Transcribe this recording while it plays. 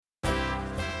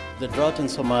The drought in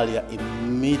Somalia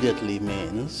immediately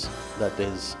means that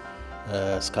there's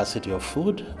scarcity of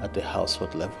food at the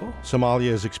household level.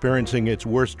 Somalia is experiencing its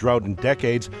worst drought in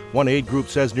decades. One aid group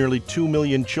says nearly 2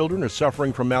 million children are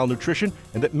suffering from malnutrition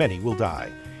and that many will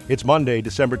die. It's Monday,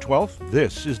 December 12th.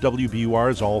 This is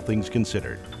WBUR's All Things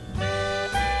Considered.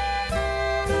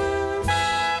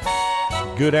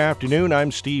 Good afternoon,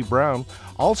 I'm Steve Brown.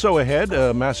 Also ahead,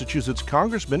 a Massachusetts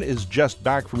congressman is just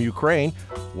back from Ukraine.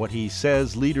 What he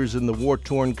says leaders in the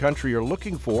war-torn country are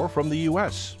looking for from the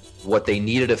U.S. What they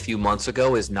needed a few months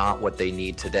ago is not what they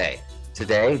need today.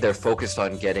 Today, they're focused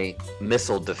on getting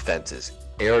missile defenses,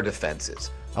 air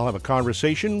defenses. I'll have a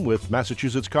conversation with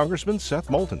Massachusetts Congressman Seth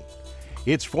Moulton.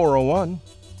 It's 4:01.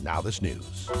 Now this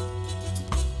news.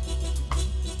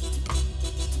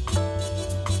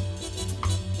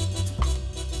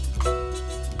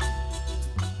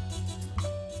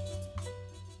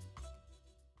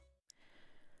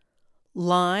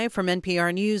 Live from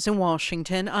NPR News in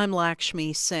Washington, I'm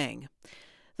Lakshmi Singh.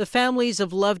 The families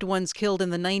of loved ones killed in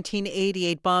the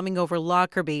 1988 bombing over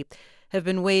Lockerbie have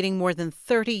been waiting more than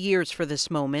 30 years for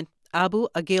this moment. Abu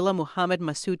Aghila Muhammad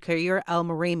Masoud Khair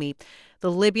al-Maremi,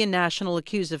 the Libyan national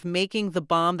accused of making the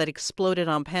bomb that exploded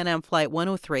on Pan Am Flight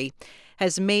 103,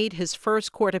 has made his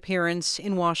first court appearance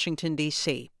in Washington,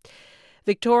 D.C.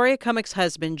 Victoria Cummock's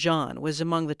husband, John, was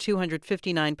among the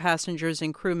 259 passengers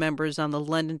and crew members on the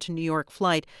London to New York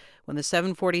flight when the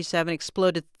 747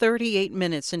 exploded 38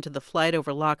 minutes into the flight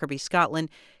over Lockerbie, Scotland,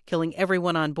 killing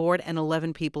everyone on board and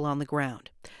 11 people on the ground.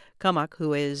 Cummock,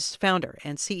 who is founder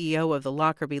and CEO of the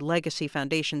Lockerbie Legacy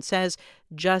Foundation, says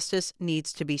justice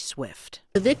needs to be swift.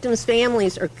 The victims'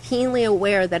 families are keenly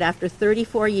aware that after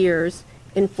 34 years,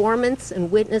 informants and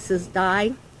witnesses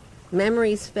die,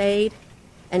 memories fade,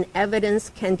 and evidence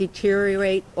can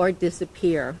deteriorate or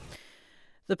disappear.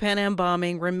 The Pan Am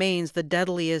bombing remains the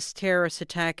deadliest terrorist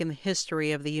attack in the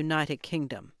history of the United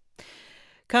Kingdom.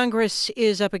 Congress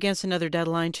is up against another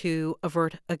deadline to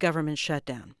avert a government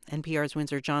shutdown. NPR's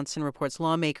Windsor Johnson reports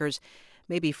lawmakers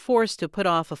may be forced to put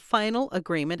off a final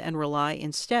agreement and rely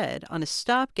instead on a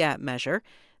stopgap measure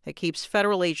that keeps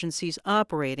federal agencies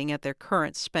operating at their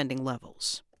current spending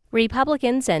levels.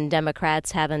 Republicans and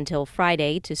Democrats have until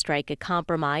Friday to strike a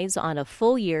compromise on a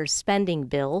full-year spending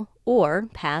bill or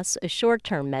pass a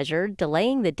short-term measure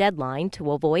delaying the deadline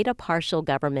to avoid a partial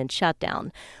government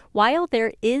shutdown. While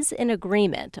there is an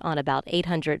agreement on about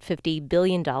 $850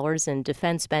 billion in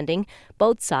defense spending,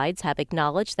 both sides have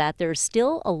acknowledged that there's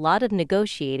still a lot of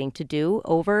negotiating to do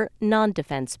over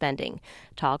non-defense spending.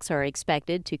 Talks are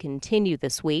expected to continue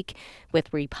this week.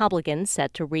 With Republicans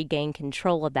set to regain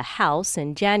control of the House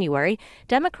in January,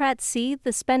 Democrats see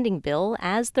the spending bill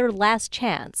as their last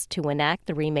chance to enact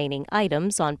the remaining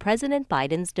items on President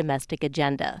Biden's domestic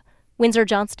agenda. Windsor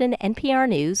Johnston, NPR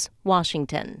News,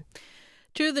 Washington.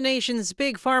 Two of the nation's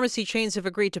big pharmacy chains have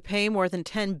agreed to pay more than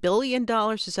 $10 billion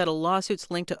to settle lawsuits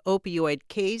linked to opioid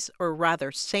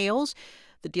sales.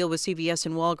 The deal with CVS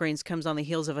and Walgreens comes on the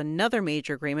heels of another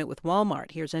major agreement with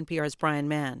Walmart. Here's NPR's Brian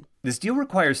Mann. This deal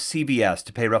requires CVS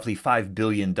to pay roughly $5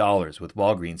 billion, with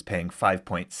Walgreens paying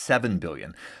 $5.7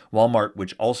 billion. Walmart,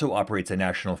 which also operates a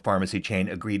national pharmacy chain,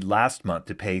 agreed last month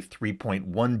to pay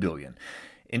 $3.1 billion.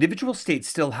 Individual states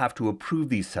still have to approve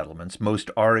these settlements.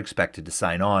 Most are expected to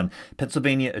sign on.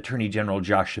 Pennsylvania Attorney General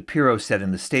Josh Shapiro said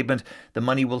in the statement, the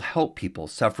money will help people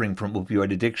suffering from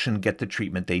opioid addiction get the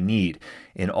treatment they need.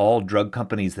 In all, drug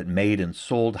companies that made and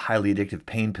sold highly addictive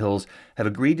pain pills have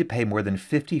agreed to pay more than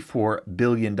 $54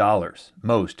 billion.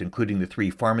 Most, including the three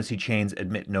pharmacy chains,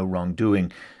 admit no wrongdoing.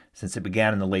 Since it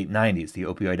began in the late 90s, the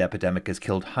opioid epidemic has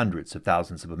killed hundreds of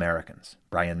thousands of Americans.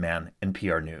 Brian Mann,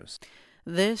 NPR News.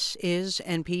 This is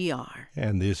NPR.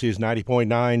 And this is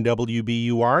 90.9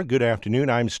 WBUR. Good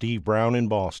afternoon. I'm Steve Brown in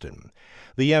Boston.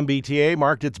 The MBTA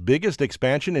marked its biggest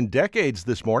expansion in decades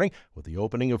this morning with the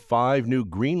opening of 5 new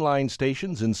Green Line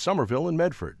stations in Somerville and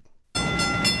Medford. The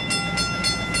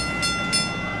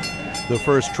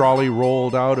first trolley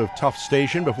rolled out of Tufts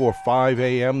Station before 5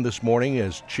 a.m. this morning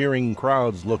as cheering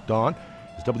crowds looked on.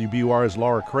 As WBUR's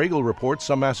Laura Craigle reports,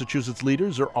 some Massachusetts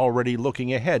leaders are already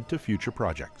looking ahead to future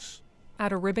projects.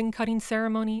 At a ribbon-cutting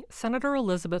ceremony, Senator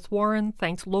Elizabeth Warren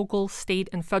thanked local, state,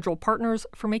 and federal partners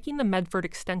for making the Medford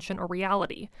extension a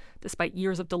reality, despite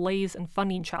years of delays and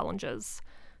funding challenges.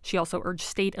 She also urged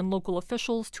state and local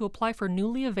officials to apply for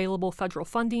newly available federal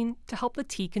funding to help the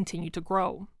T continue to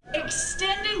grow.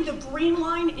 Extending the Green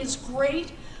Line is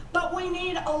great, but we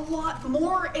need a lot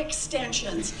more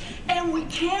extensions, and we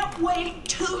can't wait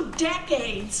 2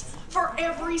 decades for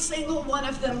every single one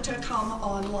of them to come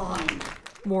online.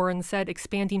 Warren said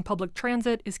expanding public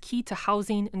transit is key to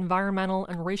housing, environmental,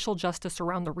 and racial justice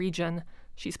around the region.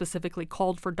 She specifically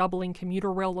called for doubling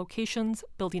commuter rail locations,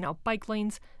 building out bike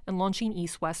lanes, and launching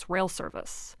east-west rail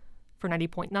service. For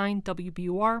 90.9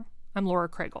 WBUR, I'm Laura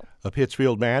Craigle. A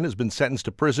Pittsfield man has been sentenced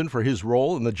to prison for his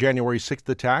role in the January 6th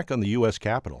attack on the U.S.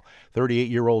 Capitol.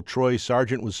 38-year-old Troy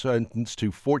Sargent was sentenced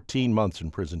to 14 months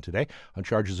in prison today on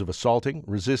charges of assaulting,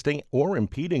 resisting, or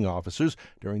impeding officers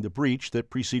during the breach that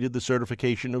preceded the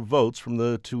certification of votes from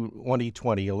the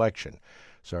 2020 election.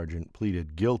 Sargent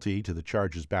pleaded guilty to the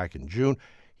charges back in June.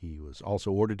 He was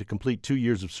also ordered to complete 2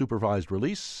 years of supervised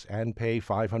release and pay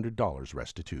 $500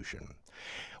 restitution.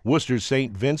 Worcester's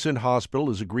St. Vincent Hospital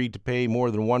has agreed to pay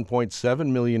more than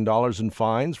 $1.7 million in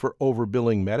fines for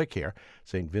overbilling Medicare.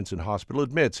 St. Vincent Hospital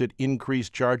admits it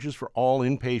increased charges for all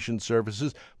inpatient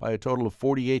services by a total of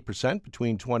 48%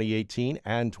 between 2018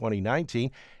 and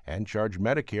 2019 and charged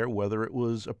Medicare whether it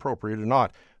was appropriate or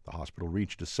not. The hospital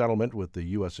reached a settlement with the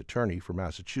U.S. Attorney for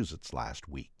Massachusetts last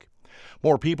week.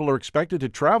 More people are expected to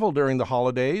travel during the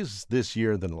holidays this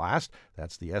year than last.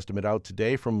 That's the estimate out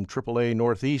today from AAA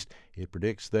Northeast. It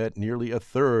predicts that nearly a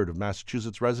third of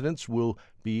Massachusetts residents will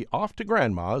be off to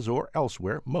grandma's or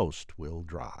elsewhere. Most will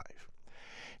drive.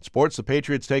 In sports, the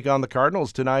Patriots take on the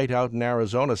Cardinals tonight out in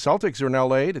Arizona. Celtics are in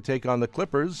L.A. to take on the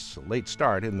Clippers. A late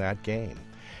start in that game.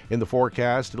 In the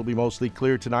forecast, it'll be mostly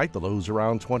clear tonight. The lows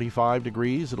around 25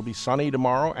 degrees. It'll be sunny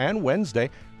tomorrow and Wednesday.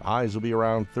 The highs will be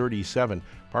around 37.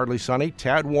 Partly sunny,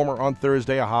 tad warmer on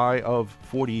Thursday, a high of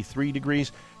 43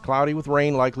 degrees. Cloudy with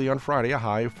rain likely on Friday, a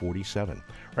high of 47.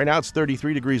 Right now it's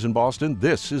 33 degrees in Boston.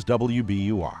 This is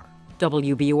WBUR.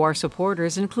 WBUR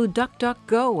supporters include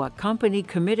DuckDuckGo, a company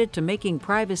committed to making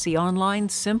privacy online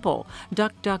simple.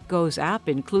 DuckDuckGo's app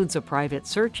includes a private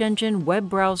search engine, web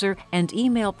browser, and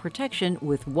email protection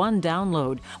with one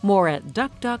download. More at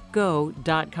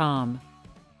DuckDuckGo.com.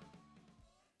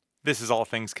 This is All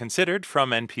Things Considered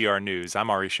from NPR News. I'm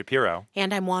Ari Shapiro.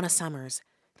 And I'm Juana Summers.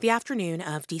 The afternoon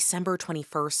of December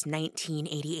 21st,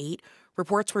 1988,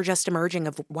 reports were just emerging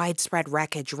of widespread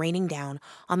wreckage raining down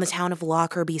on the town of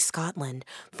Lockerbie, Scotland,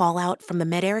 fallout from the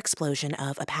mid-air explosion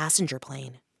of a passenger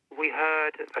plane. We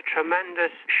heard a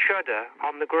tremendous shudder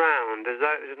on the ground as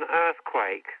though it was an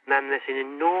earthquake, and then this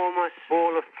enormous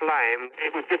ball of flame.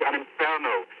 It was just an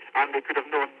inferno, and they could have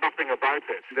known nothing about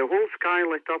it. The whole sky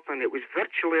lit up, and it was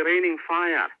virtually raining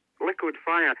fire, liquid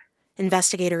fire.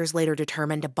 Investigators later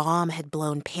determined a bomb had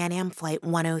blown Pan Am Flight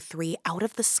 103 out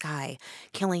of the sky,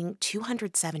 killing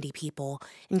 270 people,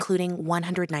 including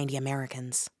 190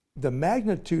 Americans. The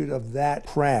magnitude of that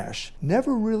crash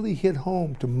never really hit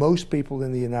home to most people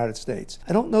in the United States.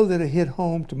 I don't know that it hit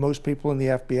home to most people in the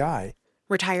FBI.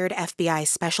 Retired FBI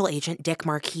Special Agent Dick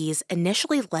Marquise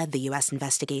initially led the U.S.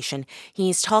 investigation.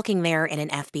 He's talking there in an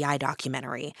FBI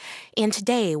documentary. And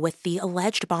today, with the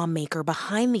alleged bomb maker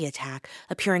behind the attack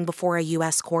appearing before a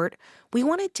U.S. court, we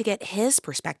wanted to get his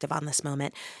perspective on this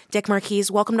moment. Dick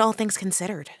Marquise, welcome to All Things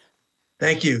Considered.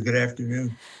 Thank you. Good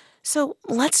afternoon. So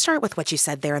let's start with what you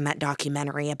said there in that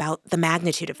documentary about the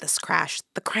magnitude of this crash.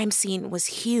 The crime scene was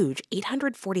huge,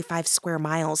 845 square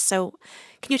miles. So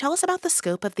can you tell us about the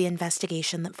scope of the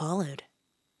investigation that followed?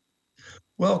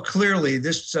 Well, clearly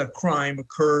this crime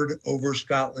occurred over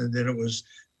Scotland, and it was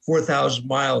 4,000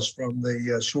 miles from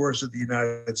the shores of the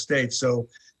United States. So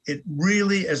it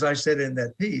really, as I said in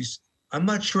that piece, I'm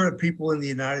not sure that people in the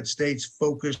United States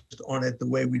focused on it the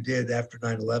way we did after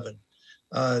 9/11.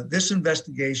 This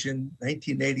investigation,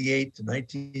 1988 to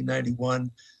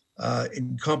 1991,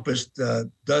 encompassed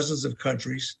dozens of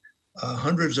countries,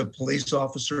 hundreds of police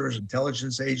officers,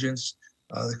 intelligence agents,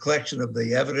 the collection of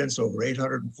the evidence over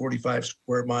 845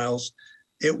 square miles.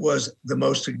 It was the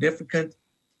most significant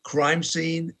crime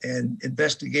scene and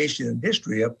investigation in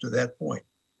history up to that point.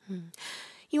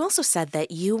 You also said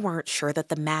that you weren't sure that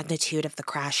the magnitude of the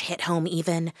crash hit home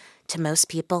even to most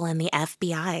people in the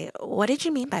FBI. What did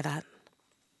you mean by that?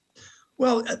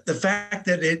 Well, the fact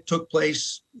that it took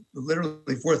place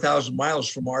literally 4,000 miles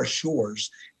from our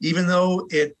shores, even though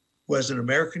it was an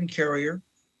American carrier,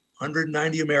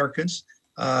 190 Americans,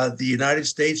 the United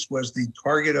States was the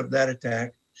target of that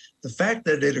attack. The fact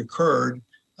that it occurred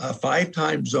 5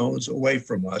 time zones away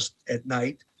from us at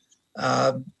night,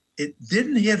 it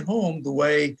didn't hit home the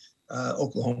way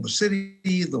Oklahoma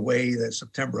City, the way that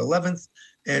September 11th,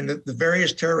 and the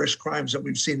various terrorist crimes that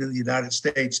we've seen in the United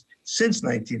States since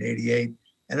 1988.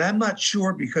 And I'm not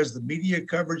sure, because the media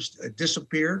coverage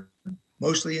disappeared,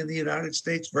 mostly in the United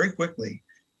States, very quickly.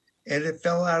 And it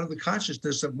fell out of the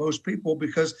consciousness of most people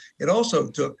because it also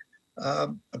took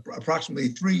approximately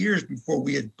 3 years before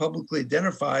we had publicly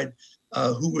identified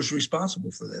who was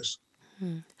responsible for this.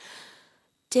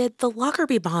 Did the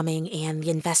Lockerbie bombing and the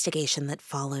investigation that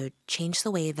followed change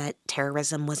the way that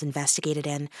terrorism was investigated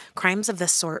and crimes of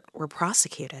this sort were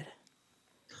prosecuted?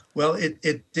 Well,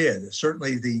 it did.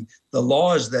 Certainly the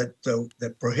laws that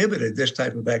prohibited this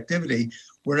type of activity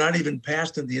were not even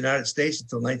passed in the United States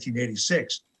until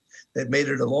 1986. That made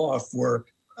it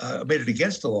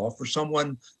against the law for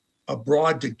someone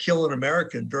abroad to kill an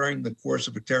American during the course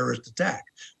of a terrorist attack.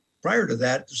 Prior to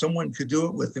that, someone could do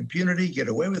it with impunity, get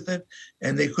away with it,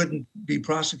 and they couldn't be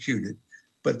prosecuted.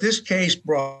 But this case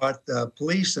brought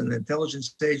police and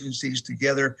intelligence agencies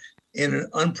together in an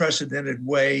unprecedented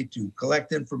way to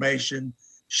collect information,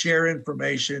 share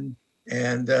information,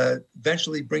 and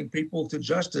eventually bring people to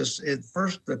justice. At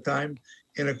first time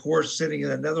in a court sitting in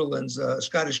the Netherlands, a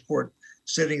Scottish court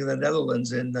sitting in the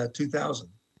Netherlands in 2000.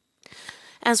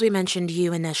 As we mentioned,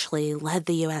 you initially led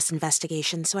the U.S.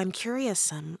 investigation, so I'm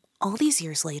curious, all these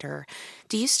years later,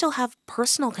 do you still have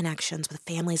personal connections with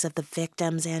families of the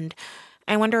victims? And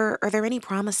I wonder, are there any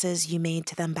promises you made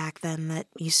to them back then that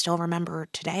you still remember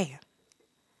today?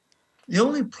 The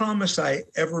only promise I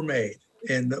ever made,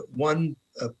 and one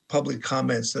public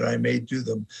comments that I made to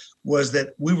them, was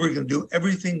that we were going to do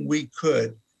everything we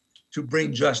could to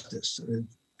bring justice.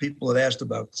 People have asked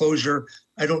about closure.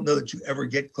 I don't know that you ever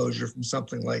get closure from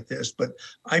something like this, but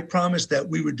I promised that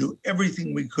we would do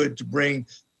everything we could to bring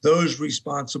those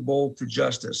responsible to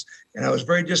justice. And I was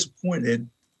very disappointed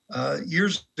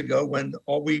years ago when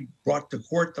all we brought to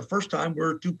court the first time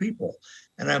were 2 people.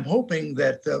 And I'm hoping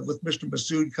that with Mr.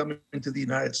 Massoud coming into the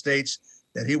United States,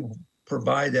 that he will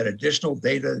provide that additional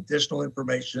data, additional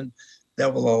information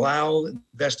that will allow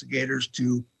investigators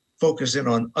to focus in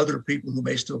on other people who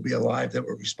may still be alive that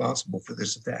were responsible for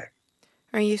this attack.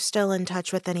 Are you still in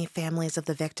touch with any families of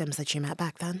the victims that you met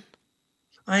back then?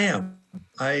 I am.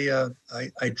 I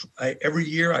every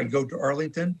year I go to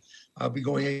Arlington. I'll be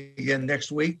going again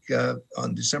next week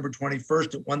on December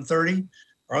 21st at 1:30,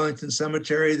 Arlington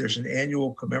Cemetery. There's an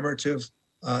annual commemorative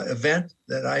event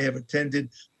that I have attended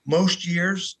most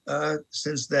years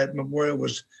since that memorial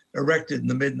was erected in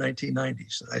the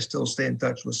mid-1990s. I still stay in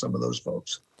touch with some of those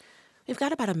folks. We've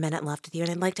got about a minute left with you,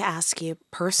 and I'd like to ask you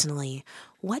personally,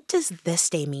 what does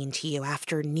this day mean to you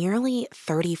after nearly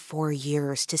 34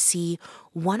 years to see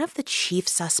one of the chief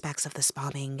suspects of this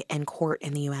bombing in court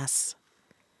in the U.S.?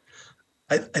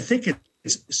 I think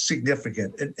it's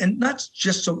significant, and not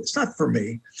just so, it's not for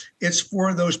me. It's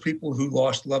for those people who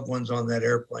lost loved ones on that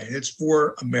airplane. It's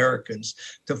for Americans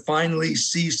to finally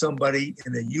see somebody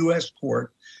in a U.S.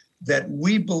 court that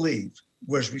we believe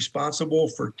was responsible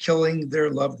for killing their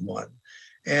loved one.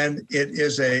 And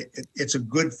it's a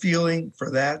good feeling for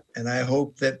that. And I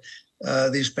hope that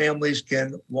these families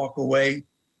can walk away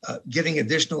getting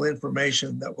additional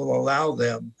information that will allow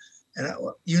them, and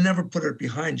you never put it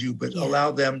behind you, but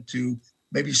allow them to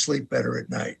maybe sleep better at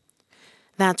night.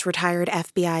 That's retired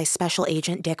FBI Special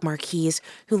Agent Dick Marquis,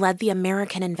 who led the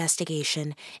American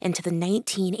investigation into the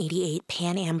 1988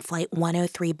 Pan Am Flight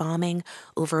 103 bombing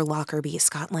over Lockerbie,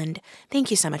 Scotland. Thank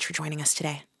you so much for joining us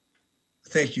today.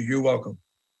 Thank you. You're welcome.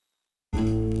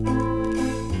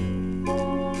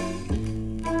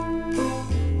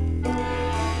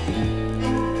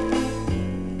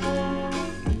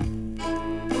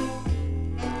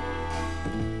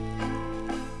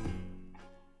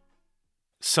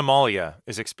 Somalia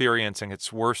is experiencing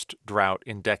its worst drought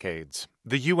in decades.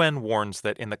 The UN warns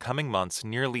that in the coming months,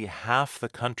 nearly half the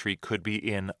country could be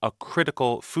in a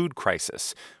critical food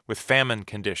crisis, with famine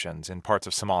conditions in parts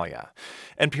of Somalia.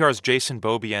 NPR's Jason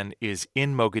Beaubien is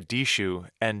in Mogadishu.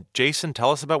 And Jason,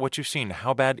 tell us about what you've seen.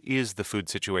 How bad is the food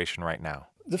situation right now?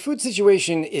 The food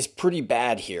situation is pretty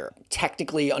bad here.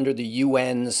 Technically, under the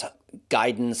UN's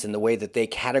guidance and the way that they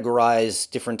categorize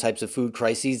different types of food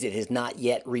crises, it has not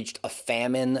yet reached a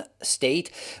famine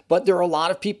state. But there are a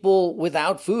lot of people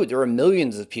without food. There are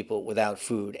millions of people without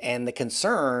food. And the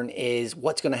concern is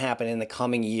what's going to happen in the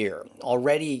coming year.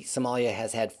 Already, Somalia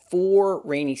has had 4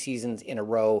 rainy seasons in a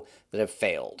row that have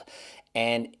failed.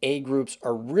 And aid groups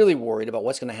are really worried about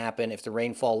what's going to happen if the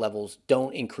rainfall levels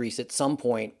don't increase at some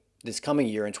point this coming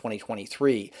year in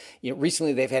 2023.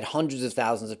 Recently, they've had hundreds of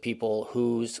thousands of people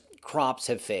whose crops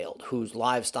have failed, whose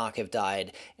livestock have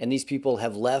died, and these people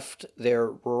have left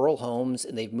their rural homes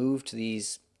and they've moved to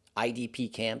these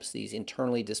IDP camps, these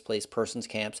internally displaced persons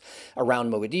camps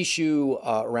around Mogadishu,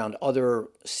 around other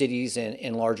cities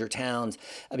and larger towns,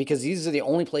 because these are the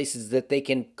only places that they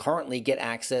can currently get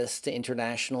access to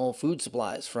international food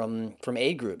supplies from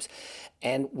aid groups.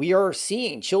 And we are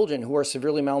seeing children who are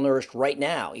severely malnourished right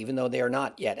now, even though they are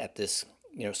not yet at this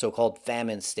so-called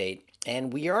famine state.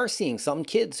 And we are seeing some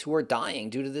kids who are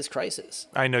dying due to this crisis.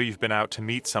 I know you've been out to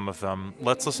meet some of them.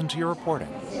 Let's listen to your reporting.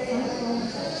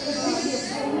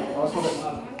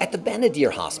 At the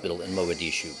Benadir Hospital in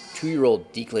Mogadishu,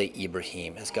 2-year-old Diklay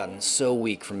Ibrahim has gotten so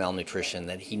weak from malnutrition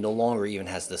that he no longer even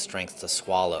has the strength to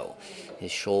swallow.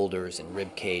 His shoulders and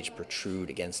rib cage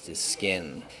protrude against his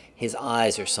skin. His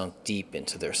eyes are sunk deep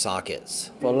into their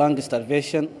sockets. For lung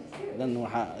starvation, then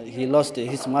he lost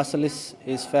his muscles,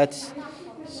 his fats,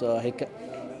 so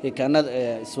he cannot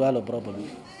swallow properly.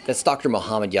 That's Dr.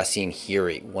 Mohammed Yassin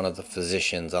Hiri, one of the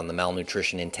physicians on the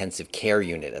malnutrition intensive care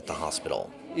unit at the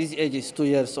hospital. His age is 2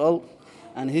 years old,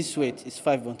 and his weight is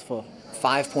 5.4.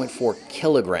 5.4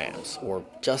 kilograms, or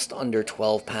just under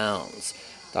 12 pounds.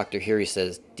 Dr. Hiri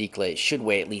says Diklay should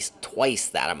weigh at least twice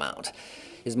that amount.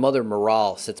 His mother,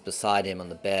 Maral, sits beside him on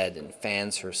the bed and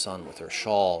fans her son with her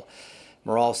shawl.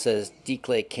 Maral says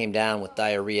Diklay came down with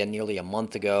diarrhea nearly a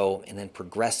month ago and then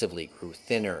progressively grew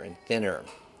thinner and thinner.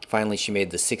 Finally, she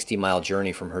made the 60-mile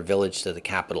journey from her village to the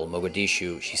capital,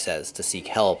 Mogadishu, she says, to seek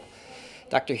help.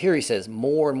 Dr. Hiri says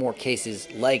more and more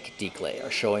cases like Diklay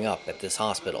are showing up at this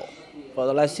hospital. For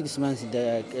the last 6 months,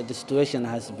 the situation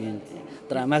has been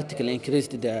dramatically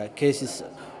increased. The cases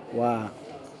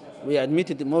we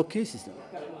admitted more cases.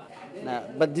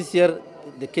 But this year,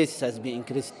 the cases has been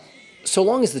increased. So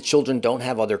long as the children don't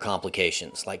have other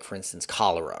complications, like, for instance,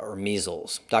 cholera or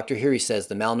measles, Dr. Hiri says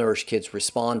the malnourished kids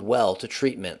respond well to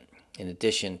treatment. In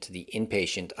addition to the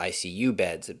inpatient ICU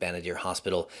beds at Benadir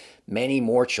Hospital, many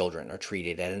more children are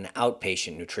treated at an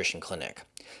outpatient nutrition clinic.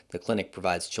 The clinic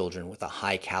provides children with a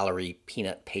high-calorie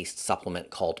peanut paste supplement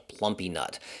called Plumpy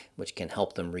Nut, which can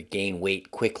help them regain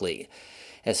weight quickly.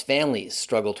 As families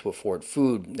struggle to afford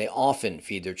food, they often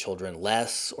feed their children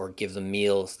less or give them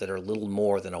meals that are little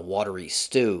more than a watery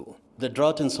stew. The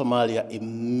drought in Somalia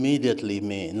immediately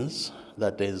means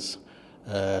that there's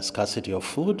scarcity of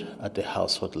food at the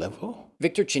household level.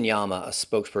 Victor Chinyama, a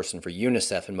spokesperson for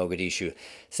UNICEF in Mogadishu,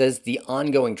 says the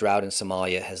ongoing drought in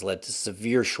Somalia has led to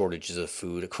severe shortages of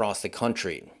food across the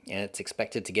country, and it's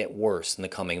expected to get worse in the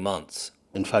coming months.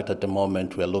 In fact, at the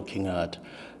moment, we're looking at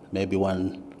maybe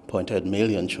 1.8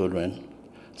 million children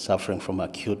suffering from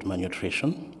acute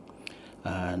malnutrition,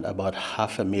 and about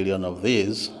 500,000 of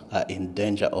these are in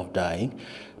danger of dying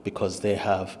because they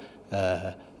have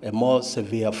a more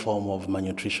severe form of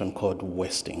malnutrition called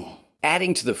wasting.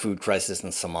 Adding to the food crisis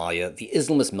in Somalia, the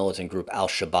Islamist militant group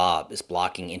Al-Shabaab is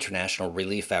blocking international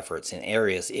relief efforts in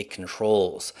areas it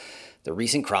controls. The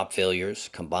recent crop failures,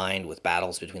 combined with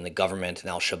battles between the government and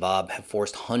Al-Shabaab, have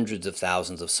forced hundreds of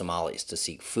thousands of Somalis to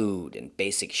seek food and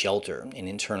basic shelter in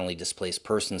internally displaced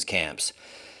persons camps.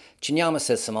 Chinyama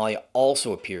says Somalia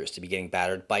also appears to be getting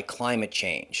battered by climate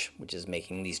change, which is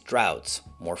making these droughts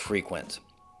more frequent.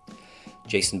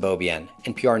 Jason Bobian,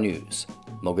 NPR News,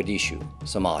 Mogadishu,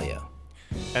 Somalia.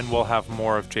 And we'll have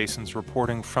more of Jason's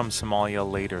reporting from Somalia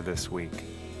later this week.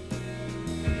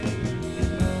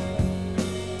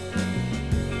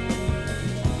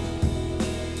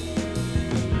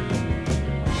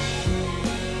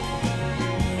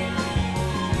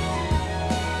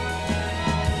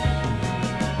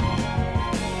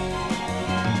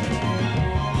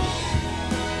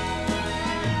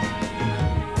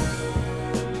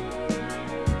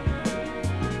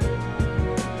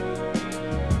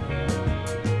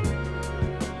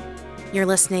 You're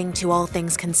listening to All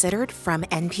Things Considered from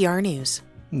NPR News.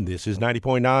 This is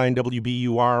 90.9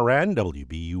 WBUR and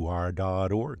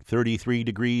WBUR.org. 33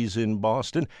 degrees in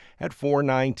Boston at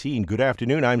 4:19. Good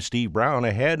afternoon. I'm Steve Brown.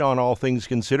 Ahead on All Things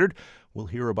Considered, we'll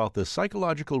hear about the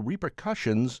psychological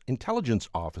repercussions intelligence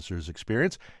officers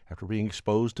experience after being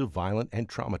exposed to violent and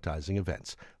traumatizing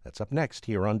events. That's up next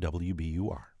here on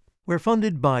WBUR. We're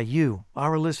funded by you,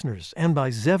 our listeners, and by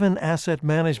Zevin Asset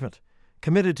Management,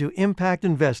 committed to impact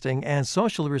investing and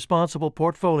socially responsible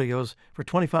portfolios for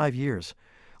 25 years.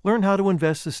 Learn how to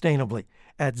invest sustainably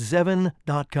at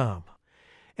Zevin.com.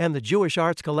 And the Jewish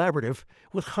Arts Collaborative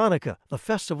with Hanukkah, the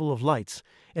Festival of Lights,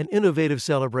 an innovative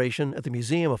celebration at the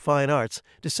Museum of Fine Arts,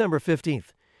 December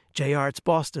 15th.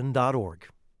 jartsboston.org.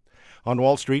 On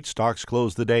Wall Street, stocks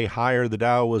closed the day higher. The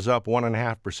Dow was up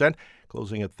 1.5%,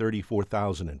 closing at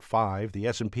 34,005. The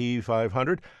S&P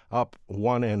 500 up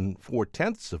 1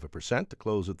 4/10% to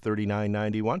close at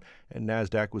 3991, and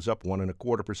Nasdaq was up 1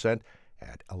 1/4%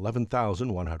 at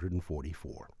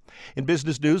 11,144. In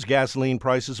business news, gasoline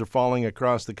prices are falling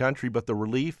across the country, but the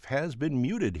relief has been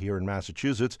muted here in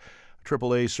Massachusetts. A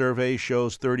AAA survey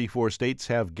shows 34 states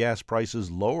have gas prices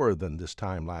lower than this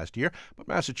time last year, but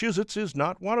Massachusetts is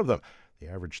not one of them. The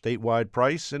average statewide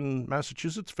price in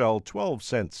Massachusetts fell 12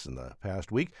 cents in the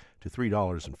past week to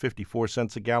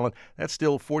 $3.54 a gallon. That's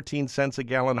still 14 cents a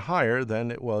gallon higher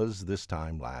than it was this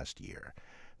time last year.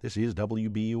 This is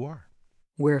WBUR.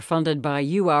 We're funded by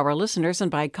you, our listeners,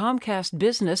 and by Comcast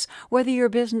Business. Whether your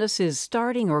business is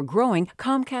starting or growing,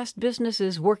 Comcast Business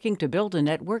is working to build a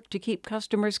network to keep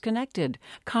customers connected.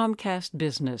 Comcast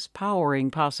Business,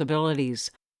 powering possibilities.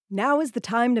 Now is the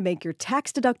time to make your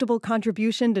tax-deductible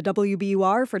contribution to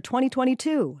WBUR for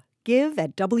 2022. Give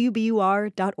at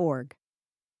WBUR.org.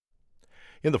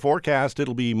 In the forecast,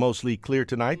 it'll be mostly clear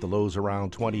tonight, the lows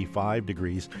around 25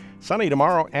 degrees. Sunny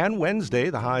tomorrow and Wednesday,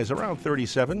 the highs around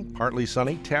 37. Partly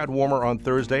sunny, tad warmer on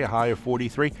Thursday, a high of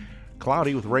 43.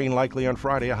 Cloudy with rain likely on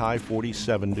Friday, a high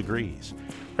 47 degrees.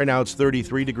 Right now it's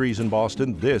 33 degrees in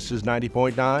Boston. This is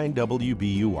 90.9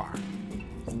 WBUR.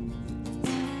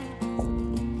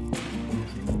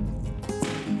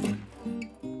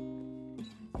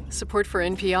 Support for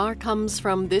NPR comes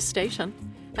from this station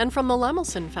and from the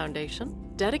Lemelson Foundation,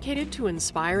 dedicated to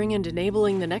inspiring and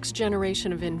enabling the next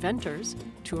generation of inventors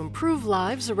to improve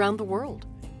lives around the world.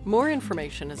 More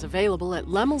information is available at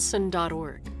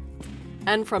lemelson.org.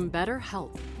 And from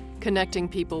BetterHelp, connecting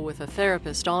people with a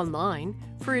therapist online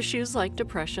for issues like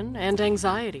depression and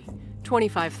anxiety.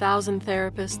 25,000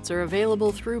 therapists are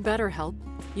available through BetterHelp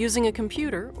using a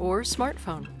computer or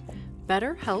smartphone.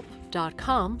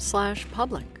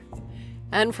 BetterHelp.com/public.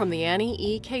 And from the Annie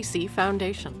E. Casey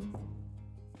Foundation.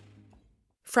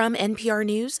 From NPR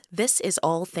News, this is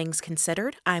All Things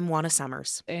Considered. I'm Juana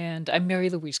Summers. And I'm Mary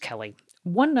Louise Kelly.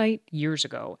 One night, years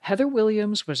ago, Heather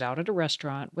Williams was out at a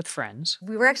restaurant with friends.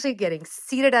 We were actually getting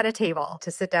seated at a table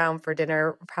to sit down for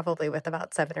dinner, probably with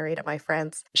about 7 or 8 of my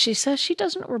friends. She says she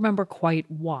doesn't remember quite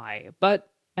why, but,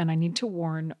 and I need to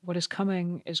warn, what is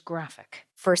coming is graphic.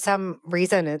 For some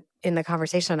reason in the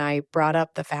conversation, I brought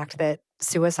up the fact that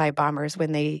suicide bombers,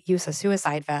 when they use a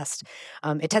suicide vest,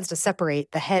 it tends to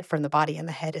separate the head from the body, and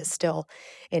the head is still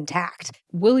intact.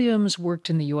 Williams worked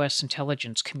in the U.S.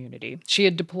 intelligence community. She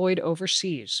had deployed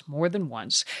overseas more than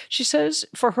once. She says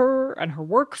for her and her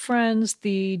work friends,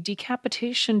 the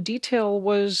decapitation detail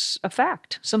was a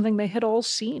fact, something they had all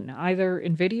seen, either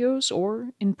in videos or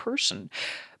in person.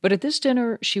 But at this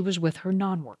dinner, she was with her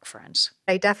non-work friends.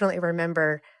 I definitely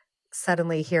remember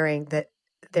suddenly hearing that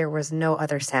there was no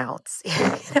other sounds.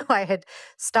 I had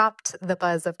stopped the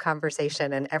buzz of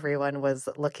conversation and everyone was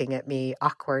looking at me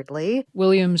awkwardly.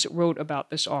 Williams wrote about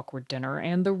this awkward dinner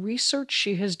and the research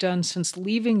she has done since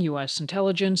leaving U.S.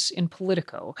 intelligence in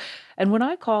Politico. And when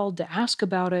I called to ask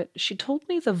about it, she told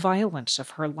me the violence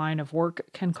of her line of work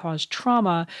can cause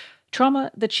trauma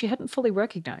that she hadn't fully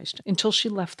recognized until she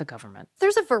left the government.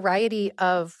 There's a variety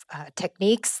of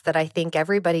techniques that I think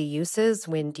everybody uses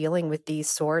when dealing with these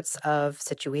sorts of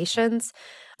situations.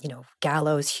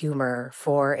 Gallows humor,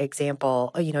 for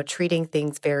example, treating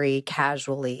things very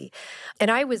casually.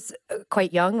 And I was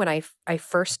quite young when I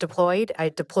first deployed. I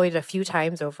deployed a few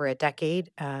times over a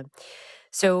decade.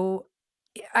 So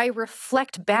I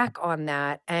reflect back on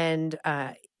that, and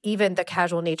even the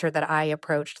casual nature that I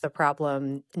approached the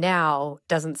problem now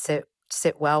doesn't sit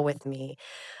well with me.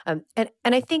 And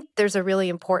I think there's a really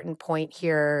important point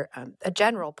here, a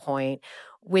general point,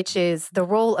 which is the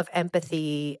role of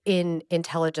empathy in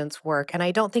intelligence work. And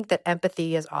I don't think that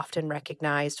empathy is often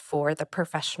recognized for the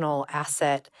professional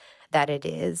asset that it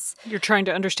is. You're trying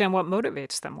to understand what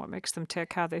motivates them, what makes them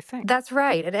tick, how they think. That's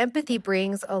right. And empathy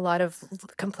brings a lot of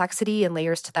complexity and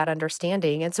layers to that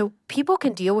understanding. And so people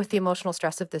can deal with the emotional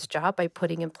stress of this job by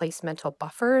putting in place mental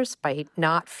buffers, by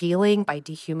not feeling, by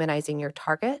dehumanizing your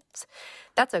targets.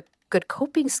 That's a good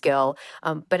coping skill,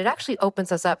 but it actually opens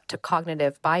us up to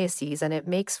cognitive biases and it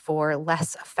makes for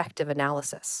less effective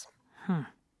analysis.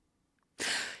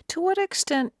 To what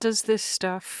extent does this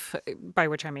stuff, by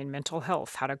which I mean mental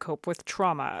health, how to cope with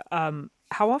trauma,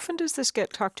 how often does this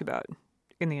get talked about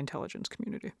in the intelligence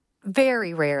community?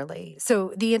 Very rarely.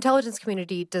 So the intelligence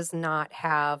community does not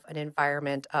have an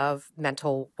environment of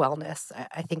mental wellness.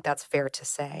 I think that's fair to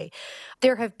say.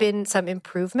 There have been some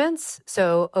improvements.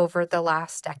 So over the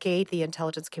last decade, the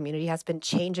intelligence community has been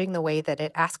changing the way that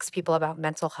it asks people about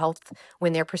mental health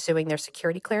when they're pursuing their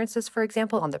security clearances, for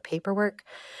example, on the paperwork.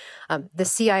 The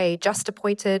CIA just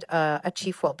appointed a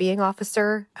chief well-being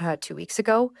officer 2 weeks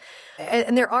ago.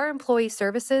 And there are employee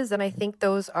services, and I think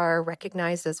those are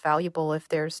recognized as valuable if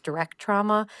there's direct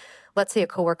trauma, let's say a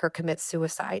coworker commits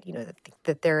suicide,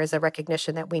 that there is a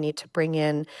recognition that we need to bring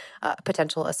in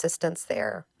potential assistance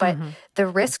there. But the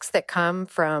risks that come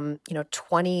from,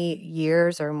 20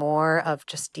 years or more of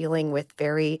just dealing with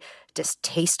very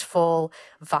distasteful,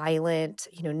 violent,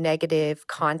 negative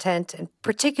content, and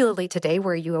particularly today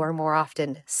where you are more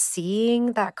often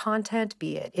seeing that content,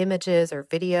 be it images or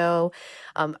video,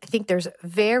 I think there's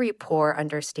very poor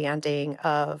understanding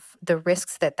of the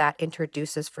risks that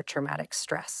introduces for traumatic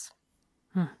stress.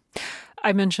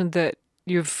 I mentioned that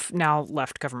you've now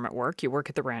left government work. You work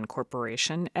at the RAND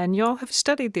Corporation, and y'all have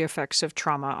studied the effects of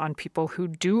trauma on people who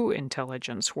do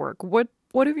intelligence work. What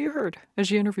have you heard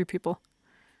as you interview people?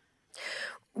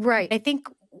 Right. I think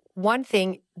one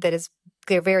thing that is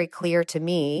very clear to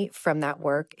me from that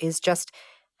work is just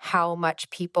how much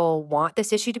people want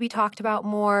this issue to be talked about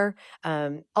more.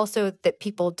 Also, that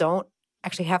people don't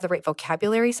actually have the right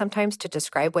vocabulary sometimes to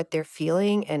describe what they're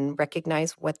feeling and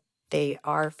recognize what they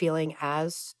are feeling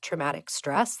as traumatic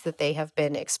stress that they have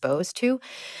been exposed to.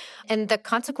 And the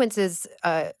consequences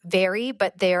vary,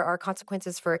 but there are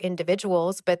consequences for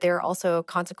individuals, but there are also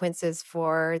consequences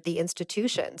for the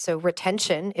institution. So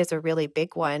retention is a really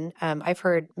big one. I've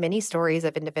heard many stories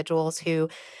of individuals who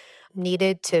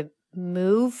needed to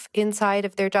move inside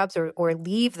of their jobs or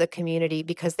leave the community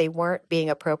because they weren't being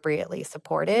appropriately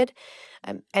supported.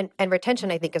 And retention,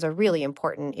 I think, is a really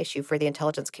important issue for the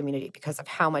intelligence community because of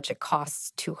how much it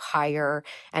costs to hire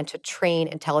and to train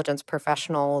intelligence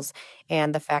professionals,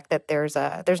 and the fact that there's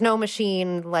no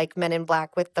machine like Men in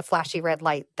Black with the flashy red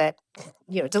light that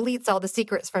deletes all the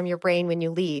secrets from your brain when you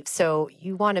leave. So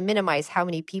you want to minimize how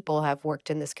many people have worked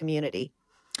in this community.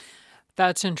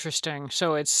 That's interesting.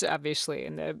 So it's obviously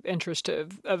in the interest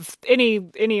of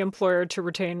any employer to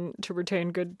retain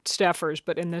good staffers,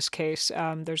 but in this case,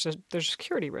 there's a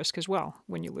security risk as well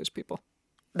when you lose people.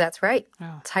 That's right.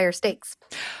 Oh. It's higher stakes.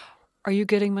 Are you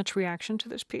getting much reaction to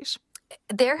this piece?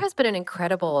 There has been an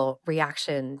incredible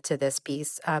reaction to this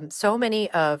piece. So many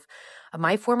of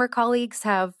my former colleagues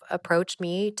have approached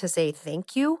me to say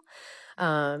thank you.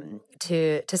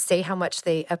 To say how much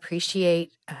they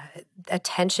appreciate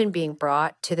attention being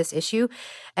brought to this issue.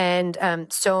 And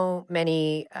so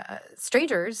many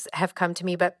strangers have come to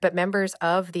me, but members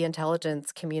of the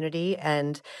intelligence community.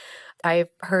 And I've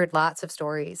heard lots of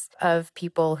stories of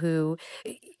people who,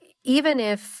 even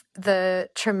if the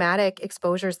traumatic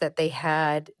exposures that they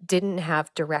had didn't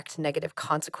have direct negative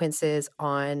consequences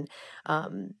on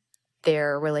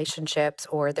their relationships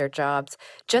or their jobs,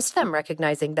 just them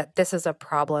recognizing that this is a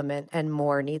problem and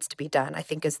more needs to be done, I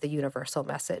think is the universal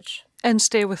message. And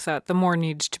stay with that. The more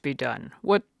needs to be done.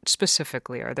 What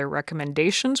specifically? Are there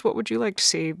recommendations? What would you like to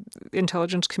see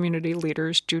intelligence community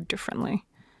leaders do differently?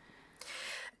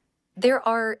 There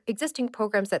are existing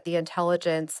programs that the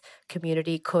intelligence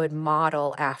community could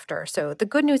model after. So the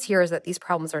good news here is that these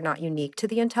problems are not unique to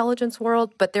the intelligence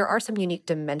world, but there are some unique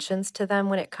dimensions to them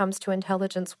when it comes to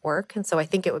intelligence work. And so I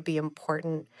think it would be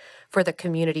important for the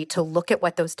community to look at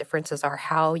what those differences are,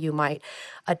 how you might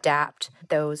adapt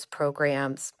those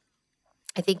programs.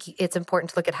 I think it's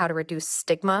important to look at how to reduce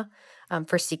stigma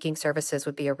for seeking services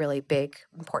would be a really big,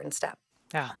 important step.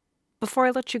 Yeah. Before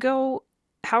I let you go,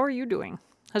 how are you doing?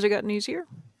 Has it gotten easier?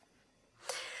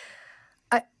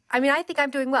 I think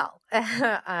I'm doing well.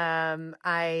 And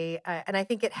I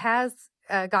think it has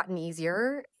gotten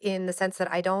easier in the sense that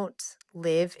I don't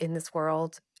live in this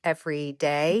world every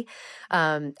day.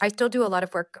 I still do a lot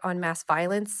of work on mass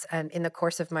violence in the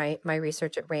course of my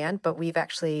research at RAND, but we've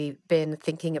actually been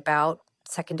thinking about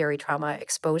secondary trauma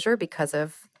exposure because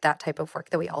of that type of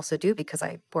work that we also do, because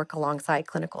I work alongside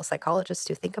clinical psychologists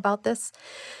who think about this.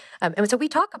 And so we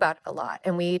talk about it a lot,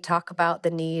 and we talk about the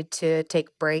need to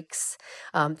take breaks,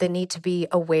 the need to be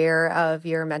aware of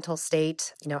your mental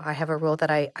state. I have a rule that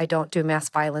I don't do mass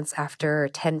violence after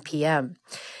 10 p.m.,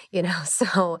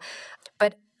 so,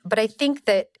 but I think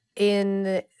that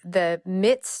in the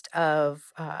midst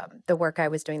of the work I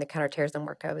was doing, the counterterrorism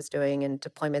work I was doing and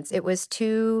deployments, it was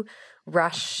too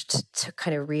rushed to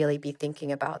kind of really be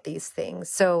thinking about these things.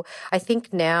 So I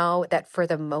think now that for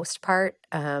the most part,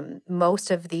 most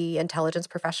of the intelligence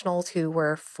professionals who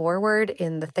were forward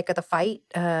in the thick of the fight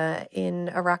in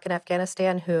Iraq and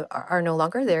Afghanistan who are no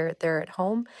longer, they're at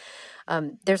home.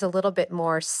 There's a little bit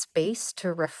more space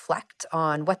to reflect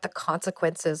on what the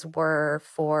consequences were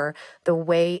for the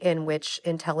way in which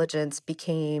intelligence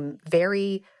became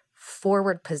very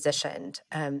forward positioned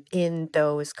in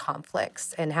those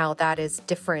conflicts, and how that is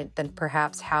different than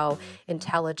perhaps how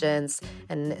intelligence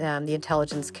and the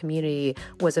intelligence community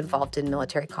was involved in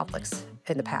military conflicts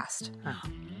in the past. Oh.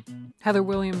 Heather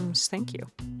Williams, thank you.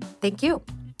 Thank you.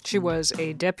 She was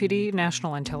a deputy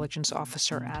national intelligence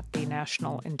officer at the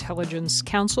National Intelligence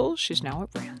Council. She's now at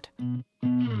RAND.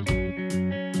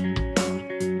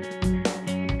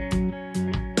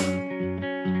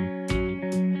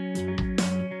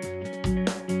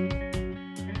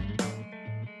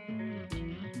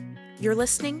 You're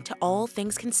listening to All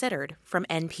Things Considered from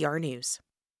NPR News.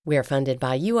 We're funded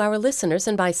by you, our listeners,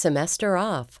 and by Semester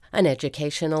Off, an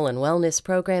educational and wellness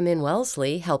program in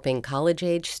Wellesley helping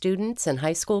college-age students and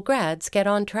high school grads get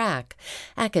on track.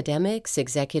 Academics,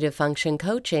 executive function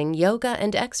coaching, yoga,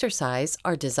 and exercise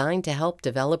are designed to help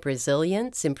develop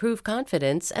resilience, improve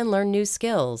confidence, and learn new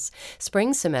skills.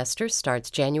 Spring semester starts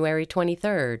January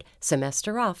 23rd.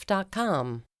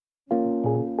 SemesterOff.com.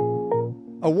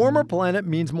 A warmer planet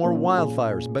means more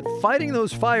wildfires, but fighting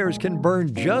those fires can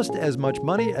burn just as much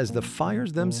money as the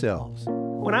fires themselves.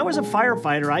 When I was a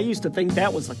firefighter, I used to think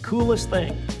that was the coolest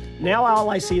thing. Now all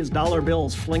I see is dollar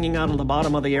bills flinging out of the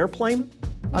bottom of the airplane.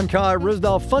 I'm Kai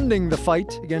Risdal, funding the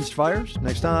fight against fires,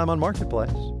 next time on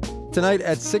Marketplace. Tonight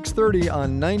at 6:30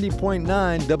 on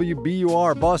 90.9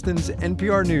 WBUR, Boston's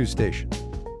NPR news station.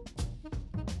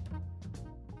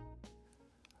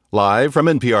 Live from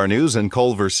NPR News in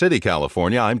Culver City,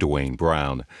 California, I'm Dwayne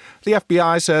Brown. The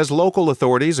FBI says local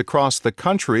authorities across the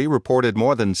country reported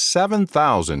more than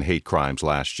 7,000 hate crimes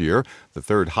last year, the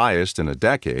third highest in a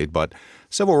decade, but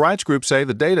civil rights groups say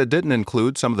the data didn't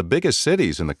include some of the biggest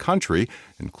cities in the country,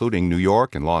 including New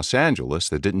York and Los Angeles,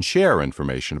 that didn't share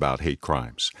information about hate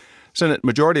crimes. Senate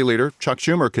Majority Leader Chuck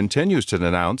Schumer continues to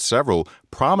denounce several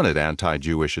prominent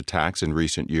anti-Jewish attacks in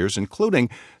recent years, including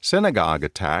synagogue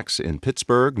attacks in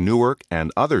Pittsburgh, Newark,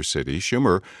 and other cities.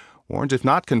 Schumer warns if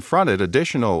not confronted,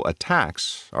 additional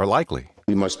attacks are likely.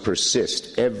 We must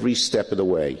persist every step of the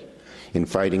way in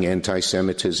fighting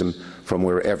anti-Semitism from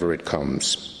wherever it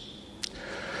comes.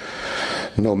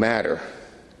 No matter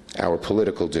our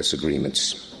political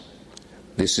disagreements,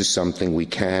 this is something we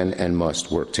can and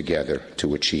must work together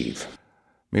to achieve.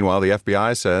 Meanwhile, the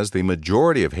FBI says the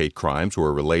majority of hate crimes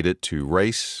were related to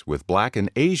race, with Black and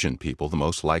Asian people the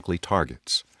most likely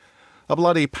targets. A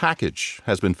bloody package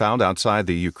has been found outside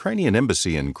the Ukrainian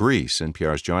embassy in Greece.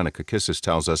 NPR's Joanna Kakissis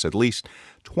tells us at least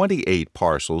 28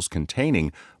 parcels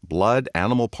containing blood,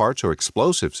 animal parts, or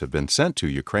explosives have been sent to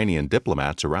Ukrainian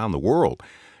diplomats around the world.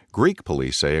 Greek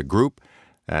police say a guard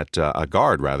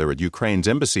at Ukraine's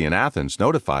embassy in Athens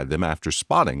notified them after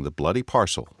spotting the bloody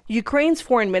parcel. Ukraine's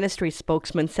foreign ministry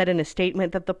spokesman said in a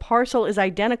statement that the parcel is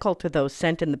identical to those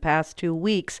sent in the past 2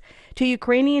 weeks to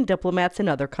Ukrainian diplomats in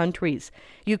other countries.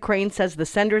 Ukraine says the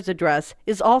sender's address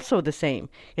is also the same.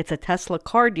 It's a Tesla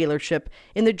car dealership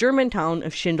in the German town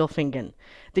of Schindelfingen.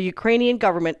 The Ukrainian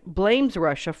government blames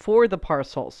Russia for the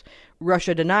parcels.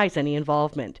 Russia denies any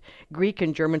involvement. Greek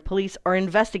and German police are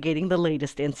investigating the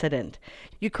latest incident.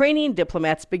 Ukrainian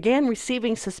diplomats began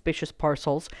receiving suspicious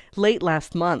parcels late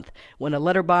last month when a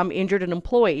letter bomb injured an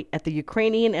employee at the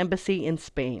Ukrainian embassy in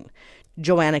Spain.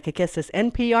 Joanna Kakissis,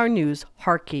 NPR News,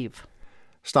 Kharkiv.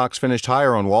 Stocks finished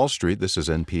higher on Wall Street. This is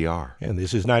NPR. And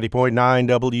this is 90.9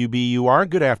 WBUR.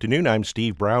 Good afternoon. I'm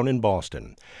Steve Brown in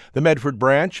Boston. The Medford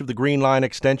branch of the Green Line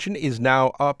extension is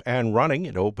now up and running.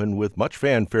 It opened with much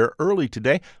fanfare early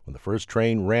today when the first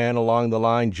train ran along the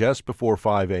line just before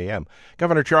 5 a.m.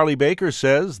 Governor Charlie Baker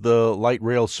says the light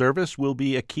rail service will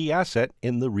be a key asset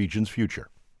in the region's future.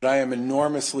 I am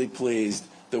enormously pleased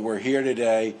that we're here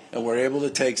today and we're able to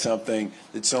take something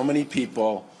that so many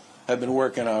people have been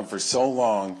working on for so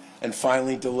long and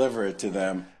finally deliver it to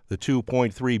them. The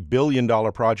 $2.3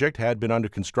 billion project had been under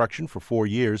construction for 4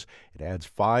 years. It adds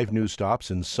 5 new stops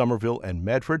in Somerville and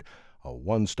Medford. A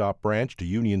one-stop branch to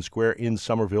Union Square in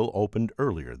Somerville opened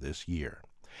earlier this year.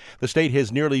 The state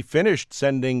has nearly finished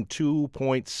sending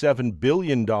 $2.7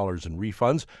 billion in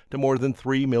refunds to more than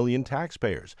 3 million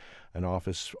taxpayers. An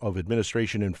Office of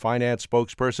Administration and Finance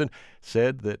spokesperson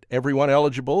said that everyone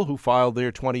eligible who filed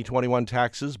their 2021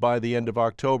 taxes by the end of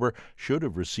October should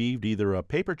have received either a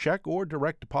paper check or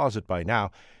direct deposit by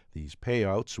now. These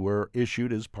payouts were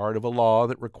issued as part of a law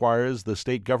that requires the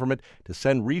state government to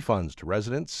send refunds to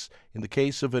residents in the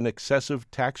case of an excessive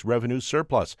tax revenue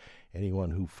surplus.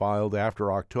 Anyone who filed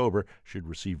after October should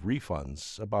receive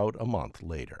refunds about a month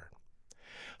later.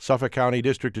 Suffolk County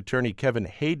District Attorney Kevin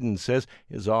Hayden says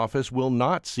his office will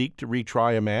not seek to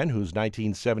retry a man whose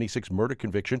 1976 murder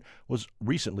conviction was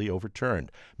recently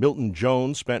overturned. Milton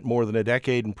Jones spent more than a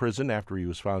decade in prison after he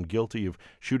was found guilty of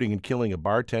shooting and killing a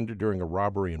bartender during a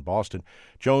robbery in Boston.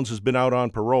 Jones has been out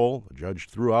on parole. The judge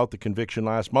threw out the conviction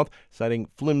last month, citing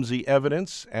flimsy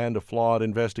evidence and a flawed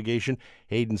investigation.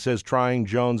 Hayden says trying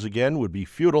Jones again would be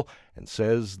futile and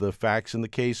says the facts in the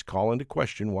case call into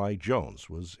question why Jones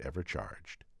was ever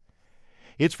charged.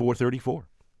 It's 4:34.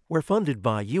 We're funded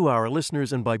by you, our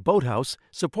listeners, and by Boathouse,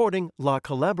 supporting La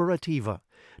Colaborativa,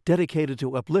 dedicated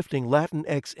to uplifting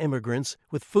Latinx immigrants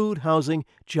with food, housing,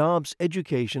 jobs,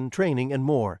 education, training, and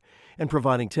more, and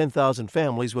providing 10,000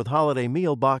 families with holiday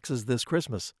meal boxes this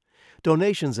Christmas.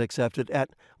 Donations accepted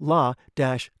at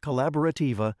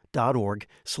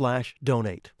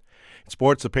la-colaborativa.org/donate. In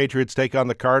sports, the Patriots take on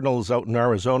the Cardinals out in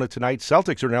Arizona tonight.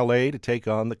 Celtics are in L.A. to take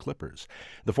on the Clippers.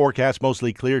 The forecast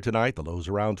mostly clear tonight. The lows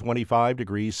around 25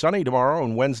 degrees. Sunny tomorrow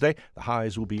and Wednesday. The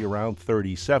highs will be around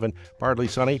 37. Partly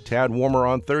sunny, tad warmer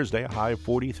on Thursday, a high of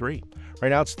 43. Right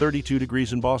now it's 32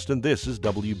 degrees in Boston. This is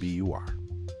WBUR.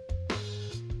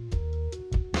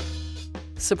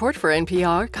 Support for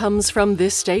NPR comes from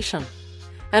this station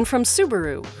and from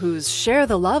Subaru, whose Share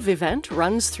the Love event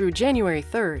runs through January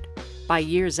 3rd. By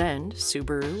year's end,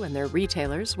 Subaru and their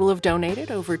retailers will have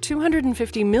donated over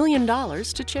 $250 million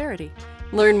to charity.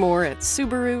 Learn more at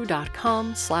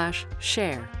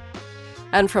subaru.com/share.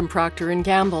 And from Procter &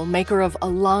 Gamble, maker of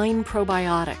Align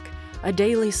Probiotic, a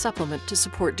daily supplement to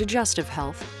support digestive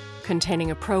health,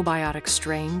 containing a probiotic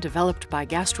strain developed by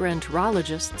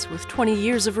gastroenterologists with 20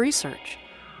 years of research.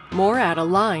 More at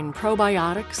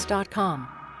alignprobiotics.com.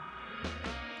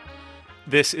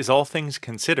 This is All Things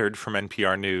Considered from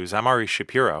NPR News. I'm Ari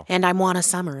Shapiro. And I'm Juana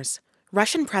Summers.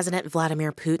 Russian President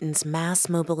Vladimir Putin's mass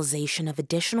mobilization of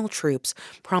additional troops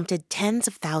prompted tens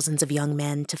of thousands of young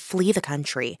men to flee the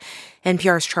country.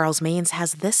 NPR's Charles Maines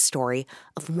has this story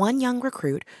of one young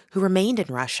recruit who remained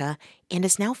in Russia and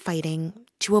is now fighting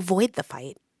to avoid the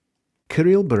fight.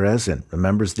 Kirill Berezin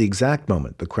remembers the exact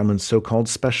moment the Kremlin's so-called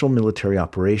special military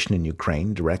operation in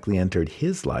Ukraine directly entered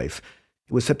his life.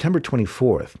 It was September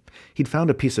 24th. He'd found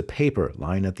a piece of paper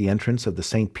lying at the entrance of the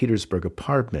St. Petersburg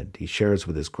apartment he shares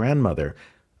with his grandmother,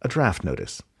 a draft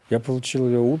notice. I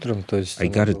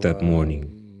got it that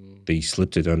morning. They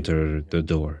slipped it under the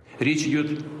door.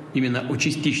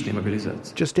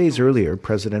 Just days earlier,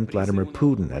 President Vladimir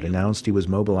Putin had announced he was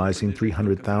mobilizing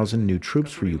 300,000 new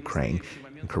troops for Ukraine,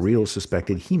 and Kirill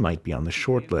suspected he might be on the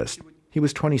short list. He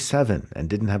was 27 and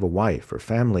didn't have a wife or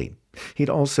family. He'd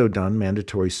also done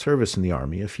mandatory service in the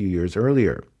army a few years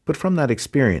earlier. But from that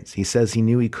experience, he says he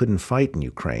knew he couldn't fight in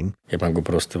Ukraine.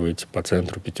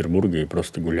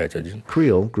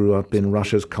 Kirill grew up in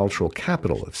Russia's cultural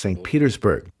capital of St.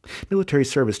 Petersburg. Military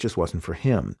service just wasn't for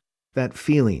him. That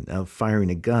feeling of firing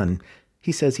a gun,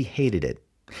 he says he hated it.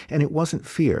 And it wasn't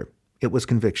fear. It was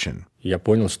conviction. I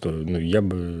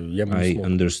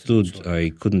understood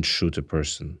I couldn't shoot a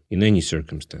person in any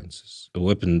circumstances. A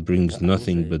weapon brings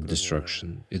nothing but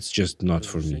destruction. It's just not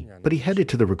for me. But he headed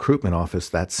to the recruitment office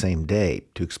that same day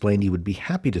to explain he would be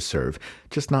happy to serve,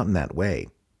 just not in that way.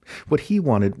 What he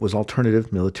wanted was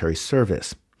alternative military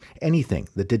service. Anything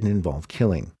that didn't involve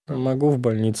killing. I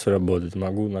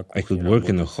could work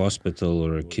in a hospital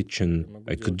or a kitchen.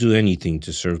 I could do anything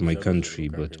to serve my country,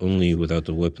 but only without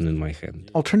a weapon in my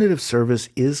hand. Alternative service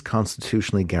is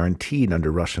constitutionally guaranteed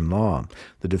under Russian law.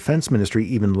 The Defense Ministry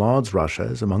even lauds Russia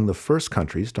as among the first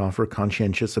countries to offer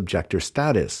conscientious objector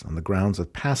status on the grounds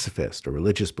of pacifist or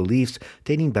religious beliefs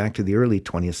dating back to the early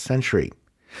 20th century.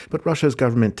 But Russia's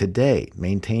government today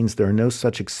maintains there are no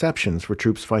such exceptions for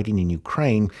troops fighting in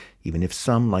Ukraine, even if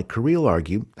some, like Kirill,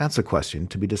 argue that's a question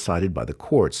to be decided by the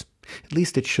courts. At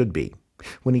least it should be.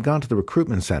 When he got to the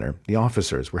recruitment center, the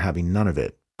officers were having none of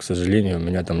it.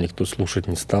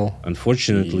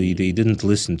 Unfortunately, they didn't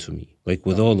listen to me. Like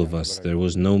with all of us, there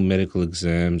was no medical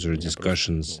exams or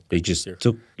discussions. They just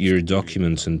took your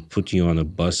documents and put you on a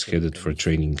bus headed for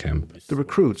training camp. The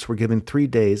recruits were given 3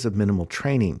 days of minimal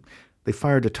training. They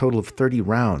fired a total of 30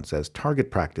 rounds as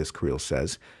target practice, Kirill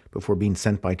says, before being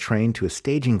sent by train to a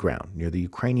staging ground near the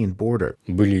Ukrainian border.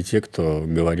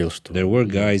 There were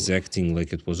guys acting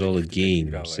like it was all a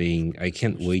game, saying, I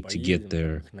can't wait to get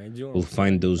there. We'll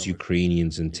find those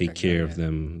Ukrainians and take care of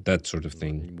them, that sort of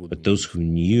thing. But those who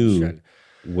knew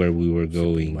where we were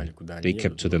going, they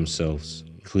kept to themselves,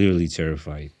 clearly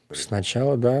terrified.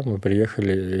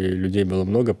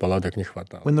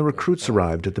 When the recruits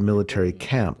arrived at the military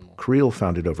camp, Kirill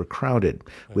found it overcrowded,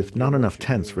 with not enough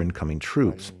tents for incoming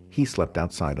troops. He slept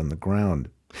outside on the ground.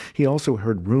 He also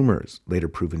heard rumors, later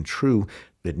proven true,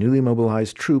 that newly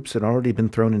mobilized troops had already been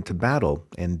thrown into battle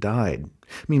and died.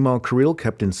 Meanwhile, Kirill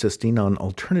kept insisting on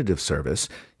alternative service.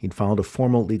 He'd filed a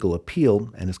formal legal appeal,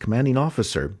 and his commanding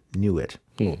officer knew it.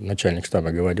 He'd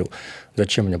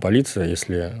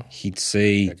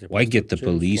say, why get the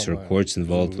police or courts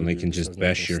involved when I can just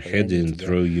bash your head in,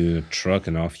 throw you in a truck,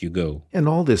 and off you go? And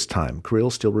all this time, Kirill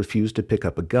still refused to pick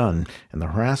up a gun, and the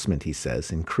harassment, he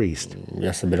says, increased.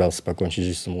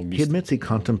 He admits he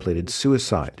contemplated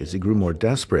suicide as he grew more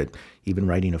desperate. even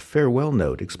writing a farewell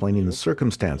note explaining the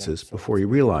circumstances before he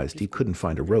realized he couldn't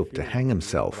find a rope to hang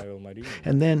himself.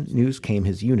 And then news came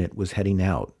his unit was heading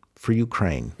out for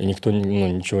Ukraine.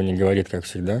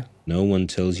 No one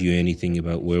tells you anything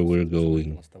about where we're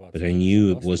going, but I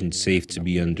knew it wasn't safe to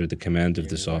be under the command of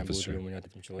this officer,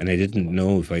 and I didn't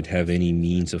know if I'd have any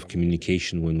means of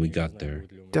communication when we got there.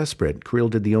 Desperate, Kirill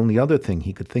did the only other thing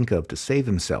he could think of to save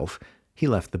himself. He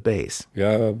left the base.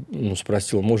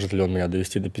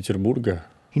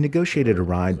 He negotiated a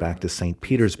ride back to St.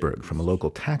 Petersburg from a local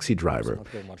taxi driver.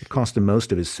 It cost him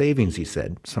most of his savings, he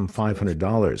said, some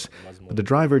 $500. But the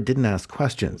driver didn't ask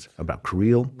questions about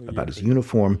Kirill, about his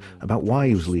uniform, about why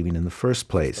he was leaving in the first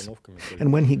place.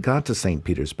 And when he got to St.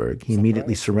 Petersburg, he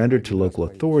immediately surrendered to local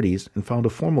authorities and filed a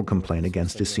formal complaint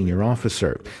against his senior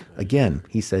officer. Again,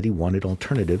 he said he wanted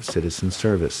alternative citizen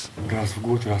service.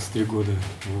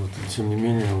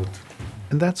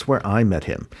 And that's where I met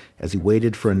him, as he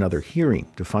waited for another hearing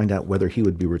to find out whether he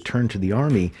would be returned to the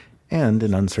army and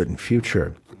an uncertain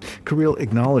future. Kirill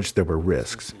acknowledged there were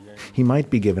risks. He might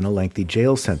be given a lengthy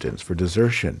jail sentence for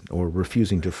desertion or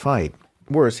refusing to fight.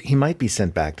 Worse, he might be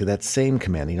sent back to that same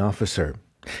commanding officer.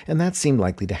 And that seemed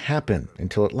likely to happen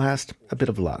until at last, a bit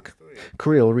of luck.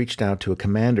 Kirill reached out to a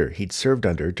commander he'd served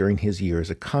under during his year as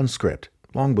a conscript,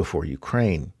 long before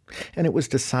Ukraine. And it was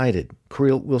decided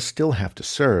Kirill will still have to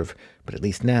serve, but at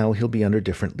least now he'll be under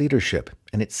different leadership,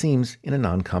 and it seems in a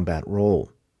non-combat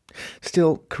role.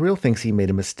 Still, Kirill thinks he made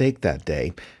a mistake that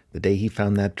day, the day he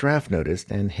found that draft notice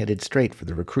and headed straight for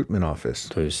the recruitment office.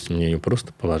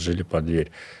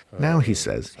 Now, he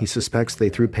says, he suspects they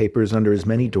threw papers under as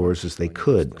many doors as they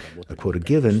could. A quota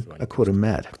given, a quota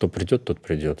met.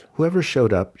 Whoever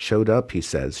showed up, he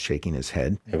says, shaking his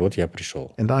head.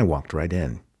 And I walked right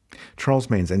in. Charles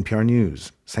Maines, NPR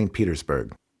News, St.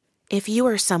 Petersburg. If you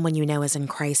or someone you know is in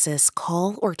crisis,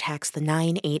 call or text the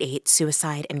 988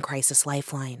 Suicide and Crisis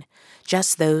Lifeline.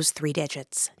 Just those 3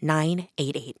 digits,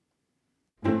 988.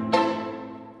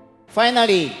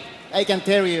 Finally, I can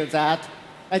tell you that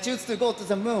I choose to go to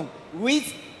the moon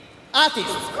with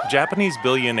artists. Japanese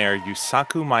billionaire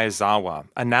Yusaku Maezawa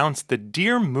announced the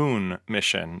Dear Moon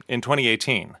mission in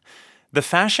 2018. The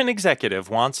fashion executive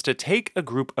wants to take a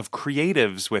group of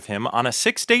creatives with him on a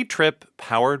 6-day trip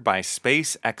powered by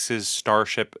SpaceX's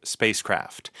Starship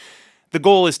spacecraft. The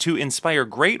goal is to inspire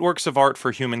great works of art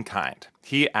for humankind.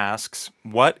 He asks,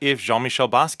 what if Jean-Michel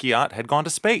Basquiat had gone to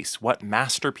space? What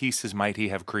masterpieces might he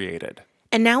have created?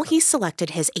 And now he's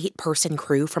selected his 8-person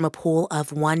crew from a pool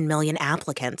of 1 million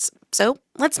applicants. So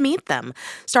let's meet them,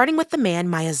 starting with the man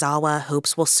Maezawa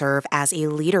hopes will serve as a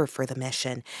leader for the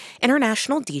mission,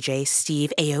 international DJ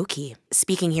Steve Aoki,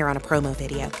 speaking here on a promo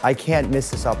video. I can't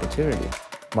miss this opportunity.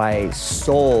 My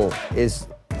soul is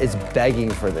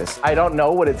begging for this. I don't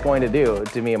know what it's going to do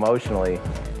to me emotionally.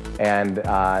 And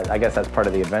I guess that's part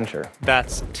of the adventure.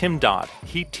 That's Tim Dodd.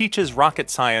 He teaches rocket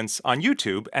science on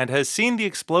YouTube and has seen the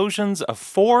explosions of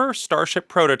 4 Starship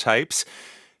prototypes,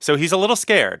 so he's a little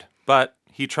scared, but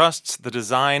he trusts the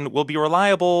design will be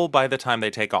reliable by the time they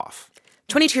take off.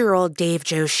 22-year-old Dave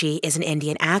Joshi is an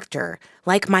Indian actor.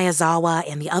 Like Maezawa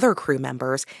and the other crew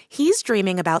members, he's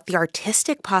dreaming about the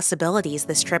artistic possibilities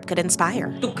this trip could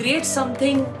inspire. To create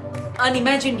something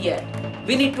unimagined yet,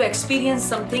 we need to experience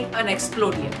something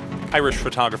unexplored yet. Irish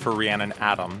photographer Rhiannon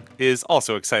Adam is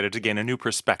also excited to gain a new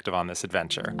perspective on this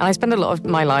adventure. I spend a lot of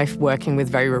my life working with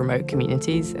very remote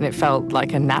communities, and it felt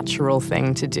like a natural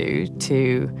thing to do,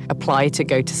 to apply to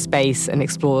go to space and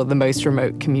explore the most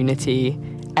remote community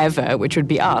ever, which would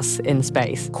be us in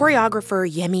space. Choreographer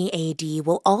Yemi A.D.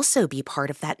 will also be part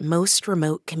of that most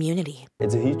remote community.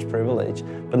 It's a huge privilege,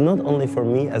 but not only for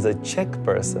me as a Czech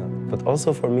person, but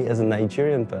also for me as a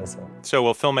Nigerian person. So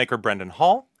will filmmaker Brendan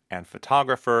Hall and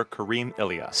photographer Kareem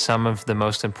Ilya. Some of the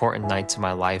most important nights of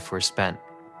my life were spent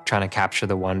trying to capture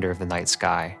the wonder of the night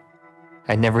sky.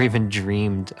 I never even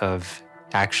dreamed of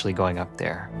actually going up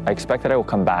there. I expect that I will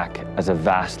come back as a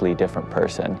vastly different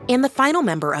person. And the final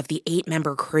member of the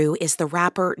 8-member crew is the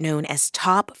rapper known as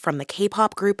Top from the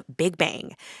K-pop group Big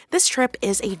Bang. This trip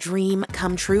is a dream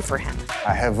come true for him.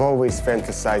 I have always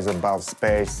fantasized about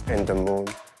space and the moon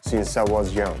since I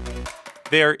was young.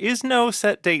 There is no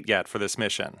set date yet for this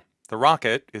mission. The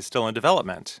rocket is still in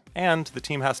development, and the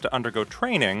team has to undergo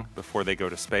training before they go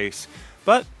to space.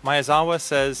 But Maezawa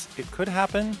says it could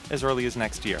happen as early as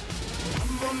next year.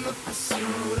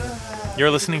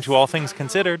 You're listening to All Things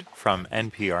Considered from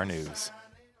NPR News.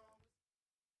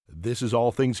 This is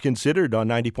All Things Considered on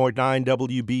 90.9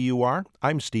 WBUR.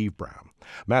 I'm Steve Brown.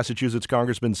 Massachusetts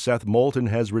Congressman Seth Moulton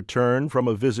has returned from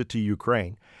a visit to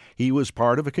Ukraine. He was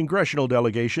part of a congressional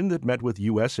delegation that met with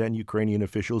U.S. and Ukrainian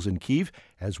officials in Kyiv,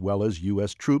 as well as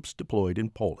U.S. troops deployed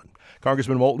in Poland.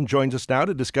 Congressman Moulton joins us now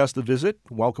to discuss the visit.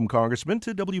 Welcome, Congressman,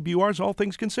 to WBUR's All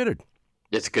Things Considered.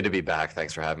 It's good to be back.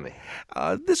 Thanks for having me.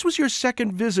 This was your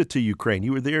second visit to Ukraine.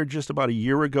 You were there just about a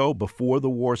year ago, before the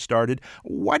war started.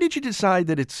 Why did you decide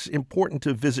that it's important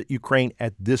to visit Ukraine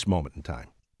at this moment in time?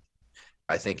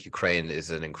 I think Ukraine is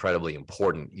an incredibly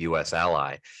important U.S.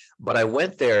 ally. But I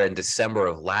went there in December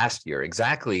of last year,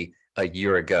 exactly a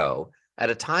year ago, at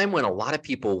a time when a lot of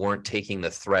people weren't taking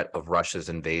the threat of Russia's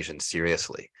invasion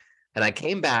seriously. And I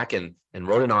came back and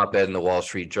wrote an op-ed in the Wall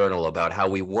Street Journal about how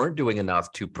we weren't doing enough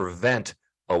to prevent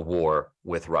a war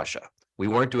with Russia. We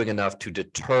weren't doing enough to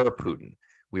deter Putin.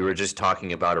 We were just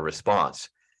talking about a response.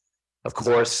 Of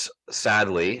course,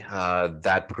 sadly,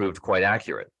 that proved quite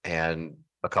accurate. And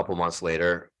a couple months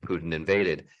later, Putin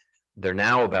invaded. They're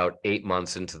now about 8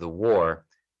 months into the war.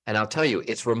 And I'll tell you,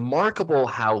 it's remarkable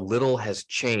how little has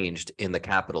changed in the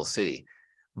capital city.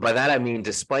 By that, I mean,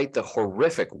 despite the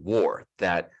horrific war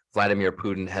that Vladimir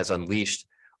Putin has unleashed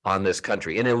on this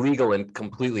country, an illegal and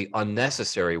completely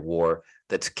unnecessary war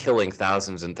that's killing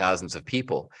thousands and thousands of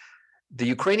people, the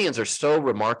Ukrainians are so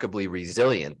remarkably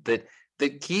resilient that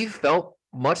Kyiv felt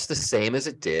much the same as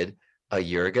it did a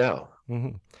year ago.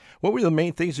 Mm-hmm. What were the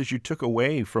main things that you took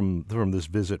away from this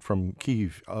visit from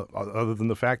Kyiv, other than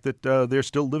the fact that they're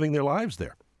still living their lives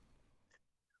there?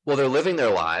 Well, they're living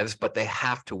their lives, but they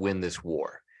have to win this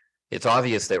war. It's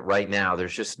obvious that right now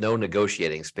there's just no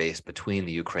negotiating space between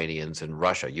the Ukrainians and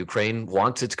Russia. Ukraine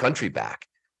wants its country back,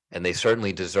 and they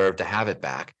certainly deserve to have it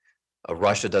back.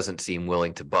 Russia doesn't seem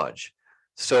willing to budge.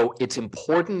 So it's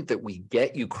important that we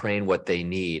get Ukraine what they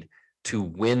need to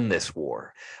win this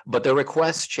war. But their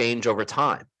requests change over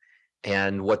time.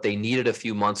 And what they needed a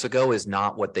few months ago is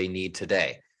not what they need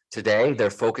today. Today, they're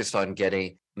focused on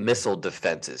getting missile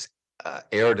defenses,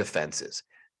 air defenses,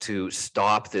 to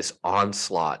stop this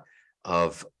onslaught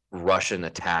of Russian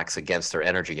attacks against their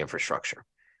energy infrastructure.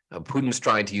 Putin's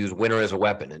trying to use winter as a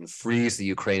weapon and freeze the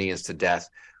Ukrainians to death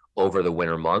over the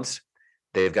winter months.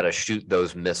 They've got to shoot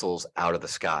those missiles out of the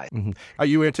sky. Mm-hmm.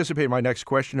 You anticipate my next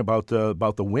question about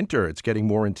the winter. It's getting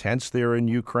more intense there in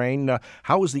Ukraine.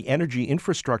 How is the energy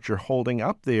infrastructure holding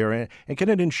up there, and can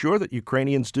it ensure that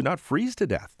Ukrainians do not freeze to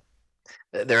death?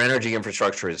 Their energy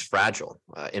infrastructure is fragile,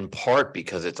 in part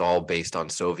because it's all based on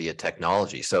Soviet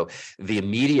technology. So the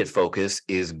immediate focus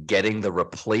is getting the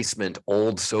replacement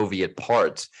old Soviet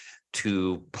parts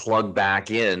to plug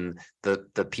back in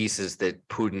the pieces that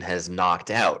Putin has knocked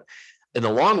out. In the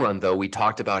long run, though, we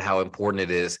talked about how important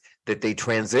it is that they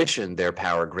transition their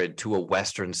power grid to a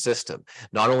Western system,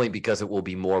 not only because it will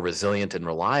be more resilient and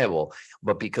reliable,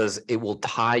 but because it will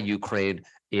tie Ukraine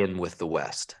in with the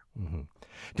West. Mm-hmm.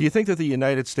 Do you think that the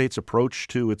United States approach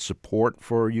to its support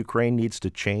for Ukraine needs to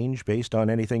change based on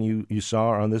anything you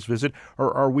saw on this visit,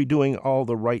 or are we doing all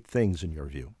the right things in your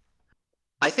view?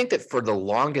 I think that for the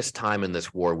longest time in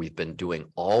this war, we've been doing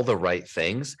all the right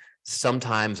things,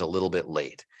 sometimes a little bit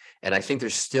late. And I think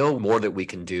there's still more that we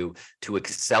can do to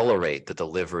accelerate the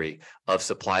delivery of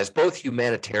supplies, both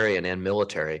humanitarian and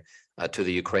military, to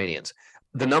the Ukrainians.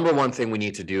 The number one thing we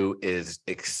need to do is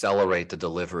accelerate the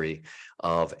delivery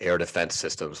of air defense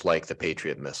systems like the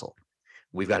Patriot missile.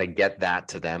 We've got to get that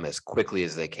to them as quickly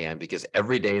as they can, because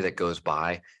every day that goes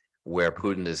by where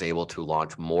Putin is able to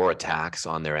launch more attacks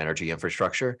on their energy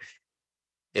infrastructure,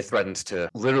 it threatens to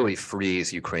literally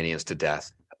freeze Ukrainians to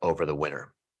death over the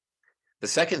winter. The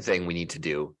second thing we need to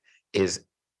do is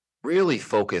really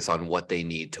focus on what they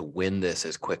need to win this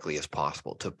as quickly as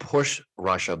possible, to push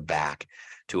Russia back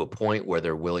to a point where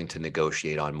they're willing to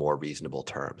negotiate on more reasonable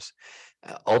terms.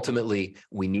 Ultimately,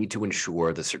 we need to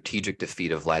ensure the strategic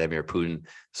defeat of Vladimir Putin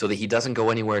so that he doesn't go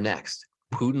anywhere next.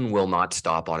 Putin will not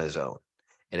stop on his own.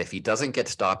 And if he doesn't get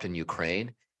stopped in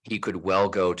Ukraine, he could well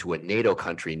go to a NATO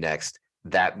country next.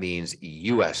 That means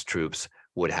U.S. troops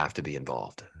would have to be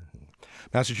involved.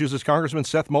 Massachusetts Congressman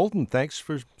Seth Moulton, thanks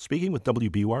for speaking with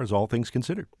WBUR's All Things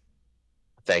Considered.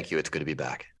 Thank you. It's good to be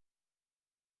back.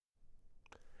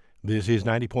 This is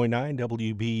 90.9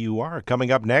 WBUR.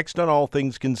 Coming up next on All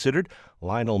Things Considered,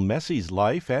 Lionel Messi's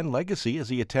life and legacy as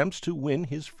he attempts to win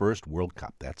his first World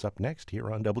Cup. That's up next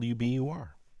here on WBUR.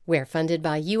 We're funded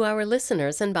by you, our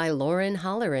listeners, and by Lauren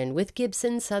Holleran with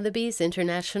Gibson Sotheby's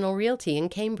International Realty in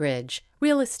Cambridge.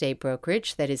 Real estate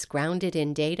brokerage that is grounded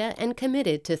in data and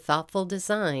committed to thoughtful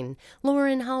design.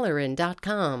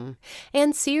 LaurenHolleran.com.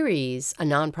 And Ceres, a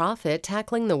nonprofit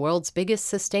tackling the world's biggest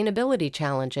sustainability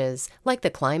challenges, like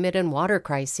the climate and water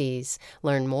crises.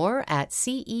 Learn more at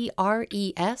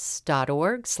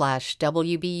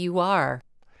ceres.org/WBUR.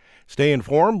 Stay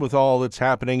informed with all that's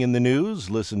happening in the news.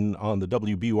 Listen on the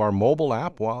WBUR mobile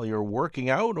app while you're working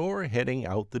out or heading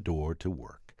out the door to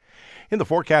work. In the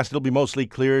forecast, it'll be mostly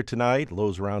clear tonight.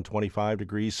 Lows around 25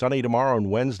 degrees. Sunny tomorrow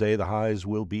and Wednesday. The highs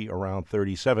will be around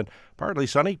 37. Partly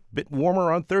sunny, bit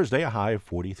warmer on Thursday, a high of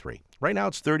 43. Right now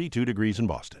it's 32 degrees in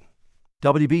Boston.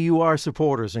 WBUR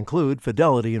supporters include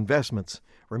Fidelity Investments,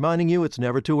 reminding you it's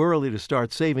never too early to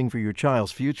start saving for your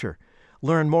child's future.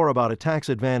 Learn more about a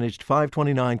tax-advantaged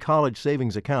 529 college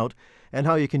savings account and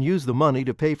how you can use the money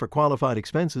to pay for qualified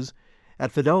expenses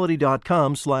at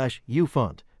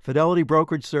fidelity.com/ufund. Fidelity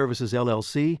Brokerage Services,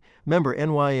 LLC, member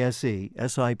NYSE,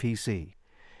 SIPC.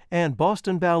 And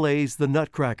Boston Ballet's The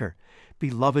Nutcracker.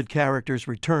 Beloved characters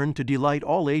return to delight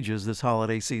all ages this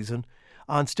holiday season.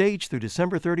 On stage through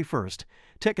December 31st.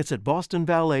 Tickets at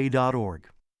bostonballet.org.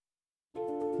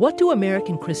 What do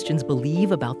American Christians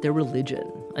believe about their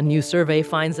religion? A new survey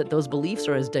finds that those beliefs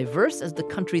are as diverse as the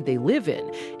country they live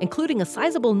in, including a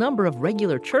sizable number of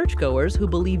regular churchgoers who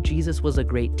believe Jesus was a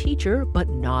great teacher, but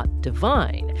not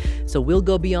divine. So we'll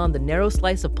go beyond the narrow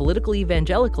slice of political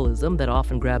evangelicalism that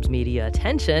often grabs media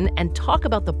attention and talk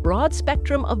about the broad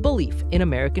spectrum of belief in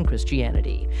American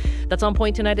Christianity. That's On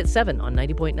Point tonight at 7 on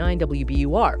 90.9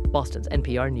 WBUR, Boston's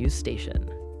NPR news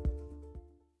station.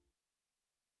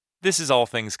 This is All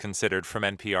Things Considered from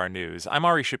NPR News. I'm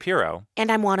Ari Shapiro.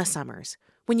 And I'm Juana Summers.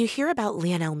 When you hear about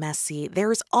Lionel Messi,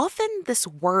 there's often this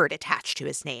word attached to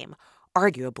his name,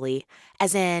 arguably,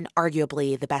 as in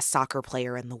arguably the best soccer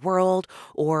player in the world,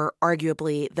 or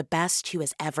arguably the best who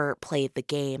has ever played the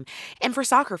game. And for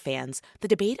soccer fans, the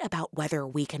debate about whether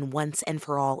we can once and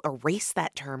for all erase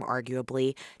that term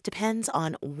arguably depends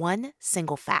on one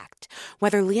single fact: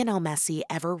 whether Lionel Messi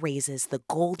ever raises the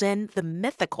golden, the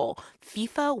mythical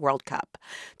FIFA World Cup.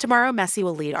 Tomorrow, Messi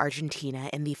will lead Argentina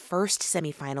in the first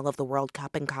semifinal of the World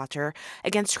Cup in Qatar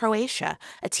against Croatia,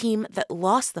 a team that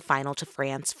lost the final to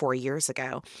France 4 years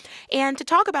ago. And to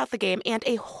talk about the game and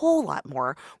a whole lot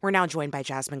more, we're now joined by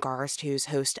Jasmine Garst, who's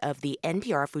host of the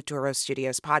NPR Futuro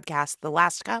Studios podcast, The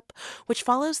Last Cup, which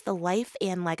follows the life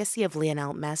and legacy of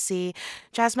Lionel Messi.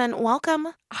 Jasmine,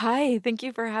 welcome. Hi, thank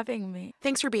you for having me.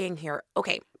 Thanks for being here.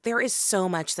 Okay, there is so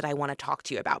much that I want to talk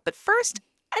to you about, but first,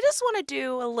 I just want to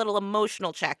do a little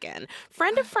emotional check-in.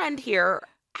 Friend to friend here,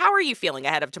 how are you feeling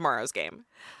ahead of tomorrow's game?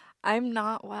 I'm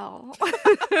not well.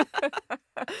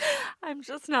 I'm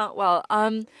just not well.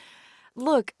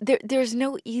 Look, there's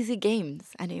no easy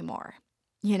games anymore.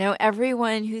 You know,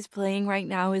 everyone who's playing right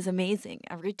now is amazing.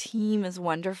 Every team is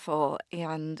wonderful,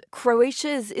 and Croatia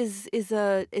is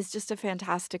just a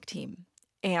fantastic team.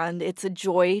 And it's a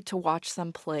joy to watch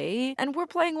them play. And we're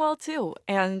playing well, too.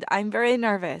 And I'm very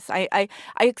nervous. I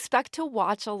expect to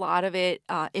watch a lot of it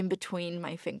in between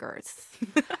my fingers.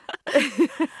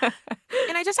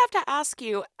 And I just have to ask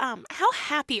you, how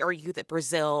happy are you that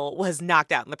Brazil was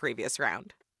knocked out in the previous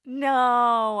round?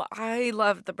 No, I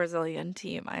love the Brazilian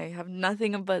team. I have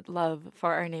nothing but love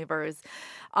for our neighbors.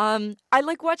 I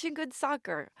like watching good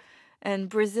soccer. And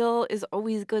Brazil is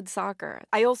always good soccer.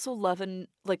 I also love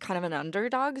kind of an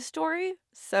underdog story.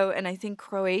 And I think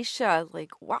Croatia,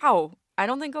 wow, I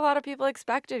don't think a lot of people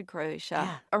expected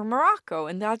Croatia or Morocco.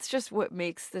 And that's just what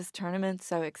makes this tournament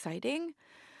so exciting.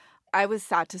 I was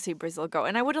sad to see Brazil go.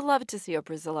 And I would have loved to see a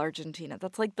Brazil-Argentina.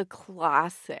 That's like the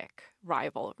classic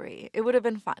rivalry. It would have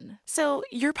been fun. So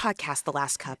your podcast, The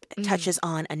Last Cup, touches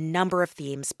on a number of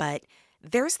themes, but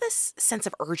there's this sense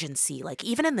of urgency,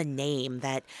 even in the name,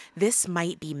 that this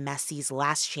might be Messi's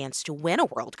last chance to win a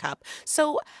World Cup.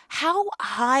 So how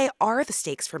high are the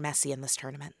stakes for Messi in this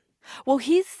tournament? Well,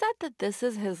 he's said that this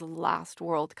is his last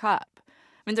World Cup. I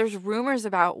mean, there's rumors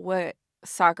about what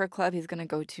soccer club he's going to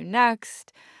go to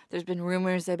next. There's been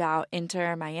rumors about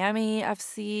Inter Miami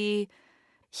FC.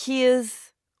 He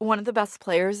is one of the best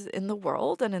players in the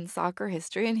world and in soccer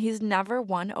history, and he's never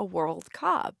won a World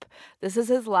Cup. This is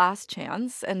his last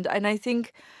chance, and I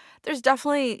think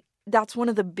that's one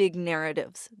of the big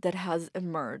narratives that has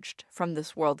emerged from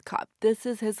this World Cup. This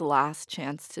is his last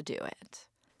chance to do it.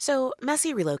 So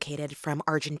Messi relocated from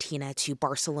Argentina to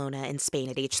Barcelona in Spain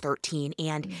at age 13,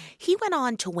 and he went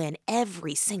on to win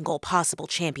every single possible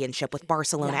championship with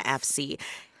Barcelona FC.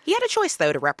 He had a choice,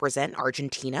 though, to represent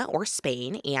Argentina or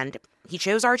Spain, and he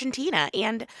chose Argentina.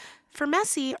 And For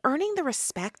Messi, earning the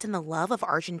respect and the love of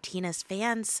Argentina's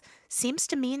fans seems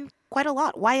to mean quite a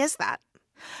lot. Why is that?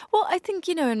 Well, I think,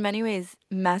 in many ways,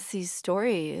 Messi's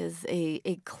story is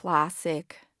a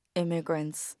classic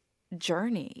immigrant's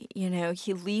journey.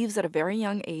 He leaves at a very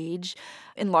young age,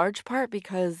 in large part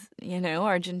because,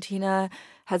 Argentina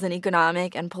has an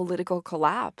economic and political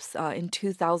collapse. In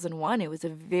 2001, it was a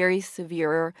very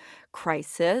severe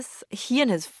crisis. He and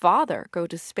his father go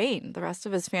to Spain. The rest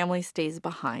of his family stays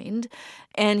behind.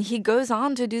 And he goes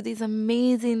on to do these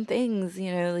amazing things,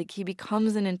 like he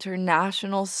becomes an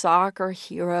international soccer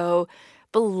hero,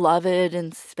 beloved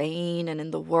in Spain and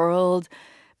in the world.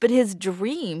 But his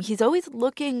dream, he's always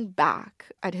looking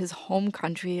back at his home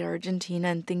country, Argentina,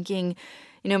 and thinking,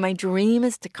 my dream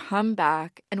is to come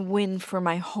back and win for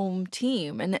my home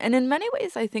team. And in many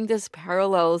ways, I think this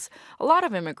parallels a lot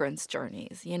of immigrants'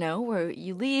 journeys, where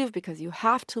you leave because you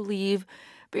have to leave,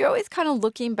 but you're always kind of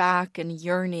looking back and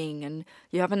yearning, and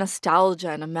you have a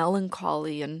nostalgia and a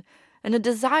melancholy and a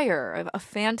desire, a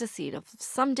fantasy of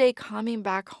someday coming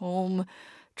back home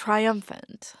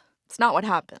triumphant. It's not what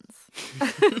happens.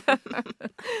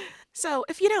 So,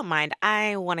 if you don't mind,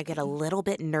 I want to get a little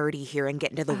bit nerdy here and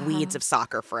get into the weeds of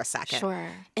soccer for a second. Sure.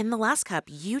 In the last cup,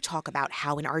 you talk about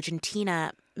how in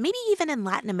Argentina, maybe even in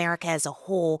Latin America as a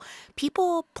whole,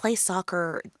 people play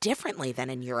soccer differently than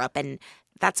in Europe. And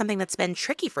that's something that's been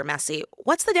tricky for Messi.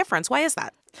 What's the difference? Why is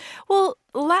that? Well,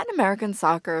 Latin American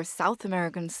soccer, South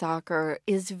American soccer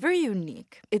is very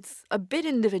unique. It's a bit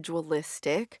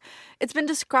individualistic. It's been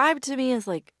described to me as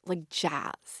like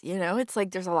jazz, It's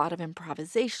like there's a lot of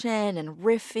improvisation and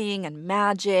riffing and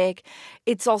magic.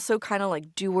 It's also kind of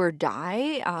like do or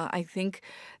die. I think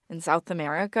in South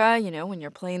America, when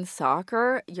you're playing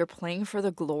soccer, you're playing for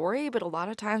the glory, but a lot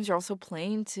of times you're also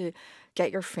playing to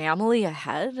get your family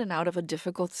ahead and out of a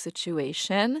difficult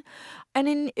situation.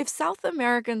 And if South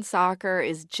American soccer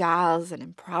is jazz and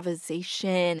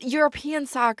improvisation, European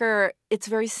soccer, it's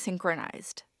very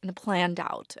synchronized and planned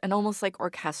out and almost like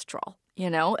orchestral.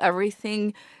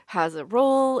 Everything has a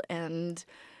role and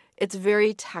it's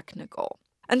very technical.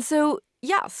 And so,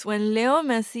 yes, when Leo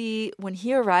Messi, when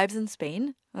he arrives in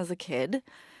Spain as a kid,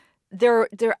 they're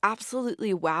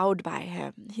absolutely wowed by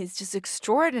him. He's just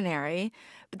extraordinary.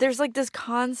 But there's like this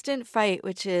constant fight,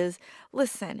 which is,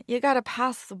 listen, you got to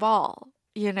pass the ball.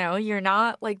 You're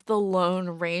not like the lone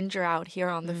ranger out here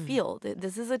on the field.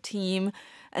 This is a team,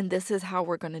 and this is how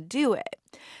we're going to do it.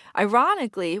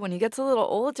 Ironically, when he gets a little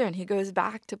older and he goes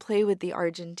back to play with the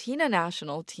Argentina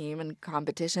national team in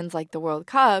competitions like the World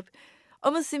Cup,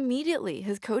 almost immediately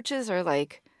his coaches are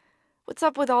like, what's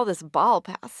up with all this ball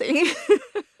passing?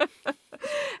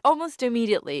 Almost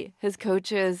immediately, his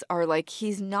coaches are like,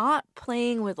 he's not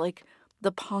playing with like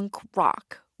the punk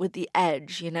rock, with the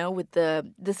edge, with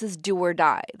this is do or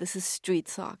die. This is street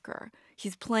soccer.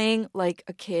 He's playing like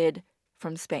a kid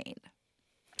from Spain.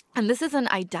 And this is an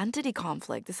identity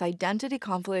conflict. This identity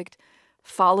conflict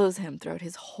follows him throughout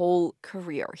his whole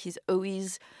career. He's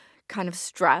always kind of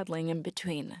straddling in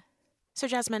between. So,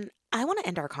 Jasmine, I want to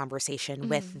end our conversation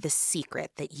with the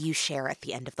secret that you share at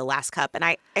the end of the last cup. And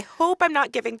I hope I'm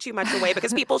not giving too much away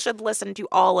because people should listen to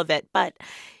all of it. But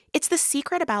it's the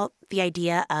secret about the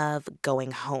idea of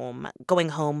going home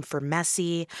for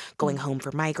Messi, going home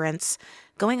for migrants,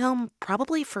 going home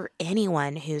probably for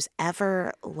anyone who's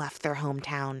ever left their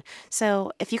hometown.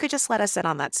 So if you could just let us in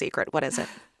on that secret, what is it?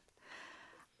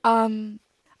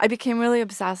 I became really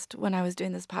obsessed when I was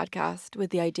doing this podcast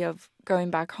with the idea of going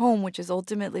back home, which is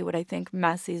ultimately what I think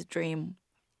Messi's dream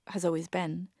has always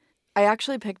been. I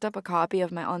actually picked up a copy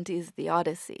of my auntie's The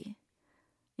Odyssey.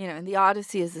 And The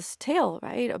Odyssey is this tale,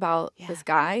 right, about this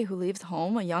guy who leaves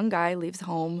home, a young guy leaves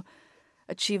home,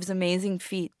 achieves amazing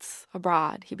feats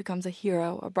abroad. He becomes a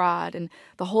hero abroad. And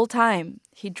the whole time,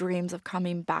 he dreams of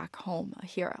coming back home, a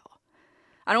hero.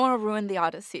 I don't want to ruin The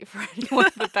Odyssey for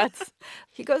anyone, but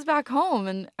he goes back home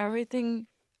and everything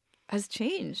has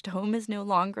changed. Home is no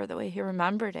longer the way he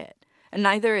remembered it. And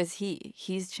neither is he.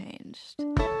 He's changed.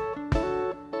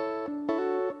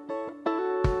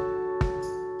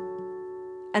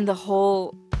 And the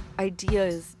whole idea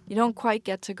is you don't quite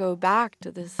get to go back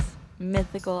to this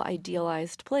mythical,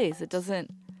 idealized place. It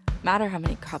doesn't matter how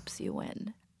many cups you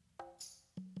win.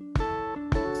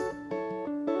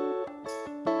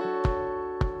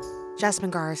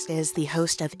 Jasmine Garsd is the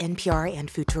host of NPR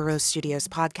and Futuro Studios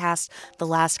podcast, The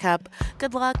Last Cup.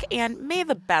 Good luck, and may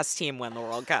the best team win the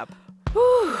World Cup.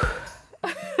 Whew.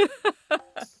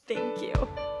 Thank you.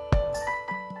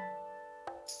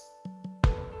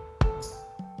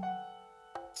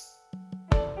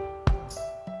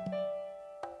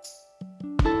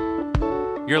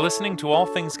 You're listening to All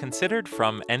Things Considered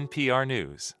from NPR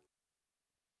News.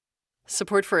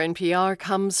 Support for NPR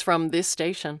comes from this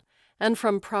station and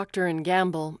from Procter &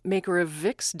 Gamble, maker of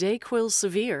Vicks DayQuil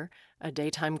Severe, a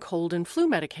daytime cold and flu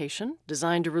medication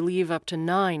designed to relieve up to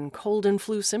 9 cold and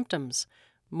flu symptoms.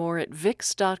 More at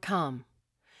Vicks.com.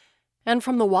 And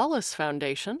from the Wallace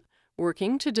Foundation,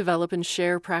 working to develop and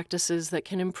share practices that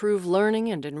can improve learning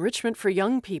and enrichment for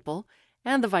young people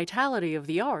and the vitality of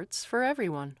the arts for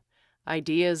everyone.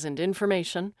 Ideas and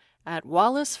information at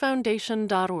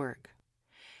wallacefoundation.org.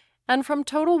 And from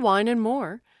Total Wine &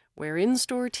 More, where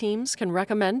in-store teams can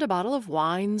recommend a bottle of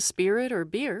wine, spirit, or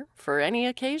beer for any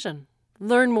occasion.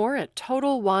 Learn more at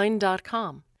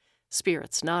TotalWine.com.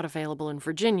 Spirits not available in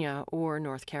Virginia or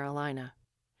North Carolina.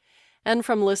 And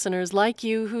from listeners like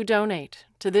you who donate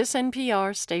to this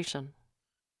NPR station.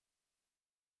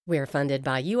 We're funded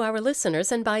by you, our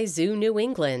listeners, and by Zoo New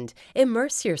England.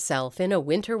 Immerse yourself in a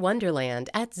winter wonderland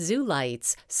at Zoo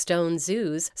Lights, Stone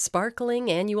Zoo's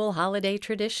sparkling annual holiday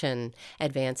tradition.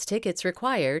 Advance tickets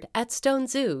required at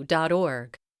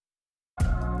stonezoo.org.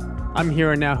 I'm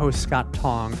here and now host Scott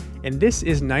Tong, and this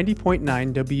is 90.9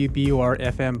 WBUR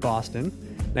FM Boston,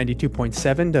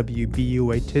 92.7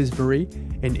 WBUA Tisbury,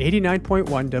 and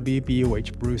 89.1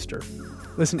 WBUH Brewster.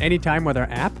 Listen anytime with our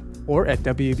app or at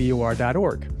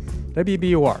WBUR.org.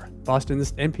 WBUR,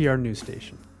 Boston's NPR news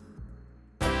station.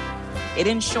 It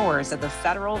ensures that the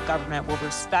federal government will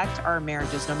respect our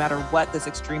marriages no matter what this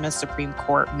extremist Supreme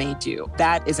Court may do.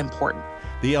 That is important.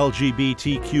 The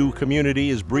LGBTQ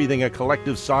community is breathing a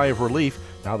collective sigh of relief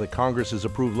now that Congress has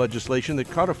approved legislation that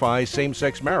codifies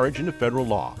same-sex marriage into federal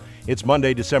law. It's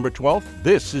Monday, December 12th.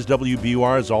 This is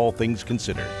WBUR's All Things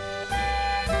Considered.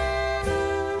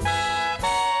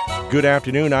 Good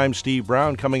afternoon, I'm Steve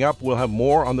Brown. Coming up, we'll have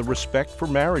more on the Respect for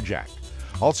Marriage Act.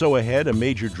 Also ahead, a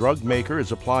major drug maker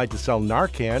has applied to sell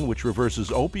Narcan, which reverses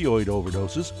opioid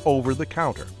overdoses, over the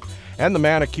counter. And the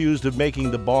man accused of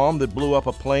making the bomb that blew up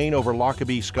a plane over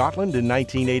Lockerbie, Scotland in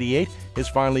 1988 has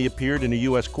finally appeared in a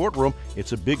U.S. courtroom.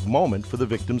 It's a big moment for the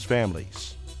victims'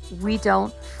 families. We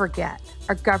don't forget.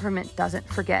 Our government doesn't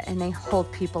forget, and they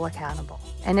hold people accountable.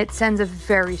 And it sends a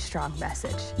very strong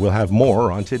message. We'll have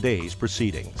more on today's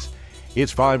proceedings.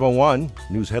 It's 5:01.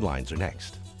 News headlines are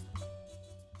next.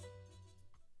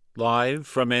 Live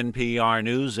from NPR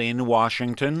News in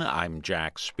Washington, I'm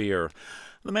Jack Speer.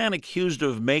 The man accused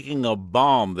of making a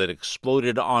bomb that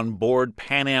exploded on board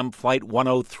Pan Am Flight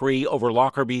 103 over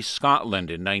Lockerbie, Scotland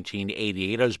in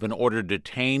 1988 has been ordered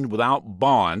detained without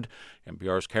bond.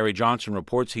 NPR's Carrie Johnson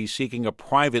reports he's seeking a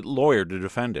private lawyer to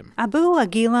defend him. Abu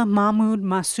Aguila Mahmoud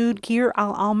Masoud Kir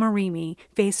al-Almarimi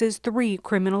faces 3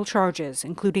 criminal charges,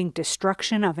 including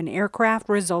destruction of an aircraft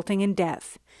resulting in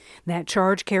death. That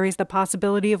charge carries the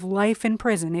possibility of life in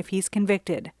prison if he's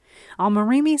convicted.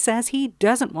 Al-Marimi says he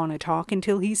doesn't want to talk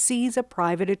until he sees a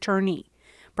private attorney.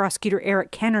 Prosecutor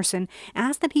Eric Kennerson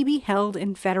asked that he be held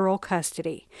in federal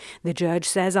custody. The judge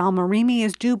says Al-Marimi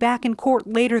is due back in court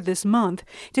later this month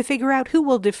to figure out who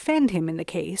will defend him in the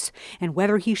case and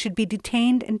whether he should be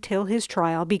detained until his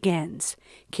trial begins.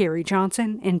 Carrie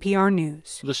Johnson, NPR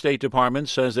News. The State Department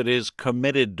says it is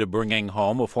committed to bringing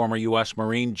home a former U.S.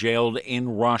 Marine jailed in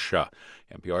Russia.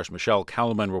 NPR's Michelle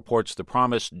Kellerman reports the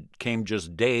promise came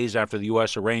just days after the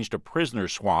U.S. arranged a prisoner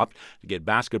swap to get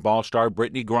basketball star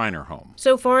Brittany Griner home.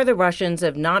 So far, the Russians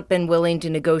have not been willing to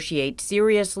negotiate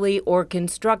seriously or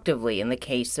constructively in the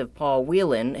case of Paul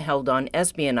Whelan, held on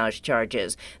espionage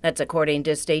charges. That's according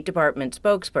to State Department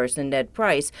spokesperson Ned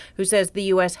Price, who says the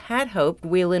U.S. had hoped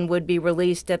Whelan would be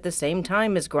released at the same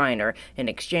time as Griner in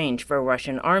exchange for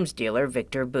Russian arms dealer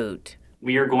Viktor Bout.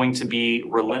 We are going to be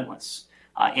relentless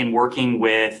in working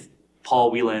with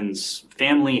Paul Whelan's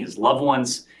family, his loved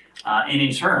ones, and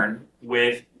in turn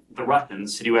with the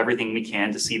Russians to do everything we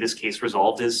can to see this case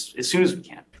resolved as soon as we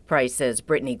can. Price says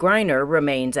Brittany Griner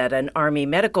remains at an Army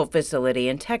medical facility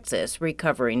in Texas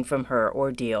recovering from her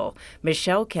ordeal.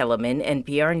 Michelle Kellerman,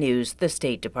 NPR News, the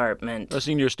State Department. A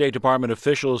senior State Department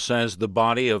official says the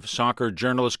body of soccer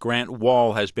journalist Grant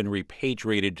Wall has been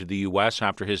repatriated to the U.S.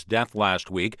 after his death last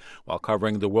week while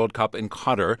covering the World Cup in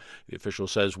Qatar. The official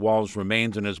says Wall's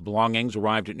remains and his belongings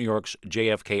arrived at New York's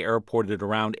JFK Airport at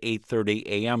around 8:30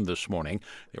 a.m. this morning.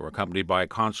 They were accompanied by a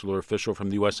consular official from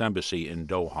the U.S. Embassy in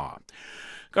Doha.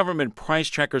 Government price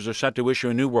checkers are set to issue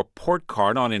a new report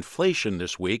card on inflation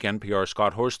this week. NPR's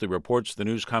Scott Horsley reports the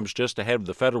news comes just ahead of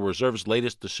the Federal Reserve's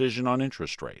latest decision on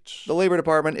interest rates. The Labor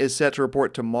Department is set to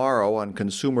report tomorrow on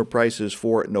consumer prices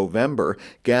for November.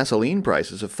 Gasoline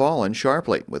prices have fallen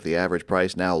sharply, with the average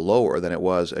price now lower than it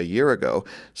was a year ago.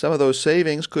 Some of those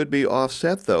savings could be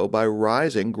offset, though, by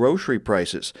rising grocery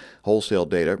prices. Wholesale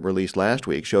data released last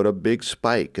week showed a big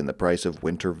spike in the price of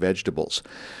winter vegetables.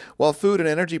 While food and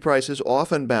energy prices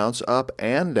often even bounce up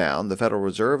and down. The Federal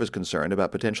Reserve is concerned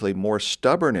about potentially more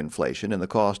stubborn inflation in the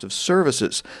cost of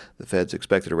services. The Fed's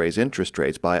expected to raise interest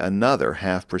rates by another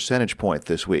half percentage point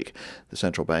this week. The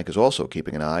central bank is also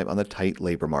keeping an eye on the tight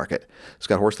labor market.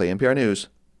 Scott Horsley, NPR News,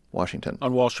 Washington.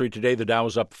 On Wall Street today, the Dow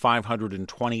is up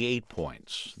 528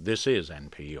 points. This is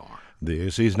NPR.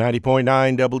 This is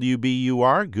 90.9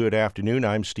 WBUR. Good afternoon.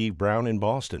 I'm Steve Brown in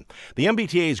Boston. The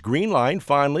MBTA's Green Line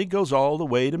finally goes all the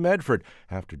way to Medford.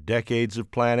 After decades of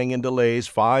planning and delays,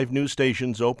 5 new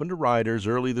stations opened to riders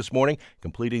early this morning,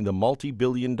 completing the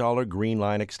multi-billion-dollar Green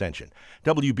Line extension.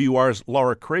 WBUR's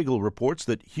Laura Craigle reports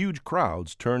that huge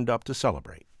crowds turned up to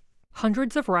celebrate.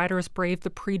 Hundreds of riders braved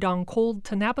the pre-dawn cold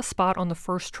to nab a spot on the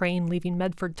first train leaving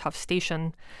Medford Tough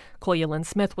Station. Colya Lynn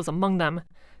Smith was among them.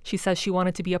 She says she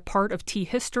wanted to be a part of T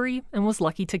history and was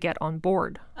lucky to get on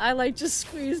board. I just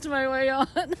squeezed my way on.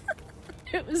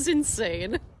 It was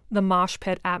insane. The mosh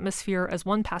pit atmosphere, as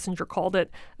one passenger called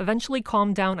it, eventually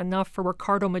calmed down enough for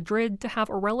Ricardo Madrid to have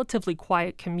a relatively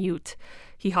quiet commute.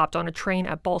 He hopped on a train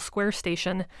at Ball Square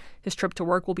Station. His trip to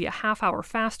work will be a half hour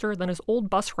faster than his old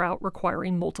bus route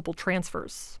requiring multiple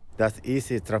transfers. That's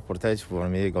easy transportation for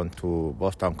me going to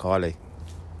Boston College.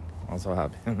 I'm so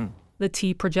happy. The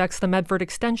T projects the Medford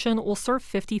extension will serve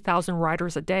 50,000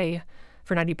 riders a day.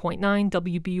 For 90.9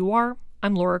 WBUR,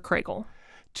 I'm Laura Craigle.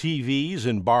 TVs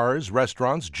in bars,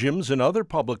 restaurants, gyms, and other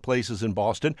public places in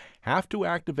Boston have to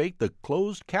activate the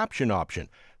closed caption option.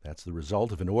 That's the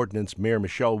result of an ordinance Mayor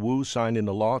Michelle Wu signed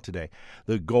into law today.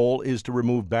 The goal is to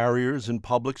remove barriers in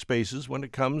public spaces when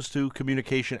it comes to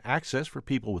communication access for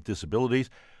people with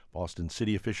disabilities. Boston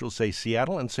city officials say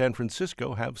Seattle and San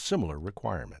Francisco have similar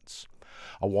requirements.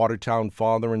 A Watertown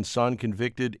father and son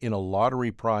convicted in a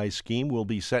lottery prize scheme will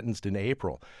be sentenced in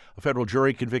April. A federal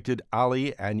jury convicted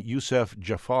Ali and Youssef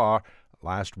Jafar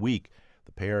last week.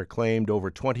 The pair claimed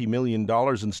over $20 million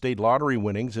in state lottery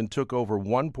winnings and took over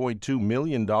 $1.2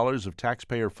 million of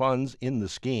taxpayer funds in the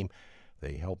scheme.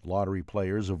 They helped lottery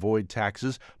players avoid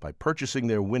taxes by purchasing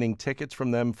their winning tickets from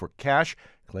them for cash,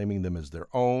 claiming them as their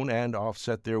own, and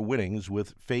offset their winnings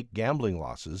with fake gambling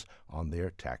losses on their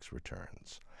tax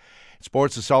returns.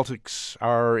 Sports, the Celtics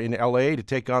are in L.A. to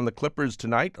take on the Clippers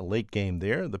tonight, a late game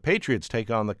there. The Patriots take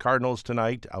on the Cardinals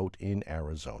tonight out in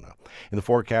Arizona. In the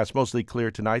forecast, mostly clear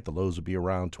tonight. The lows will be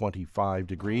around 25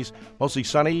 degrees. Mostly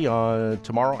sunny on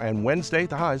tomorrow and Wednesday.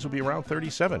 The highs will be around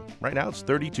 37. Right now, it's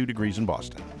 32 degrees in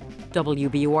Boston.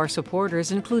 WBUR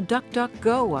supporters include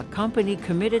DuckDuckGo, a company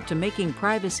committed to making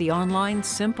privacy online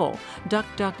simple.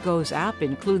 DuckDuckGo's app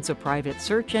includes a private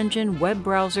search engine, web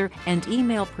browser, and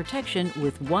email protection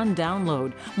with one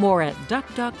download. More at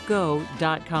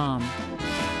duckduckgo.com.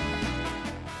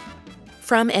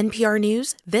 From NPR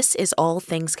News, this is All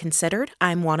Things Considered.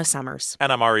 I'm Juana Summers.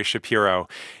 And I'm Ari Shapiro.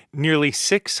 Nearly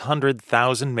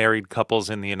 600,000 married couples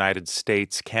in the United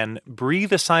States can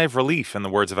breathe a sigh of relief, in the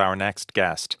words of our next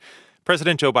guest.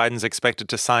 President Joe Biden's expected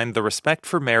to sign the Respect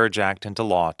for Marriage Act into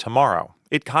law tomorrow.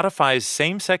 It codifies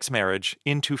same-sex marriage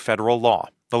into federal law.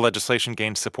 The legislation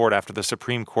gained support after the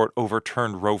Supreme Court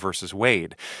overturned Roe v.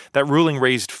 Wade. That ruling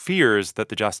raised fears that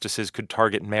the justices could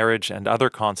target marriage and other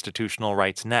constitutional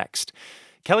rights next.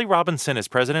 Kelly Robinson is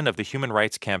president of the Human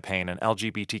Rights Campaign, an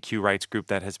LGBTQ rights group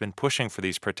that has been pushing for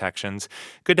these protections.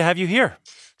 Good to have you here.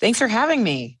 Thanks for having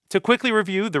me. To quickly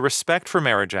review, the Respect for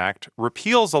Marriage Act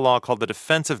repeals a law called the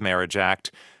Defense of Marriage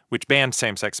Act, which banned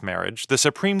same-sex marriage. The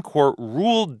Supreme Court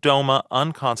ruled DOMA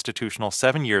unconstitutional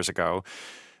 7 years ago.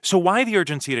 So why the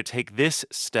urgency to take this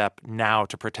step now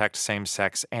to protect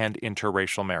same-sex and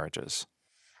interracial marriages?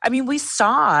 I mean, we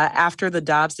saw after the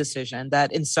Dobbs decision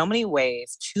that in so many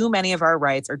ways, too many of our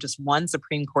rights are just one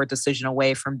Supreme Court decision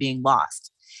away from being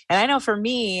lost. And I know for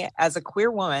me, as a queer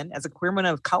woman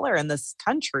of color in this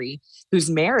country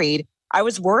who's married, I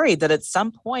was worried that at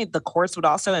some point the courts would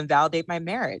also invalidate my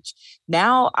marriage.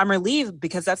 Now I'm relieved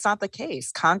because that's not the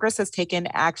case. Congress has taken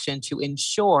action to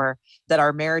ensure that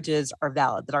our marriages are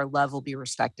valid, that our love will be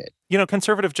respected. You know,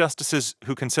 conservative justices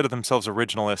who consider themselves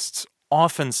originalists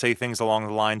often say things along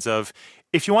the lines of,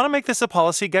 if you want to make this a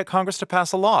policy, get Congress to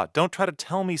pass a law. Don't try to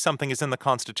tell me something is in the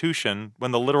Constitution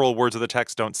when the literal words of the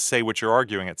text don't say what you're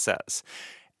arguing it says.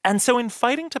 And so in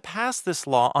fighting to pass this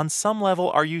law, on some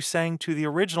level, are you saying to the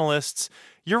originalists,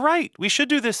 you're right, we should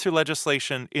do this through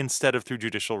legislation instead of through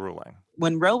judicial ruling?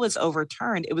 When Roe was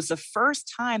overturned, it was the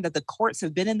first time that the courts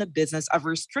have been in the business of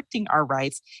restricting our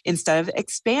rights instead of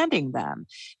expanding them.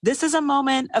 This is a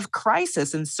moment of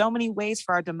crisis in so many ways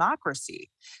for our democracy.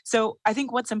 So I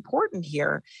think what's important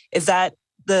here is that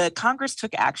the Congress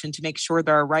took action to make sure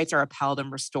that our rights are upheld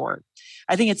and restored.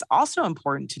 I think it's also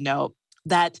important to note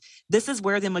that this is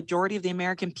where the majority of the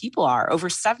American people are. Over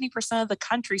 70% of the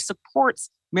country supports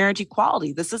marriage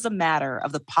equality. This is a matter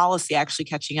of the policy actually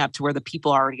catching up to where the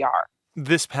people already are.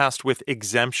 This passed with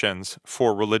exemptions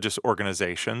for religious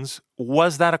organizations.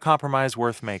 Was that a compromise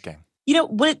worth making? You know,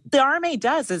 what the RMA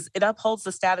does is it upholds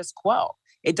the status quo.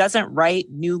 It doesn't write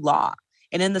new law.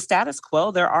 And in the status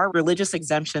quo, there are religious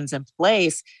exemptions in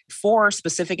place for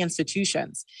specific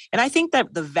institutions. And I think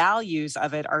that the values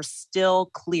of it are still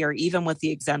clear, even with the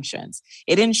exemptions.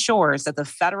 It ensures that the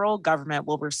federal government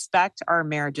will respect our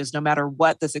marriages no matter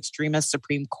what this extremist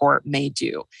Supreme Court may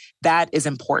do. That is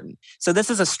important. So this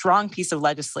is a strong piece of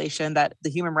legislation that the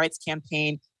Human Rights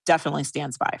Campaign definitely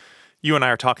stands by. You and I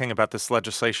are talking about this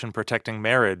legislation protecting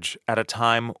marriage at a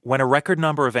time when a record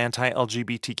number of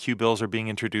anti-LGBTQ bills are being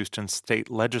introduced in state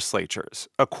legislatures.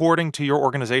 According to your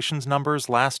organization's numbers,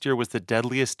 last year was the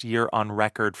deadliest year on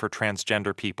record for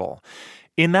transgender people.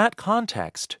 In that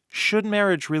context, should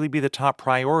marriage really be the top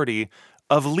priority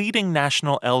of leading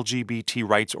national LGBT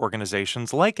rights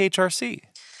organizations like HRC?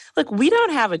 Look, we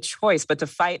don't have a choice but to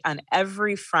fight on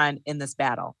every front in this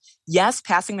battle. Yes,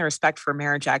 passing the Respect for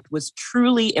Marriage Act was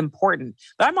truly important,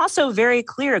 but I'm also very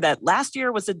clear that last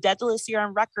year was the deadliest year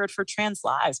on record for trans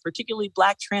lives, particularly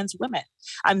Black trans women.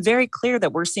 I'm very clear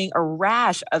that we're seeing a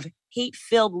rash of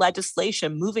hate-filled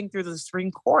legislation moving through the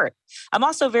Supreme Court. I'm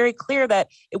also very clear that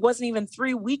it wasn't even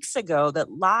 3 weeks ago that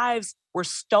lives were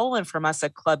stolen from us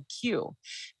at Club Q.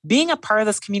 Being a part of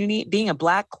this community, being a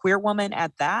Black queer woman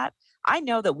at that, I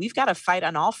know that we've got to fight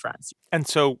on all fronts. And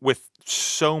so with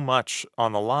so much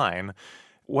on the line,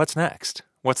 what's next?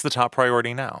 What's the top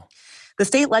priority now? The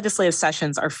state legislative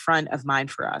sessions are front of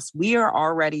mind for us. We are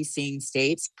already seeing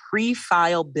states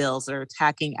pre-file bills that are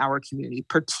attacking our community,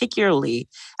 particularly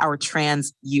our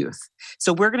trans youth.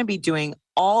 So we're going to be doing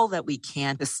all that we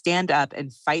can to stand up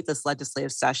and fight this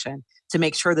legislative session to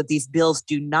make sure that these bills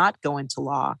do not go into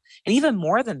law. And even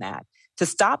more than that, to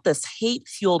stop this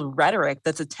hate-fueled rhetoric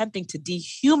that's attempting to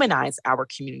dehumanize our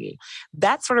community.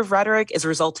 That sort of rhetoric is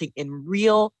resulting in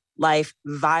real-life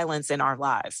violence in our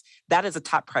lives. That is a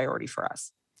top priority for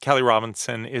us. Kelly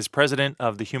Robinson is president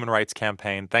of the Human Rights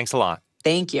Campaign. Thanks a lot.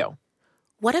 Thank you.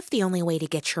 What if the only way to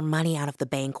get your money out of the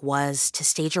bank was to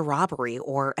stage a robbery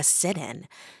or a sit-in?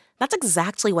 That's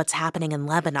exactly what's happening in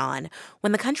Lebanon.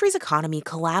 When the country's economy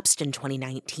collapsed in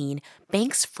 2019,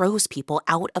 banks froze people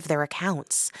out of their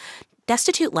accounts.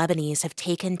 Destitute Lebanese have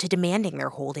taken to demanding their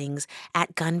holdings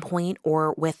at gunpoint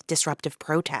or with disruptive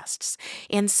protests,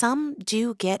 and some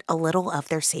do get a little of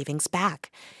their savings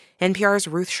back. NPR's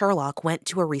Ruth Sherlock went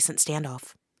to a recent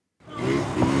standoff.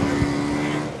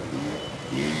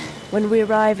 When we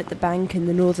arrive at the bank in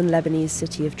the northern Lebanese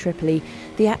city of Tripoli,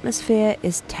 the atmosphere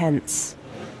is tense.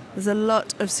 There's a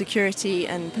lot of security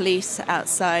and police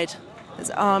outside. There's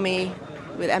army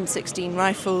with M16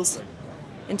 rifles.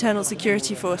 Internal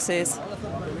security forces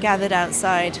gathered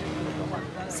outside.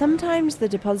 Sometimes the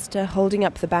depositor holding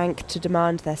up the bank to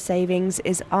demand their savings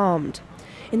is armed.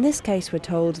 In this case, we're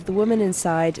told, the woman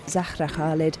inside, Zahra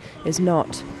Khalid, is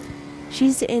not.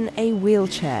 She's in a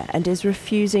wheelchair and is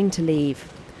refusing to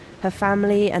leave. Her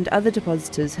family and other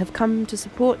depositors have come to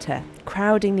support her,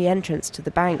 crowding the entrance to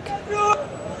the bank.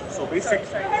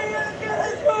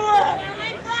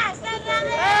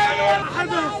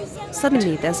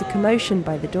 Suddenly, there's a commotion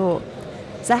by the door.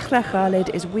 Zahra Khalid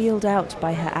is wheeled out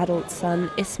by her adult son,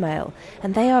 Ismail,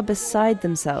 and they are beside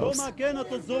themselves. The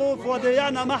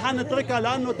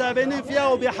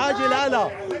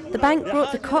bank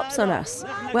brought the cops on us.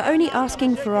 We're only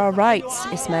asking for our rights,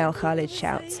 Ismail Khalid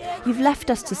shouts. You've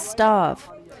left us to starve.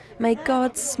 May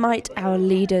God smite our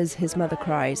leaders, his mother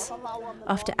cries.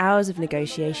 After hours of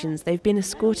negotiations, they've been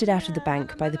escorted out of the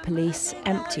bank by the police,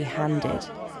 empty-handed.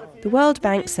 The World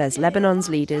Bank says Lebanon's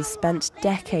leaders spent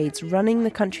decades running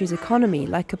the country's economy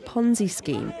like a Ponzi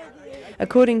scheme.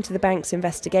 According to the bank's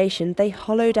investigation, they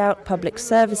hollowed out public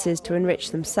services to enrich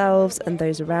themselves and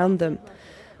those around them.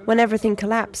 When everything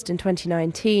collapsed in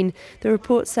 2019, the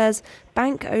report says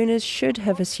bank owners should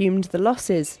have assumed the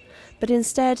losses, but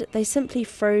instead they simply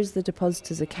froze the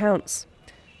depositors' accounts.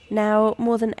 Now,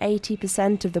 more than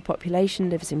 80% of the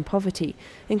population lives in poverty,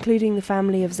 including the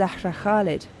family of Zahra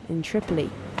Khalid in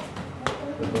Tripoli.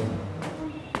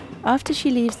 After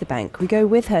she leaves the bank, we go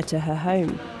with her to her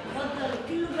home.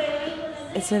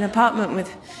 It's an apartment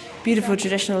with beautiful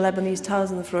traditional Lebanese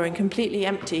tiles on the floor and completely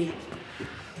empty.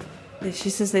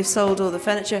 She says they've sold all the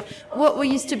furniture. What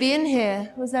used to be in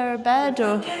here? Was there a bed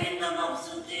or...?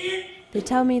 They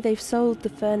tell me they've sold the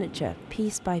furniture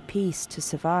piece by piece to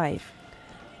survive.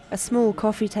 A small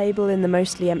coffee table in the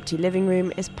mostly empty living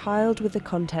room is piled with the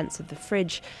contents of the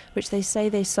fridge, which they say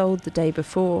they sold the day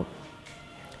before.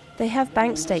 They have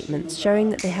bank statements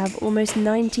showing that they have almost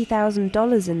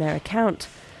 $90,000 in their account.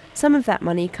 Some of that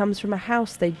money comes from a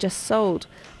house they'd just sold,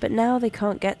 but now they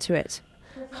can't get to it.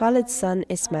 Khalid's son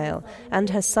Ismail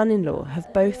and her son-in-law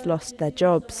have both lost their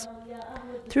jobs.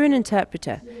 Through an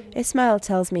interpreter, Ismail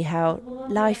tells me how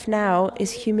life now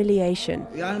is humiliation.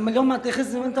 It's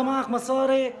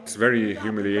very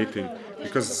humiliating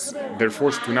because they're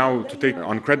forced to take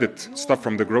on credit stuff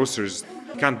from the grocers.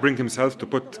 He can't bring himself to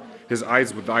put his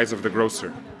eyes with the eyes of the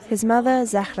grocer. His mother,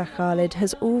 Zahra Khalid,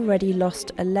 has already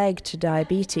lost a leg to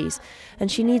diabetes,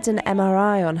 and she needs an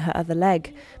MRI on her other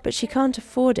leg, but she can't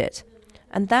afford it.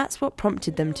 And that's what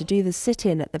prompted them to do the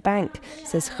sit-in at the bank,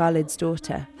 says Khalid's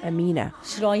daughter, Amina.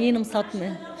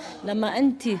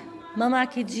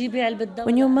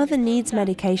 When your mother needs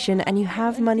medication and you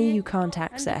have money you can't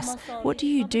access, what do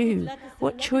you do?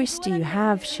 What choice do you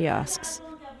have, she asks.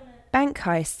 Bank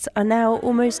heists are now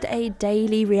almost a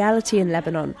daily reality in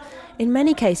Lebanon. In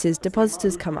many cases,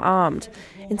 depositors come armed.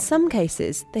 In some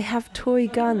cases, they have toy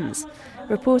guns.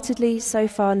 Reportedly, so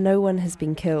far no one has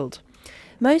been killed.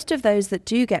 Most of those that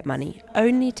do get money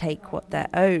only take what they're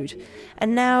owed.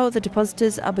 And now the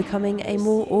depositors are becoming a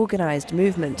more organised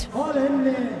movement.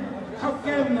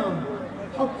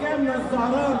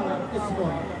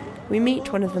 We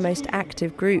meet one of the most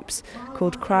active groups,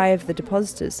 called Cry of the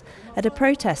Depositors, at a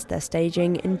protest they're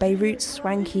staging in Beirut's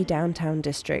swanky downtown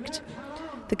district.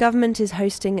 The government is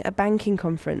hosting a banking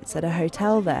conference at a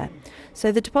hotel there,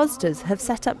 so the depositors have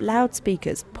set up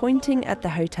loudspeakers pointing at the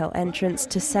hotel entrance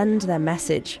to send their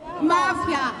message.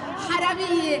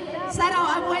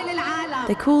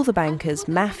 They call the bankers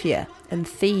mafia and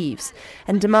thieves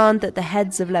and demand that the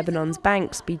heads of Lebanon's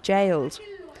banks be jailed.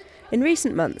 In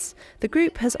recent months, the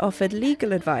group has offered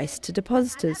legal advice to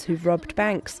depositors who've robbed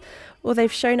banks, or they've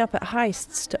shown up at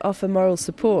heists to offer moral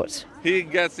support. He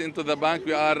gets into the bank,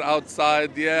 we are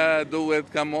outside, yeah, do it,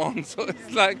 come on. So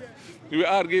it's like we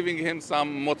are giving him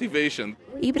some motivation.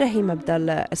 Ibrahim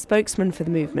Abdullah, a spokesman for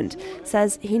the movement,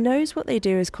 says he knows what they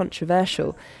do is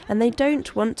controversial and they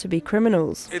don't want to be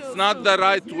criminals. It's not the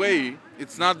right way.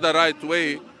 It's not the right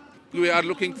way. We are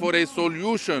looking for a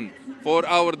solution for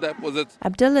our deposits.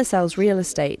 Abdullah sells real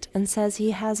estate and says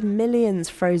he has millions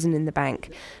frozen in the bank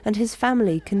and his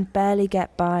family can barely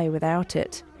get by without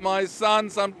it. My son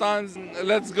sometimes,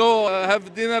 let's go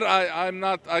have dinner.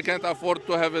 I can't afford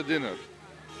to have a dinner.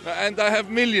 And I have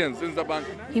millions in the bank.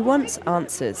 He wants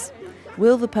answers.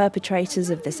 Will the perpetrators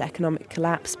of this economic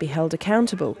collapse be held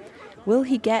accountable? Will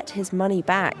he get his money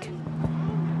back?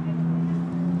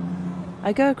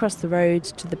 I go across the road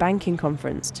to the banking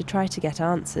conference to try to get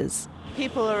answers.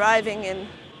 People arriving in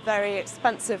very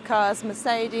expensive cars,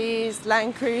 Mercedes,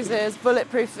 Land Cruisers,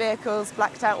 bulletproof vehicles,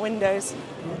 blacked out windows.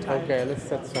 Okay, let's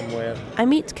sit somewhere. I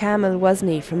meet Kamel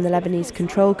Wazni from the Lebanese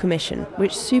Control Commission,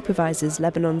 which supervises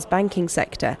Lebanon's banking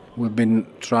sector. We've been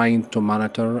trying to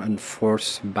monitor and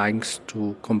force banks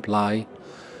to comply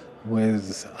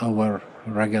with our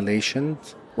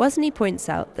regulations. Wazni points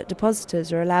out that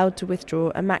depositors are allowed to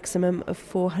withdraw a maximum of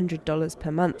 $400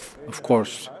 per month. Of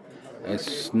course,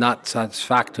 it's not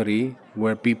satisfactory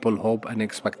where people hope and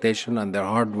expectation and their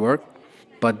hard work,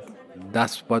 but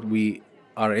that's what we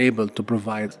are able to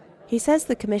provide. He says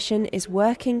the Commission is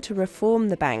working to reform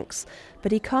the banks,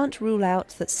 but he can't rule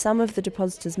out that some of the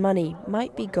depositors' money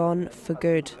might be gone for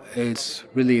good. It's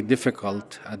really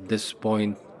difficult at this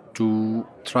point to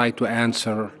try to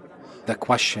answer the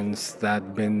questions that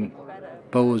have been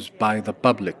posed by the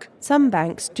public. Some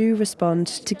banks do respond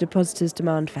to depositors'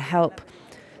 demand for help.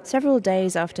 Several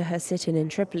days after her sit-in in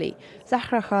Tripoli,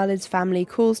 Zahra Khalid's family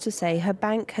calls to say her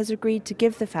bank has agreed to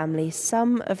give the family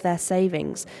some of their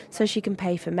savings so she can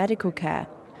pay for medical care.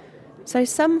 So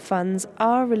some funds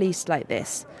are released like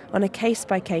this, on a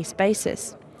case-by-case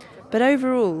basis. But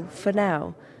overall, for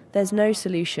now, there's no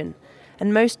solution,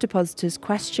 and most depositors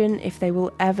question if they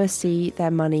will ever see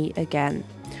their money again.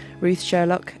 Ruth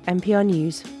Sherlock, NPR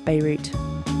News, Beirut.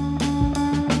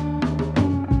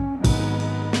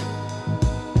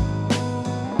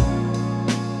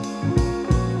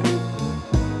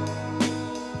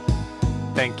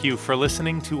 Thank you for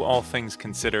listening to All Things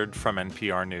Considered from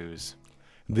NPR News.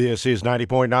 This is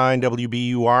 90.9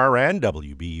 WBUR and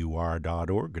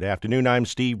WBUR.org. Good afternoon, I'm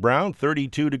Steve Brown,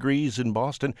 32 degrees in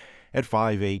Boston at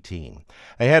 5:18.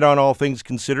 Ahead on All Things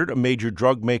Considered, a major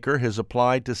drug maker has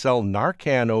applied to sell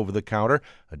Narcan over the counter.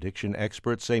 Addiction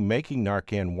experts say making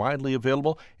Narcan widely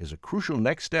available is a crucial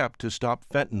next step to stop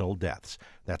fentanyl deaths.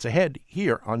 That's ahead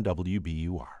here on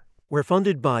WBUR. We're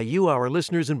funded by you, our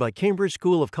listeners, and by Cambridge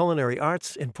School of Culinary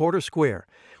Arts in Porter Square,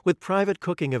 with private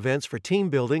cooking events for team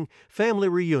building, family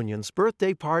reunions,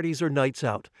 birthday parties, or nights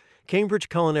out.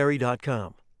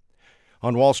 CambridgeCulinary.com.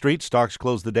 On Wall Street, stocks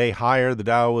closed the day higher. The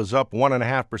Dow was up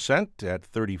 1.5% at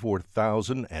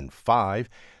 34,005.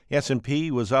 The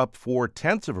S&P was up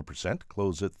 0.4%,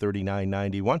 closed at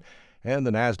 3991, and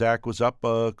the Nasdaq was up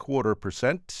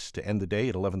 0.25% to end the day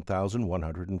at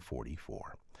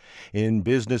 11,144. In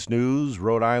business news,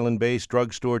 Rhode Island-based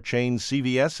drugstore chain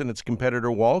CVS and its competitor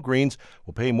Walgreens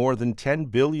will pay more than $10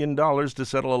 billion to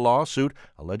settle a lawsuit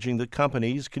alleging the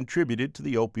companies contributed to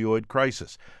the opioid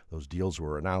crisis. Those deals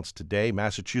were announced today.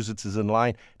 Massachusetts is in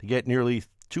line to get nearly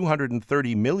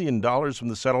 $230 million from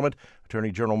the settlement.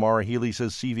 Attorney General Maura Healey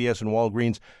says CVS and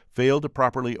Walgreens failed to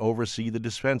properly oversee the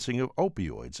dispensing of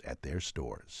opioids at their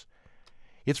stores.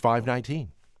 It's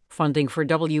 5:19. Funding for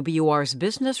WBUR's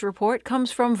Business Report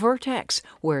comes from Vertex,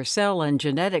 where cell and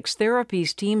genetics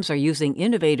therapies teams are using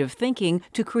innovative thinking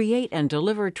to create and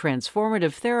deliver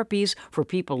transformative therapies for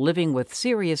people living with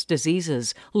serious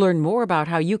diseases. Learn more about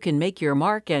how you can make your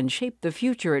mark and shape the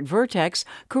future at Vertex.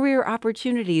 Career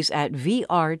opportunities at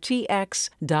vrtx.com.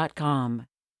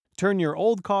 Turn your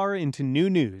old car into new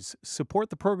news. Support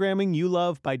the programming you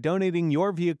love by donating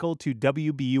your vehicle to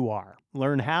WBUR.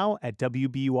 Learn how at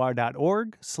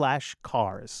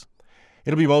wbur.org/cars.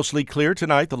 It'll be mostly clear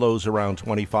tonight. The lows around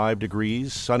 25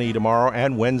 degrees. Sunny tomorrow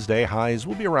and Wednesday. Highs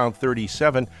will be around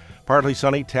 37. Partly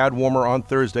sunny, tad warmer on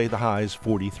Thursday. The highs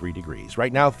 43 degrees.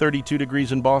 Right now, 32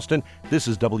 degrees in Boston. This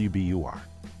is WBUR.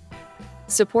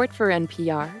 Support for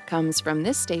NPR comes from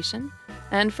this station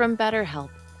and from BetterHelp,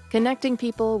 connecting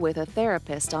people with a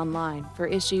therapist online for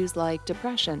issues like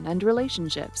depression and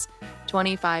relationships.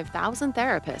 25,000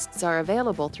 therapists are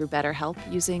available through BetterHelp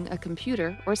using a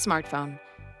computer or smartphone.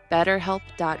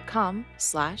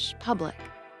 BetterHelp.com/public.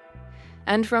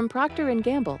 And from Procter &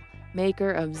 Gamble,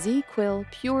 maker of ZzzQuil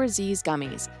Pure Z's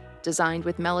gummies, designed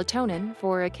with melatonin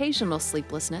for occasional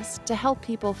sleeplessness to help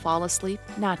people fall asleep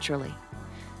naturally.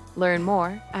 Learn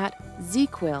more at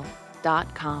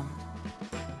ZzzQuil.com.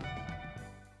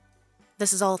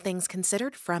 This is All Things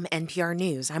Considered from NPR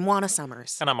News. I'm Juana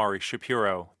Summers. And I'm Ari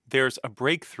Shapiro. There's a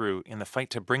breakthrough in the fight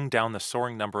to bring down the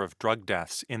soaring number of drug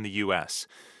deaths in the U.S.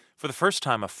 For the first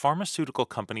time, a pharmaceutical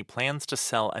company plans to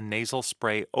sell a nasal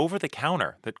spray over the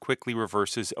counter that quickly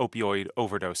reverses opioid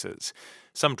overdoses.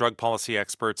 Some drug policy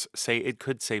experts say it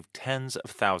could save tens of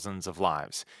thousands of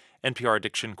lives. NPR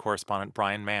addiction correspondent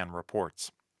Brian Mann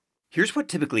reports. Here's what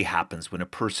typically happens when a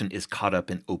person is caught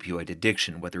up in opioid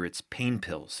addiction, whether it's pain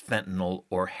pills, fentanyl,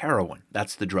 or heroin.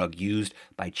 That's the drug used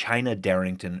by China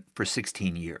Darrington for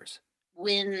 16 years.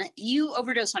 When you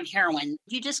overdose on heroin,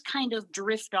 you just kind of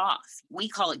drift off. We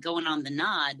call it going on the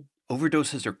nod.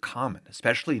 Overdoses are common,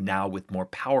 especially now with more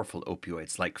powerful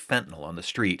opioids like fentanyl on the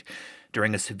street.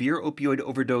 During a severe opioid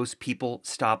overdose, people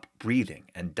stop breathing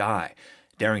and die.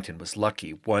 Darrington was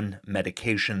lucky. One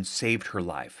medication saved her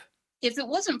life. If it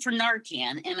wasn't for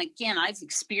Narcan, and again, I've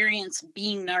experienced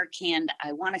being Narcaned,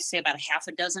 I want to say about a half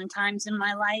a dozen times in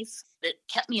my life, that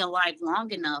kept me alive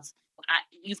long enough.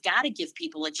 You've got to give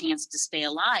people a chance to stay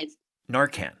alive.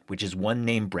 Narcan, which is one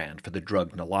name brand for the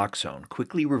drug naloxone,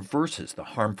 quickly reverses the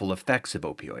harmful effects of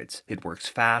opioids. It works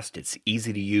fast, it's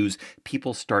easy to use,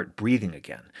 people start breathing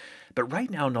again. But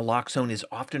right now, naloxone is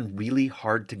often really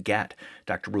hard to get.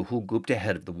 Dr. Rahul Gupta,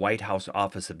 head of the White House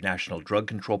Office of National Drug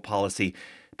Control Policy,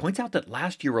 points out that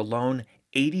last year alone,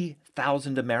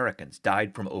 80,000 Americans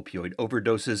died from opioid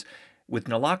overdoses. With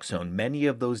naloxone, many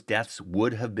of those deaths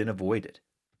would have been avoided.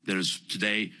 There's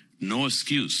today no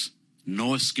excuse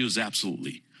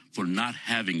absolutely, for not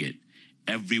having it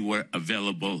everywhere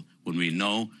available when we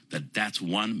know that that's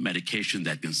one medication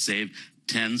that can save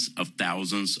tens of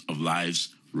thousands of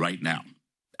lives right now.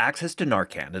 Access to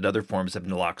Narcan and other forms of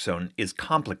naloxone is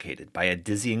complicated by a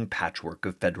dizzying patchwork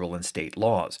of federal and state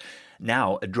laws.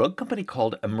 Now, a drug company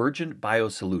called Emergent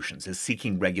Biosolutions is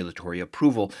seeking regulatory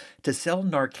approval to sell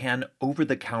Narcan over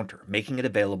the counter, making it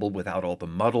available without all the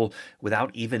muddle, without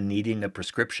even needing a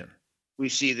prescription. We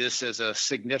see this as a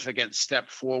significant step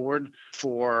forward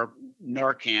for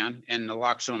Narcan and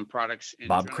naloxone products.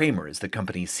 Bob Kramer is the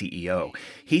company's CEO.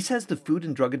 He says the Food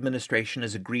and Drug Administration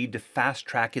has agreed to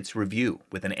fast-track its review,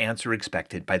 with an answer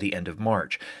expected by the end of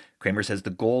March. Kramer says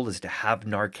the goal is to have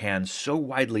Narcan so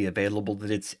widely available that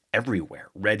it's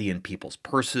everywhere, ready in people's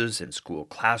purses, in school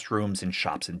classrooms, in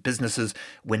shops and businesses,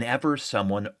 whenever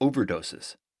someone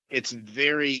overdoses. It's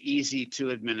very easy to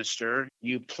administer.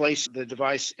 You place the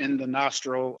device in the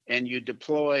nostril and you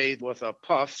deploy with a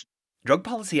puff. Drug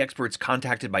policy experts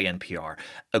contacted by NPR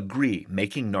agree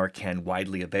making Narcan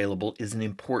widely available is an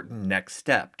important next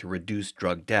step to reduce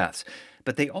drug deaths.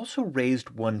 But they also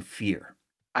raised one fear.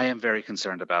 I am very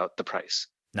concerned about the price.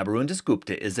 Now, Barun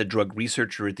Dasgupta is a drug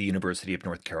researcher at the University of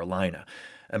North Carolina.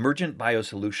 Emergent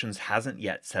Biosolutions hasn't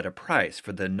yet set a price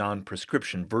for the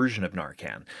non-prescription version of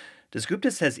Narcan. Dasgupta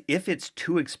says if it's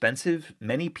too expensive,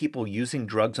 many people using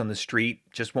drugs on the street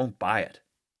just won't buy it.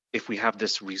 If we have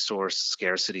this resource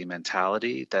scarcity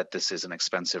mentality that this is an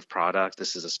expensive product,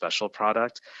 this is a special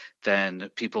product, then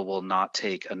people will not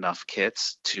take enough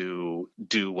kits to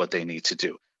do what they need to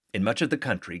do. In much of the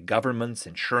country, governments,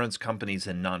 insurance companies,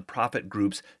 and nonprofit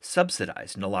groups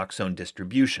subsidize naloxone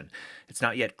distribution. It's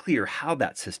not yet clear how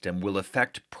that system will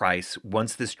affect price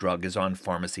once this drug is on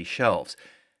pharmacy shelves.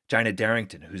 Gina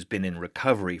Darrington, who's been in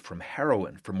recovery from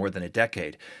heroin for more than a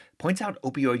decade, points out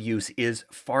opioid use is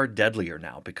far deadlier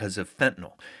now because of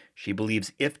fentanyl. She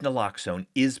believes if naloxone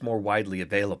is more widely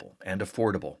available and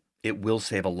affordable, it will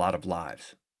save a lot of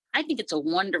lives. I think it's a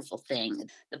wonderful thing.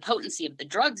 The potency of the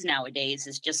drugs nowadays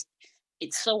is just,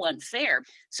 it's so unfair.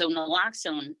 So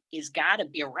naloxone has got to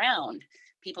be around.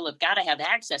 People have got to have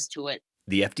access to it.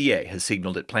 The FDA has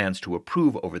signaled it plans to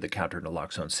approve over-the-counter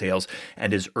naloxone sales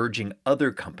and is urging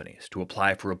other companies to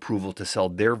apply for approval to sell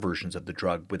their versions of the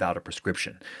drug without a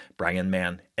prescription. Brian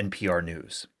Mann, NPR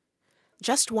News.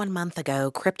 Just 1 month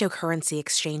ago, cryptocurrency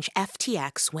exchange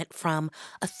FTX went from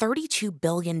a $32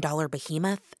 billion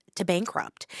behemoth to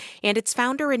bankrupt. And its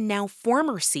founder and now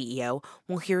former CEO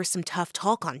will hear some tough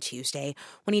talk on Tuesday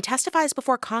when he testifies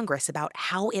before Congress about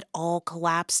how it all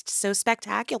collapsed so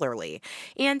spectacularly.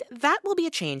 And that will be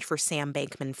a change for Sam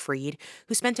Bankman-Fried,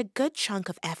 who spent a good chunk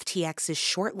of FTX's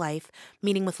short life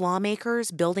meeting with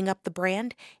lawmakers, building up the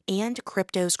brand, and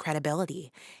crypto's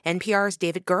credibility. NPR's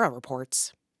David Gura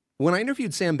reports. When I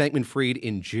interviewed Sam Bankman-Fried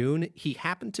in June, he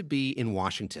happened to be in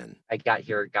Washington. I got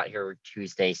here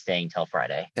Tuesday, staying till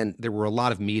Friday. And there were a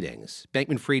lot of meetings.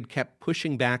 Bankman-Fried kept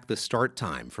pushing back the start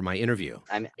time for my interview.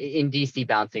 I'm in D.C.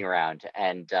 bouncing around,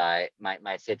 and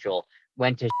my schedule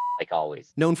went to like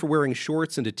always. Known for wearing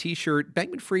shorts and a T-shirt,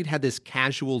 Bankman-Fried had this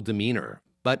casual demeanor.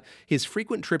 But his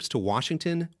frequent trips to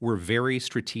Washington were very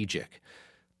strategic.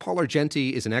 Paul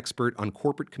Argenti is an expert on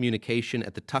corporate communication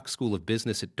at the Tuck School of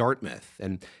Business at Dartmouth,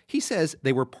 and he says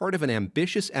they were part of an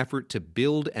ambitious effort to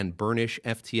build and burnish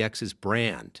FTX's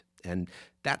brand, and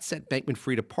that set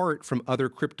Bankman-Fried apart from other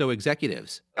crypto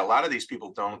executives. A lot of these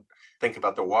people don't think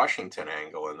about the Washington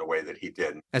angle in the way that he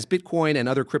did. As Bitcoin and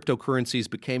other cryptocurrencies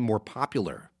became more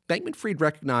popular, Bankman-Fried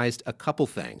recognized a couple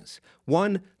things.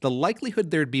 One, the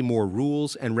likelihood there'd be more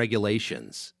rules and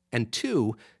regulations, and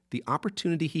two, the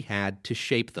opportunity he had to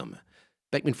shape them.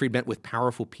 Bankman-Fried met with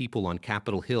powerful people on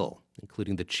Capitol Hill,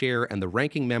 including the chair and the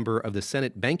ranking member of the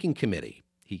Senate Banking Committee.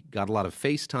 He got a lot of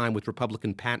face time with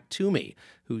Republican Pat Toomey,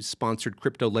 who sponsored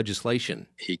crypto legislation.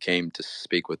 He came to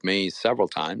speak with me several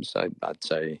times. I'd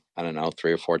say,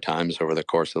 3 or 4 times over the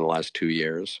course of the last 2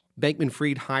 years.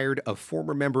 Bankman-Fried hired a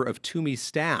former member of Toomey's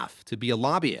staff to be a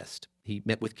lobbyist. He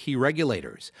met with key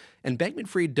regulators, and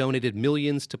Bankman-Fried donated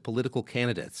millions to political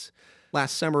candidates.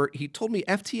 Last summer, he told me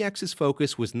FTX's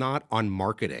focus was not on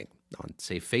marketing, on,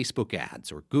 say, Facebook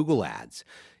ads or Google ads.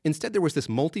 Instead, there was this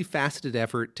multifaceted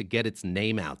effort to get its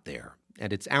name out there,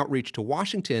 and its outreach to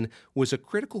Washington was a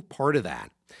critical part of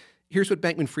that. Here's what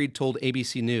Bankman-Fried told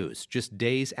ABC News just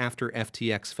days after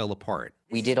FTX fell apart.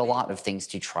 We did a lot of things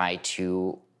to try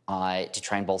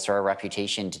and bolster our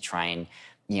reputation, to try and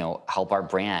help our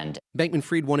brand.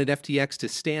 Bankman-Fried wanted FTX to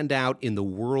stand out in the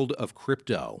world of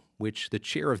crypto, which the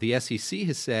chair of the SEC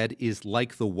has said is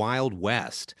like the Wild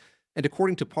West. And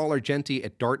according to Paul Argenti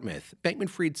at Dartmouth,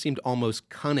 Bankman-Fried seemed almost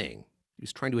cunning. He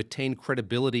was trying to attain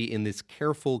credibility in this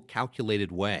careful,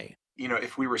 calculated way.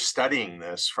 If we were studying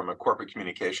this from a corporate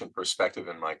communication perspective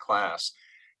in my class,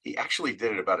 he actually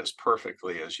did it about as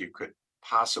perfectly as you could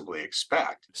possibly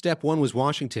expect. Step 1 was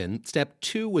Washington. Step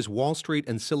 2 was Wall Street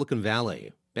and Silicon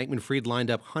Valley. Bankman-Fried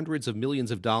lined up hundreds of millions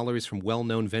of dollars from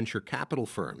well-known venture capital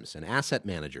firms and asset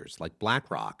managers like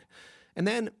BlackRock. And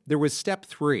then there was Step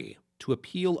 3, to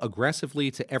appeal aggressively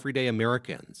to everyday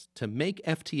Americans, to make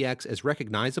FTX as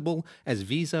recognizable as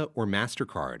Visa or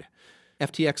MasterCard.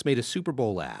 FTX made a Super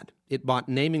Bowl ad. It bought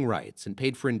naming rights and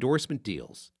paid for endorsement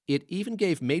deals. It even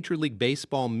gave Major League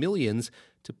Baseball millions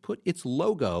to put its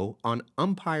logo on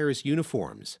umpires'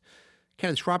 uniforms.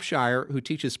 Kenneth Shropshire, who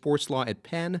teaches sports law at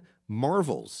Penn,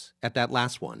 marvels at that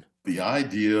last one. The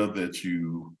idea that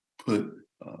you put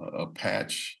a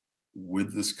patch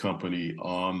with this company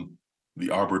on the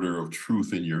arbiter of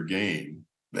truth in your game,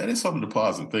 that is something to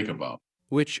pause and think about.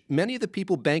 Which many of the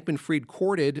people Bankman-Fried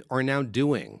courted are now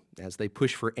doing as they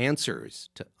push for answers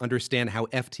to understand how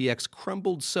FTX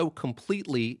crumbled so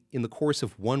completely in the course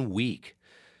of 1 week.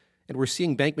 And we're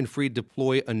seeing Bankman-Fried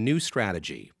deploy a new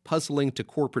strategy, puzzling to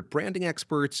corporate branding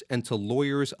experts and to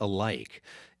lawyers alike.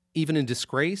 even in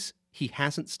disgrace, he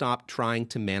hasn't stopped trying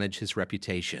to manage his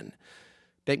reputation.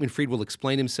 Bankman-Fried will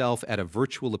explain himself at a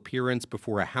virtual appearance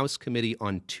before a House committee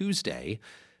on Tuesday.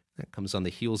 That comes on the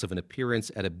heels of an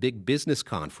appearance at a big business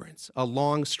conference, a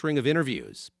long string of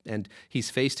interviews, and he's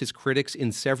faced his critics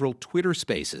in several Twitter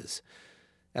spaces.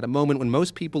 At a moment when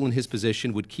most people in his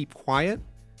position would keep quiet,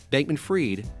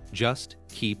 Bankman-Fried just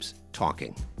keeps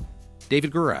talking.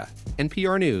 David Gura,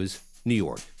 NPR News, New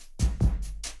York.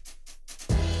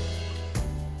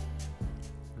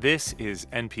 This is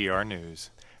NPR News.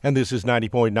 And this is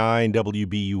 90.9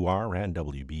 WBUR and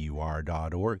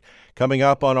WBUR.org. Coming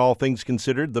up on All Things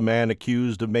Considered, the man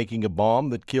accused of making a bomb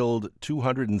that killed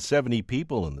 270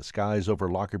 people in the skies over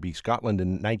Lockerbie, Scotland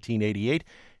in 1988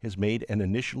 has made an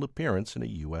initial appearance in a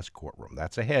U.S. courtroom.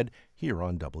 That's ahead here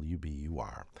on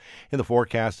WBUR. In the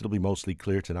forecast, it'll be mostly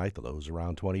clear tonight, the lows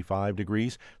around 25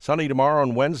 degrees. Sunny tomorrow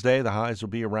on Wednesday, the highs will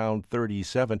be around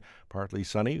 37. Partly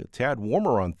sunny, a tad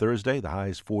warmer on Thursday, the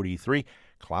highs 43.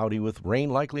 Cloudy with rain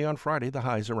likely on Friday, the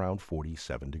highs around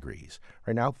 47 degrees.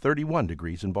 Right now, 31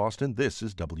 degrees in Boston. This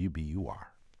is WBUR.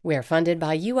 We're funded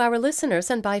by you, our listeners,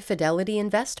 and by Fidelity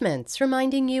Investments,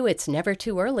 reminding you it's never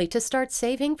too early to start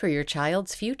saving for your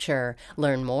child's future.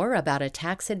 Learn more about a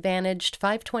tax-advantaged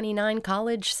 529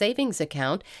 college savings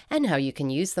account and how you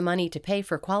can use the money to pay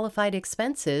for qualified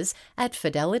expenses at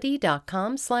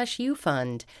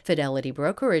fidelity.com/ufund. Fidelity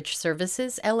Brokerage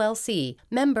Services, LLC,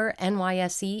 member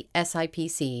NYSE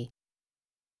SIPC.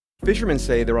 Fishermen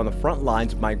say they're on the front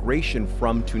lines of migration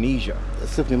from Tunisia. I'm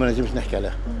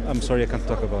sorry, I can't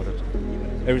talk about it.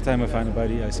 Every time I find a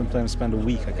body, I sometimes spend a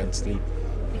week I can't sleep.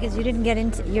 Because you didn't get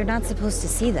into, you're not supposed to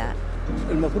see that.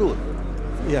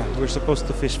 Yeah, we're supposed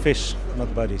to fish,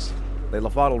 not bodies. Leila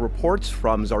Fadel reports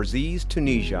from Zarzis,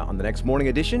 Tunisia on the next morning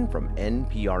edition from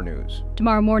NPR News.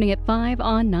 Tomorrow morning at 5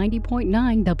 on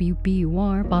 90.9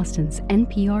 WBUR, Boston's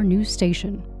NPR News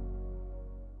Station.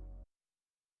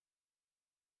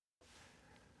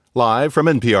 Live from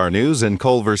NPR News in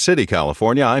Culver City,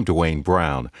 California, I'm Dwayne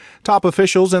Brown. Top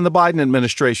officials in the Biden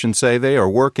administration say they are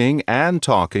working and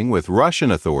talking with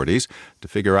Russian authorities to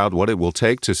figure out what it will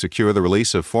take to secure the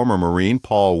release of former Marine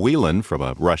Paul Whelan from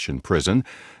a Russian prison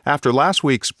after last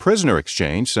week's prisoner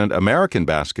exchange sent American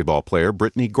basketball player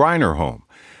Brittany Griner home.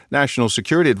 National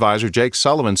Security Advisor Jake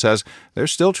Sullivan says they're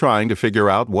still trying to figure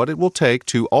out what it will take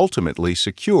to ultimately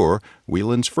secure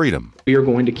Whelan's freedom. We are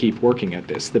going to keep working at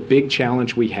this. The big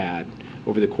challenge we had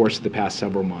over the course of the past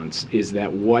several months is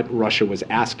that what Russia was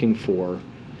asking for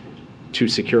to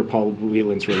secure Paul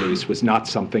Whelan's release was not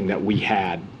something that we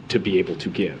had to be able to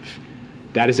give.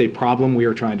 That is a problem we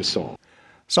are trying to solve.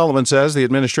 Sullivan says the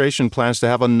administration plans to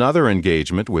have another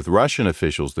engagement with Russian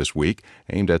officials this week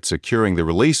aimed at securing the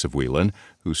release of Whelan,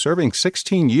 who's serving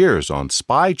 16 years on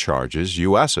spy charges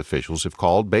U.S. officials have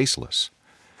called baseless.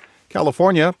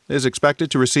 California is expected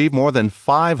to receive more than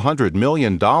 $500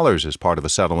 million as part of a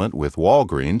settlement with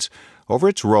Walgreens over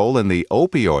its role in the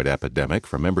opioid epidemic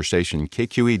from member station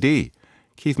KQED.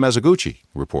 Keith Mezaguchi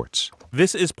reports.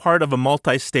 This is part of a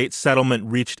multi-state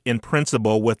settlement reached in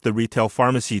principle with the retail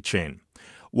pharmacy chain.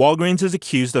 Walgreens is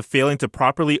accused of failing to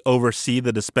properly oversee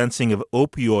the dispensing of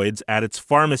opioids at its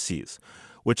pharmacies,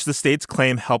 which the states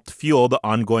claim helped fuel the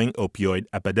ongoing opioid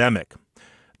epidemic.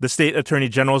 The state attorney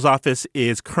general's office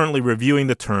is currently reviewing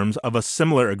the terms of a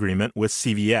similar agreement with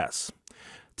CVS.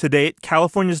 To date,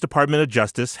 California's Department of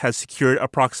Justice has secured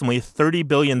approximately $30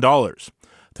 billion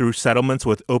through settlements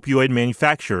with opioid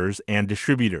manufacturers and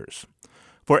distributors.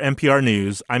 For NPR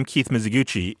News, I'm Keith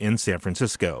Mizuguchi in San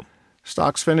Francisco.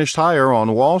 Stocks finished higher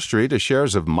on Wall Street as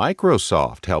shares of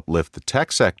Microsoft helped lift the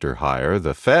tech sector higher.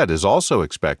 The Fed is also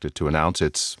expected to announce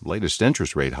its latest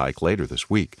interest rate hike later this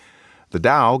week. The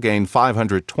Dow gained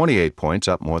 528 points,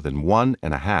 up more than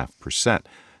 1.5%.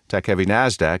 Tech-heavy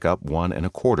NASDAQ up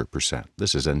 1.25%.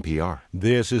 This is NPR.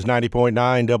 This is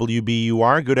 90.9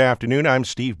 WBUR. Good afternoon. I'm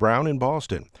Steve Brown in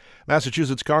Boston.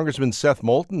 Massachusetts Congressman Seth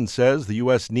Moulton says the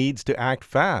U.S. needs to act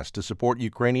fast to support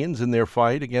Ukrainians in their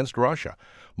fight against Russia.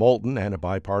 Moulton and a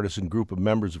bipartisan group of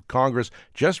members of Congress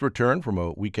just returned from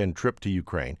a weekend trip to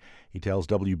Ukraine. He tells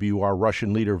WBUR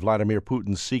Russian leader Vladimir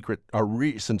Putin's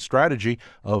recent strategy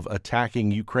of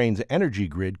attacking Ukraine's energy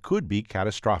grid could be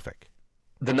catastrophic.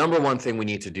 The number one thing we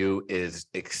need to do is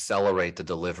accelerate the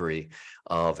delivery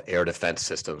of air defense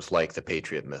systems like the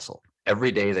Patriot missile.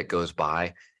 Every day that goes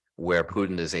by where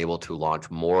Putin is able to launch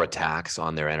more attacks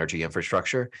on their energy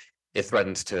infrastructure, it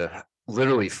threatens to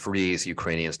literally freeze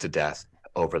Ukrainians to death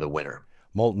over the winter.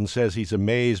 Moulton says he's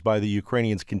amazed by the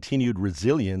Ukrainians' continued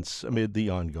resilience amid the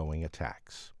ongoing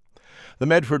attacks. The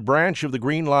Medford branch of the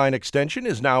Green Line extension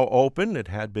is now open. It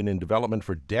had been in development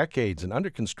for decades and under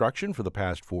construction for the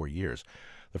past 4 years.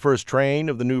 The first train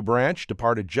of the new branch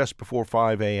departed just before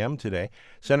 5 a.m. today.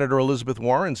 Senator Elizabeth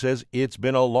Warren says it's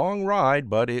been a long ride,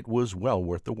 but it was well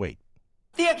worth the wait.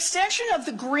 The extension of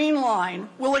the Green Line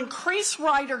will increase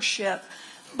ridership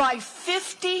by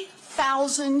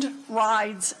 50,000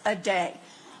 rides a day.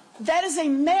 That is a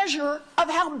measure of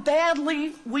how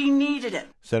badly we needed it.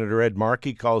 Senator Ed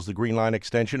Markey calls the Green Line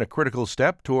extension a critical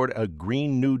step toward a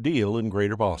Green New Deal in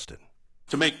Greater Boston.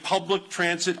 To make public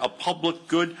transit a public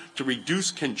good, to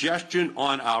reduce congestion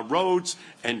on our roads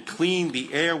and clean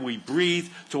the air we breathe,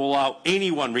 to allow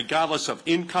anyone, regardless of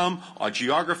income or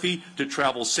geography, to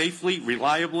travel safely,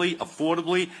 reliably,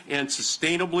 affordably, and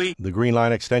sustainably. The Green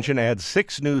Line extension adds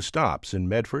 6 new stops in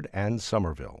Medford and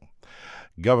Somerville.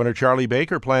 Governor Charlie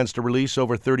Baker plans to release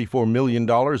over $34 million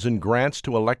in grants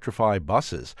to electrify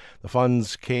buses. The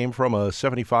funds came from a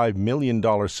 $75 million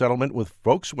settlement with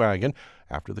Volkswagen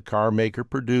after the car maker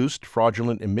produced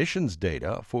fraudulent emissions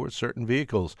data for certain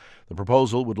vehicles. The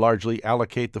proposal would largely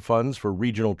allocate the funds for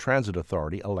Regional Transit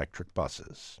Authority electric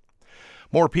buses.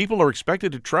 More people are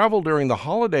expected to travel during the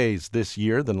holidays this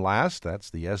year than last. That's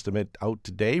the estimate out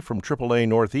today from AAA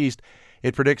Northeast.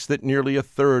 It predicts that nearly a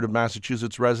third of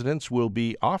Massachusetts residents will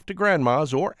be off to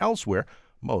grandma's or elsewhere.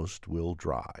 Most will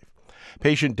drive.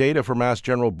 Patient data for Mass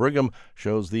General Brigham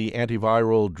shows the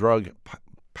antiviral drug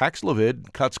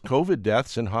Paxlovid cuts COVID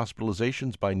deaths and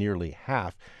hospitalizations by nearly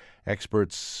half.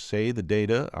 Experts say the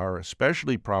data are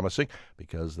especially promising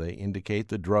because they indicate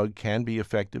the drug can be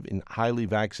effective in highly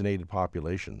vaccinated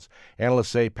populations. Analysts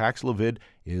say Paxlovid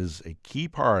is a key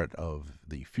part of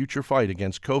the future fight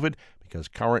against COVID because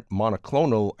current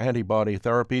monoclonal antibody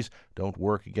therapies don't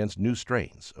work against new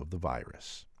strains of the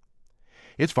virus.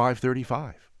 It's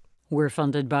 5:35. We're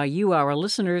funded by you, our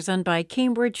listeners, and by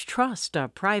Cambridge Trust, a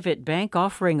private bank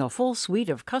offering a full suite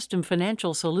of custom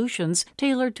financial solutions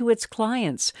tailored to its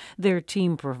clients. Their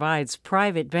team provides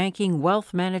private banking,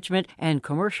 wealth management, and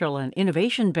commercial and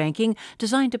innovation banking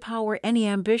designed to power any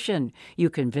ambition. You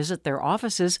can visit their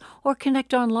offices or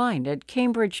connect online at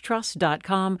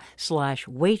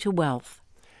cambridgetrust.com/waytowealth.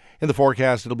 In the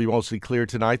forecast, it'll be mostly clear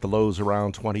tonight. The lows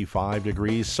around 25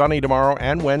 degrees. Sunny tomorrow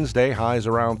and Wednesday. Highs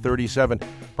around 37.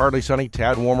 Partly sunny,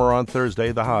 tad warmer on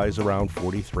Thursday. The highs around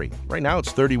 43. Right now,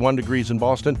 it's 31 degrees in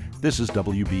Boston. This is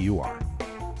WBUR.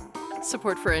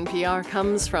 Support for NPR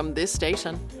comes from this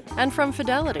station and from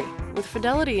Fidelity. With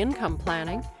Fidelity Income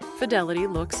Planning, Fidelity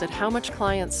looks at how much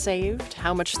clients saved,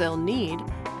 how much they'll need,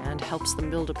 and helps them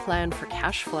build a plan for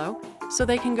cash flow so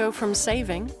they can go from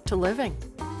saving to living.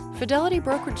 Fidelity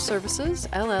Brokerage Services,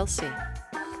 LLC.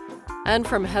 And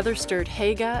from Heather Sturt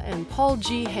Haga and Paul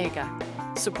G. Haga,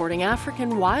 supporting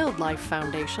African Wildlife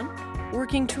Foundation,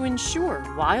 working to ensure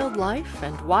wildlife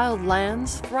and wild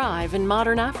lands thrive in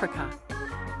modern Africa.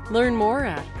 Learn more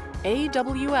at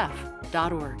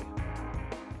awf.org.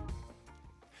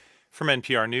 From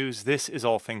NPR News, this is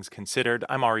All Things Considered.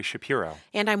 I'm Ari Shapiro.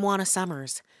 And I'm Juana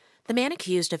Summers. The man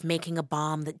accused of making a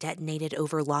bomb that detonated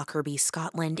over Lockerbie,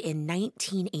 Scotland in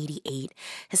 1988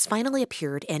 has finally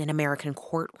appeared in an American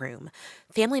courtroom.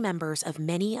 Family members of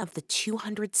many of the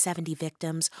 270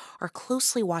 victims are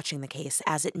closely watching the case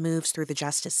as it moves through the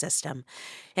justice system.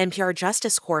 NPR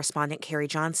Justice correspondent Carrie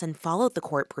Johnson followed the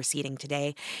court proceeding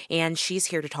today, and she's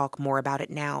here to talk more about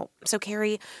it now. So,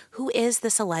 Carrie, who is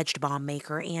this alleged bomb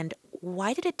maker, and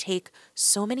why did it take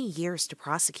so many years to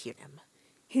prosecute him?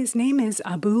 His name is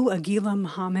Abu Aguila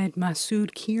Mohammed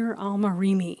Masoud Kir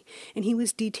al-Marimi, and he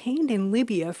was detained in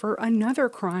Libya for another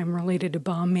crime related to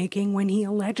bomb making when he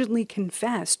allegedly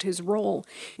confessed his role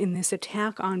in this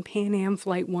attack on Pan Am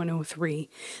Flight 103.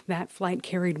 That flight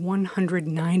carried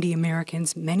 190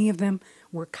 Americans, many of them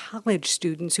were college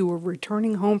students who were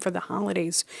returning home for the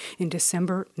holidays in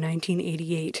December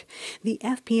 1988. The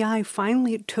FBI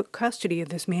finally took custody of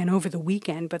this man over the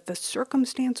weekend, but the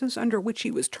circumstances under which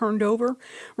he was turned over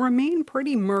remain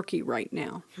pretty murky right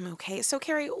now. Okay, so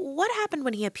Carrie, what happened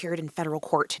when he appeared in federal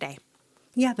court today?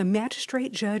 Yeah, the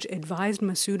magistrate judge advised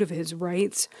Masoud of his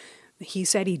rights. He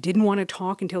said he didn't want to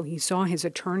talk until he saw his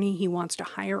attorney. He wants to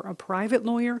hire a private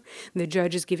lawyer. The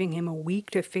judge is giving him a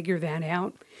week to figure that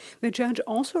out. The judge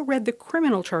also read the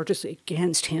criminal charges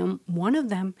against him. One of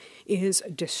them is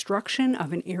destruction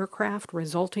of an aircraft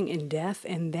resulting in death,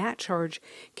 and that charge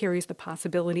carries the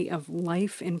possibility of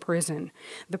life in prison.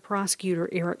 The prosecutor,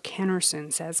 Eric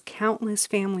Kennerson, says countless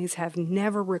families have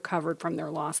never recovered from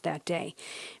their loss that day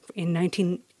in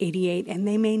 1988, and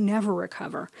they may never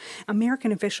recover.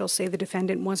 American officials say the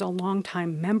defendant was a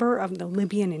longtime member of the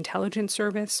Libyan intelligence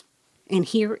service, And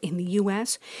here in the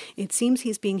U.S., it seems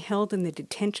he's being held in the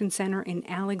detention center in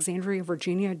Alexandria,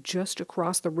 Virginia, just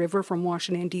across the river from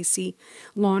Washington, D.C.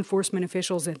 Law enforcement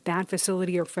officials at that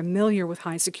facility are familiar with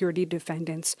high-security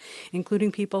defendants,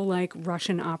 including people like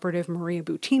Russian operative Maria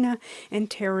Butina and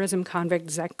terrorism convict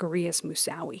Zacarias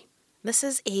Moussaoui. This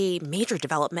is a major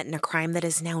development in a crime that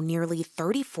is now nearly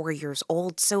 34 years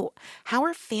old. So how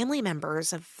are family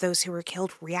members of those who were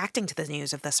killed reacting to the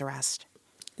news of this arrest?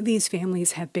 These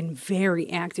families have been very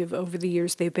active over the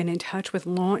years. They've been in touch with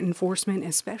law enforcement,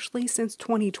 especially since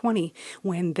 2020,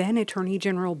 when then Attorney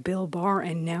General Bill Barr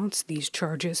announced these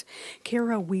charges.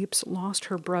 Kara Weeps lost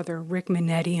her brother, Rick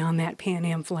Minetti, on that Pan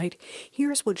Am flight.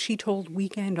 Here's what she told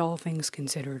Weekend All Things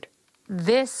Considered.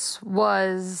 This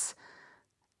was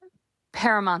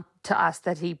paramount to us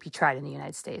that he be tried in the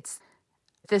United States.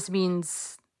 This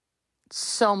means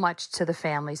so much to the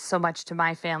family, so much to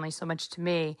my family, so much to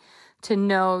me, to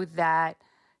know that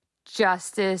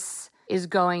justice is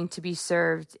going to be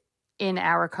served in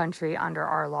our country under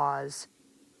our laws.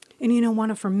 And you know,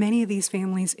 Juana, for many of these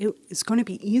families, it's going to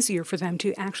be easier for them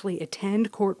to actually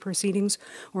attend court proceedings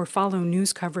or follow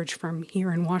news coverage from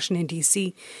here in Washington,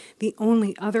 D.C. The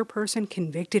only other person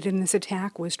convicted in this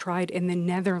attack was tried in the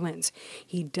Netherlands.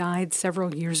 He died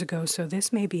several years ago, so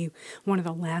this may be one of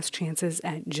the last chances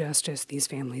at justice these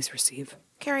families receive.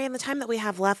 Carrie, in the time that we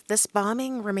have left, this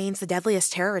bombing remains the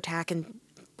deadliest terror attack in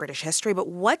British history. But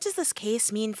what does this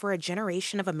case mean for a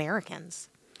generation of Americans?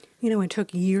 You know, it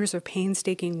took years of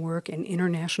painstaking work and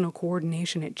international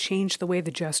coordination. It changed the way the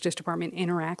Justice Department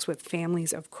interacts with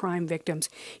families of crime victims.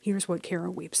 Here's what Kara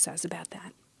Weeps says about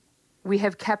that. We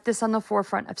have kept this on the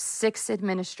forefront of 6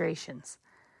 administrations.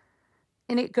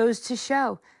 And it goes to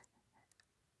show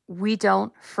we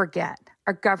don't forget.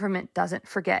 Our government doesn't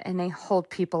forget, and they hold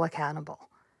people accountable.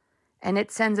 And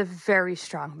it sends a very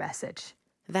strong message.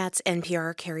 That's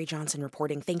NPR Carrie Johnson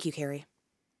reporting. Thank you, Carrie.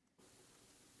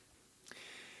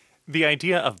 The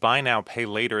idea of buy now, pay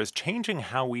later is changing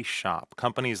how we shop.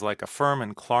 Companies like Affirm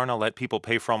and Klarna let people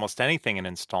pay for almost anything in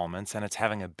installments, and it's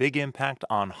having a big impact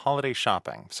on holiday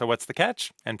shopping. So what's the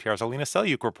catch? NPR's Alina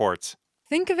Selyuk reports.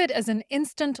 Think of it as an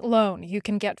instant loan you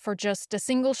can get for just a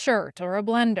single shirt or a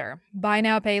blender. Buy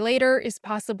now, pay later is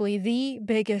possibly the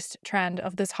biggest trend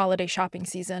of this holiday shopping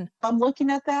season. I'm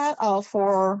looking at that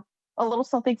for a little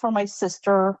something for my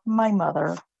sister, my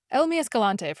mother. Elmi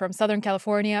Escalante from Southern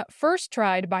California first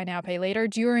tried Buy Now, Pay Later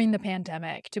during the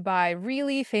pandemic to buy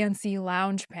really fancy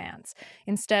lounge pants.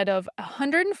 Instead of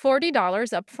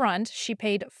 $140 up front, she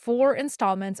paid 4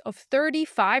 installments of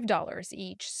 $35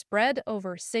 each, spread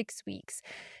over 6 weeks.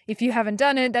 If you haven't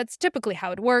done it, that's typically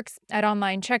how it works. At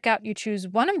online checkout, you choose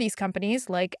one of these companies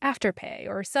like Afterpay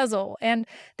or Sezzle, and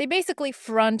they basically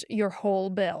front your whole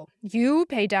bill. You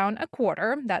pay down a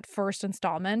quarter, that first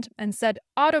installment, and set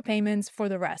auto payments for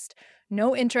the rest.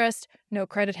 No interest, no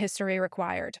credit history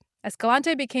required.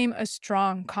 Escalante became a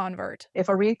strong convert. If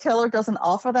a retailer doesn't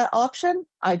offer that option,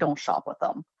 I don't shop with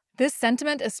them. This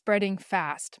sentiment is spreading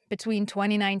fast. Between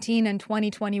 2019 and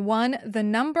 2021, the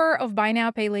number of Buy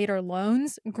Now, Pay Later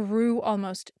loans grew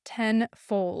almost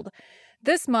tenfold.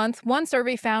 This month, one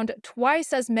survey found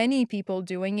twice as many people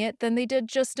doing it than they did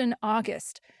just in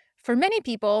August. For many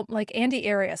people, like Andy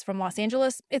Arias from Los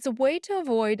Angeles, it's a way to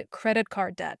avoid credit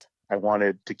card debt. I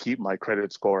wanted to keep my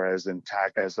credit score as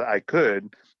intact as I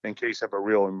could in case of a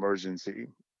real emergency.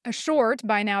 A short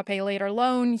Buy Now, Pay Later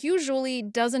loan usually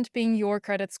doesn't ping your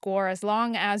credit score as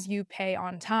long as you pay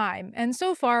on time. And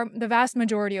so far, the vast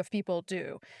majority of people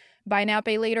do. Buy Now,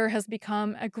 Pay Later has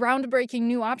become a groundbreaking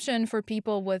new option for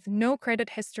people with no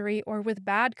credit history or with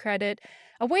bad credit,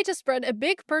 a way to spread a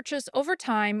big purchase over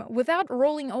time without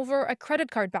rolling over a credit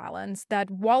card balance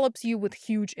that wallops you with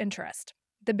huge interest.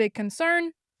 The big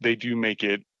concern? They do make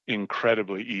it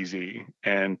incredibly easy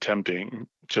and tempting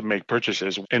to make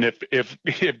purchases. And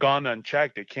if gone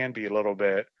unchecked, it can be a little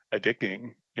bit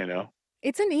addicting, you know?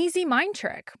 It's an easy mind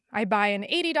trick. I buy an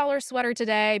 $80 sweater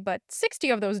today, but 60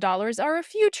 of those dollars are a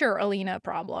future Alina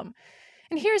problem.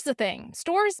 And here's the thing.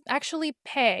 Stores actually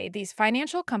pay these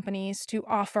financial companies to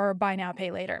offer Buy Now, Pay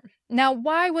Later. Now,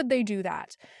 why would they do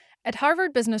that? At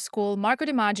Harvard Business School, Marco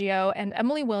DiMaggio and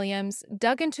Emily Williams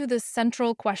dug into this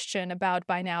central question about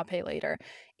Buy Now, Pay Later.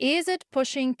 Is it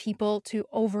pushing people to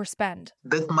overspend?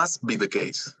 That must be the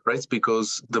case, right?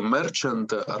 Because the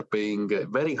merchants are paying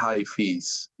very high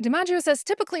fees. DiMaggio says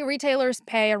typically retailers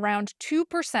pay around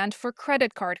 2% for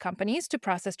credit card companies to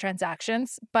process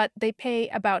transactions, but they pay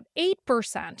about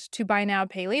 8% to Buy Now,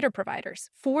 Pay Later providers,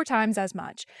 4 times as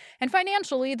much. And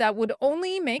financially, that would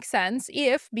only make sense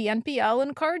if BNPL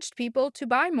encouraged people to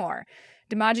buy more.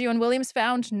 DiMaggio and Williams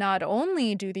found not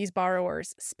only do these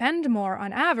borrowers spend more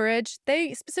on average,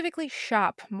 they specifically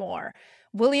shop more.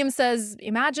 Williams says,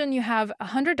 imagine you have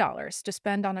 $100 to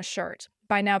spend on a shirt.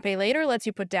 Buy now, pay later lets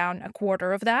you put down a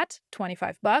quarter of that,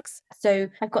 $25. So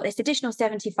I've got this additional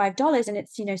 $75 and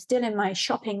it's, still in my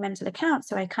shopping mental account.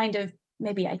 So I kind of,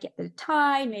 maybe I get the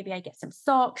tie, maybe I get some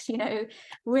socks,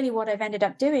 really what I've ended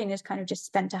up doing is kind of just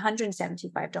spent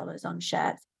 $175 on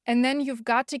shirts. And then you've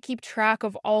got to keep track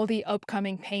of all the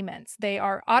upcoming payments. They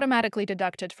are automatically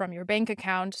deducted from your bank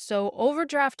account, so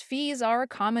overdraft fees are a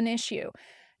common issue.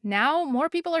 Now, more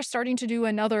people are starting to do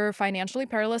another financially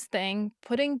perilous thing,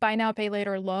 putting buy now, pay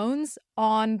later loans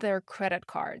on their credit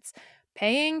cards,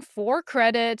 paying for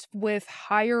credit with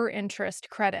higher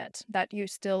interest credit that you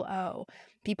still owe.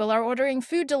 People are ordering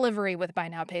food delivery with buy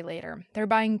now, pay later. They're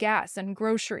buying gas and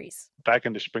groceries. Back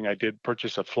in the spring, I did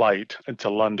purchase a flight to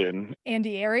London.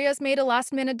 Andy Arias made a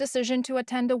last-minute decision to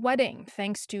attend a wedding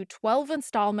thanks to 12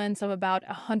 installments of about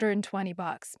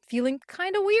 $120. Feeling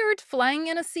kind of weird flying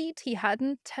in a seat he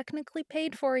hadn't technically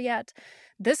paid for yet.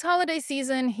 This holiday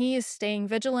season, he is staying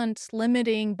vigilant,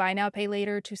 limiting buy now, pay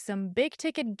later to some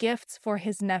big-ticket gifts for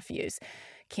his nephews.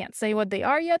 Can't say what they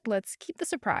are yet. Let's keep the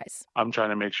surprise. I'm trying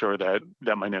to make sure that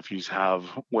my nephews have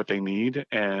what they need,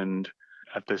 and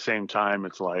at the same time,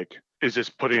 it's like, is this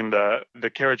putting the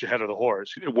carriage ahead of the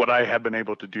horse? Would I have been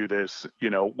able to do this,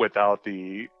 without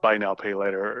the buy now, pay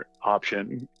later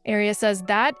option? Arias says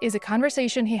that is a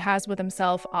conversation he has with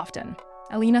himself often.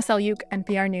 Alina Selyuk,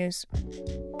 NPR News.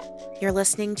 You're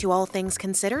listening to All Things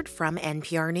Considered from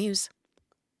NPR News.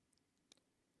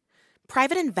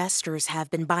 Private investors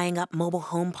have been buying up mobile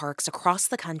home parks across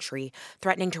the country,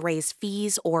 threatening to raise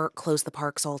fees or close the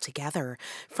parks altogether.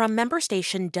 From member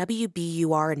station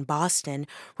WBUR in Boston,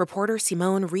 reporter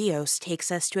Simone Rios takes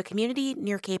us to a community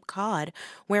near Cape Cod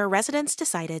where residents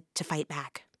decided to fight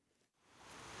back.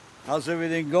 How's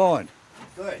everything going?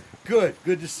 Good.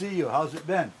 Good to see you. How's it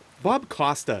been? Bob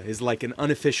Costa is like an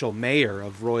unofficial mayor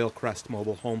of Royal Crest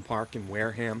Mobile Home Park in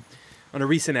Wareham. On a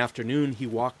recent afternoon, he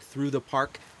walked through the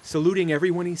park, saluting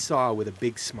everyone he saw with a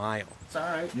big smile. It's all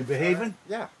right. You behaving?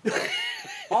 Yeah.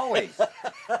 Always.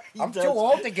 I'm too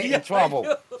old to get in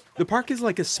trouble. The park is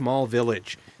like a small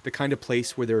village, the kind of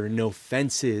place where there are no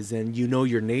fences and you know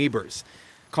your neighbors.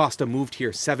 Costa moved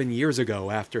here 7 years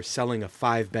ago after selling a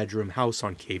 5-bedroom house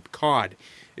on Cape Cod.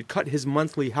 It cut his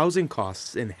monthly housing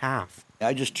costs in half.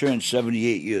 I just turned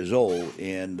 78 years old,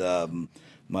 and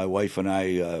my wife and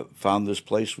I found this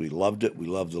place. We loved it. We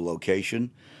loved the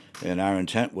location. And our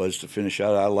intent was to finish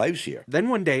out our lives here. Then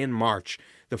one day in March,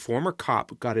 the former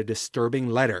cop got a disturbing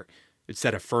letter. It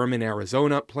said a firm in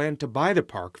Arizona planned to buy the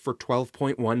park for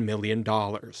 $12.1 million.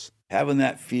 Having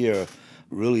that fear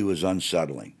really was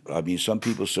unsettling. I mean, some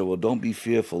people say, well, don't be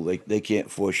fearful. They can't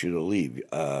force you to leave.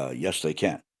 Yes, they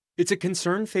can. It's a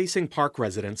concern facing park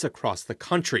residents across the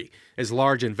country as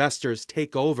large investors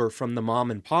take over from the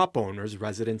mom-and-pop owners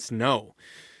residents know.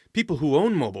 People who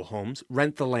own mobile homes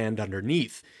rent the land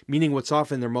underneath, meaning what's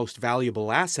often their most valuable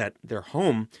asset, their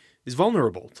home, is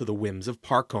vulnerable to the whims of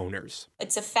park owners.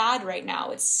 It's a fad right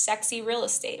now. It's sexy real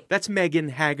estate. That's Megan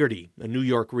Haggerty, a New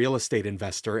York real estate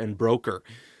investor and broker.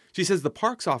 She says the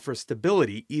parks offer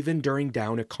stability even during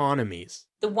down economies.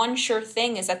 The one sure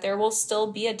thing is that there will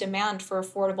still be a demand for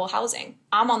affordable housing.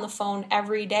 I'm on the phone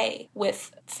every day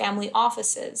with family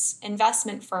offices,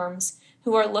 investment firms,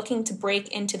 who are looking to break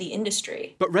into the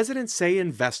industry. But residents say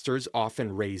investors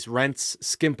often raise rents,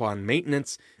 skimp on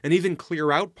maintenance, and even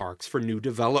clear out parks for new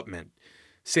development.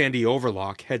 Sandy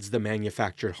Overlock heads the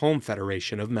Manufactured Home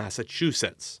Federation of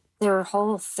Massachusetts. Their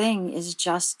whole thing is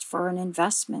just for an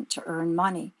investment to earn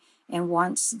money. And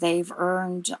once they've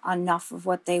earned enough of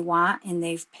what they want and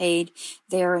they've paid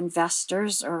their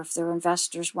investors, or if their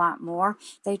investors want more,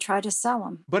 they try to sell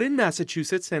them. But in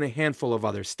Massachusetts and a handful of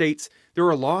other states, there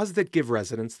are laws that give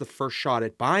residents the first shot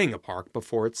at buying a park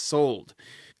before it's sold.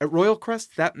 At Royal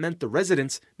Crest, that meant the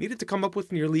residents needed to come up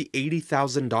with nearly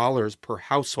 $80,000 per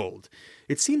household.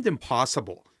 It seemed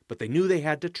impossible, but they knew they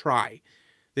had to try.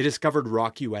 They discovered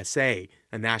Rock USA,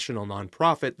 a national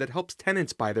nonprofit that helps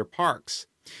tenants buy their parks.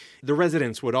 The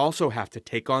residents would also have to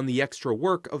take on the extra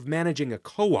work of managing a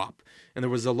co-op, and there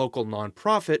was a local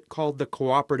nonprofit called the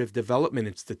Cooperative Development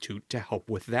Institute to help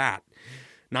with that.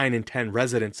 9 in 10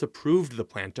 residents approved the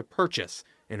plan to purchase,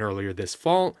 and earlier this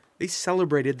fall, they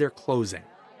celebrated their closing.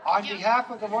 On behalf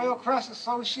of the Royal Crest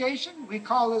Association, we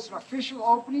call this an official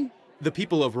opening. The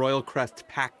people of Royal Crest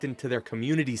packed into their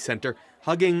community center,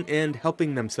 hugging and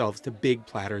helping themselves to big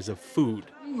platters of food.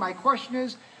 My question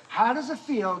is, how does it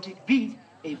feel to beat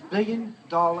a $1 billion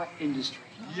industry?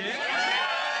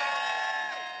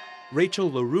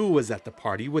 Rachel LaRue was at the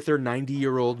party with her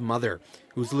 90-year-old mother,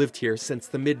 who's lived here since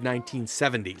the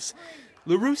mid-1970s.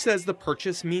 LaRue says the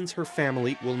purchase means her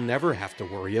family will never have to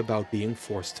worry about being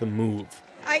forced to move.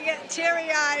 I get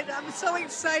teary-eyed. I'm so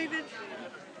excited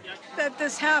that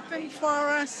this happened for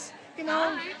us. You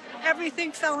know,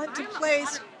 everything fell into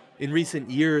place. In recent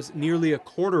years, nearly a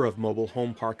quarter of mobile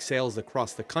home park sales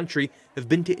across the country have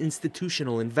been to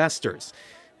institutional investors.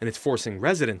 And it's forcing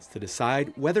residents to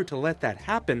decide whether to let that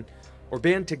happen or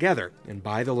band together and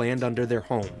buy the land under their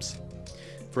homes.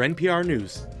 For NPR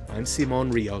News, I'm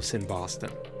Simon Rios in Boston.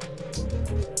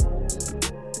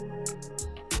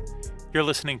 You're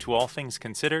listening to All Things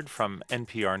Considered from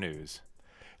NPR News.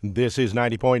 This is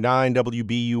 90.9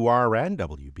 WBUR and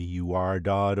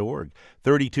WBUR.org.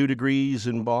 32 degrees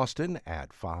in Boston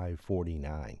at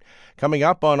 5:49. Coming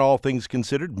up on All Things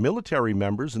Considered, military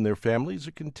members and their families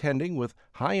are contending with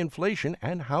high inflation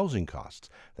and housing costs.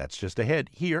 That's just ahead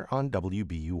here on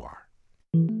WBUR.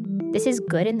 This is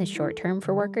good in the short term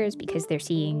for workers because they're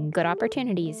seeing good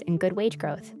opportunities and good wage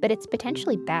growth, but it's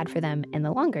potentially bad for them in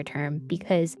the longer term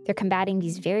because they're combating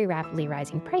these very rapidly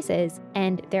rising prices,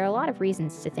 and there are a lot of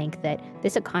reasons to think that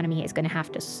this economy is going to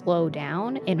have to slow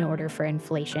down in order for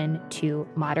inflation to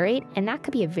moderate, and that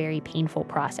could be a very painful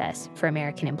process for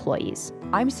American employees.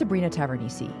 I'm Sabrina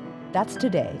Tavernisi. That's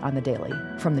today on The Daily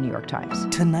from The New York Times.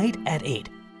 Tonight at 8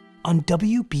 on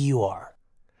WBUR.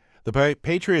 The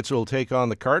Patriots will take on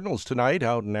the Cardinals tonight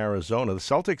out in Arizona. The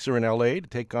Celtics are in L.A. to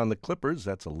take on the Clippers.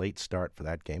 That's a late start for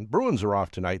that game. Bruins are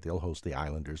off tonight. They'll host the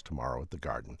Islanders tomorrow at the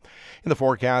Garden. In the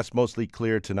forecast, mostly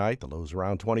clear tonight. The lows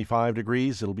around 25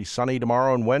 degrees. It'll be sunny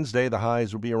tomorrow and Wednesday. The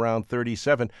highs will be around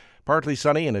 37. Partly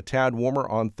sunny and a tad warmer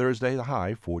on Thursday. The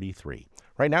high 43.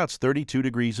 Right now it's 32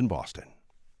 degrees in Boston.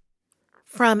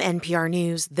 From NPR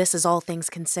News, this is All Things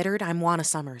Considered. I'm Juana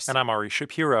Summers. And I'm Ari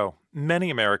Shapiro. Many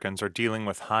Americans are dealing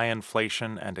with high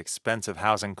inflation and expensive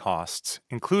housing costs,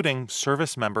 including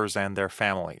service members and their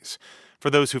families. For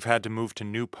those who've had to move to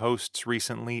new posts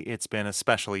recently, it's been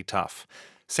especially tough.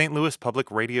 St. Louis Public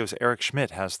Radio's Eric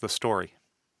Schmidt has the story.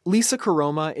 Lisa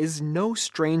Caroma is no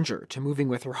stranger to moving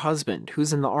with her husband,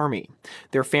 who's in the Army.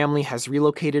 Their family has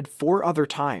relocated 4 other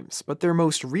times, but their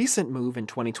most recent move in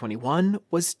 2021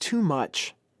 was too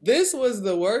much. This was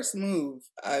the worst move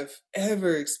I've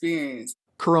ever experienced.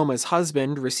 Karoma's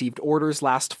husband received orders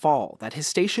last fall that his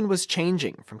station was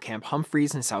changing from Camp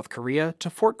Humphreys in South Korea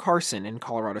to Fort Carson in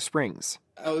Colorado Springs.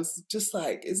 I was just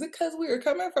like, is it because we were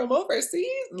coming from overseas?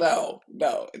 No,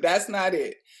 that's not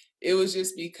it. It was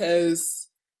just because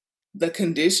the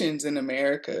conditions in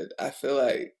America, I feel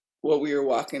like what we were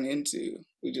walking into,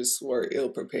 we just were ill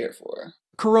prepared for.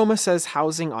 Karoma says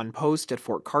housing on post at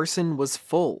Fort Carson was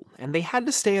full, and they had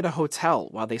to stay at a hotel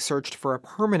while they searched for a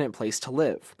permanent place to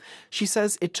live. She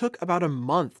says it took about a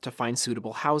month to find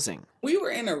suitable housing. We were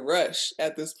in a rush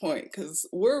at this point because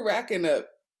we're racking up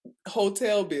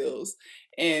hotel bills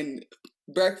and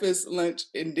breakfast, lunch,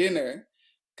 and dinner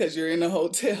because you're in a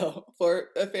hotel for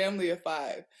a family of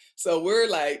 5. So we're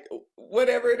like,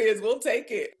 whatever it is, we'll take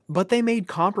it. But they made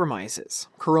compromises.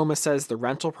 Karoma says the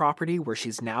rental property where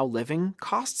she's now living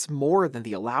costs more than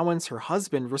the allowance her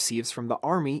husband receives from the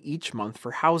Army each month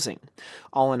for housing.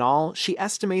 All in all, she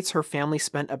estimates her family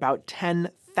spent about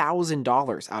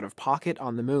 $10,000 out of pocket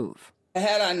on the move.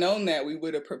 Had I known that, we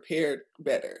would have prepared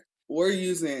better. We're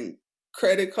using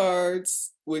credit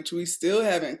cards, which we still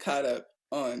haven't caught up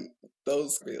on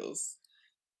those bills.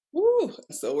 Woo!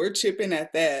 So we're chipping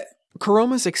at that.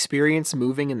 Karoma's experience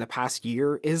moving in the past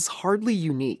year is hardly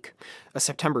unique. A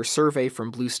September survey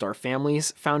from Blue Star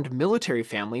Families found military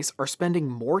families are spending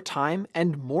more time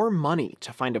and more money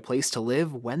to find a place to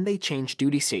live when they change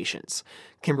duty stations.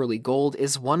 Kimberly Gold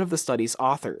is one of the study's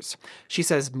authors. She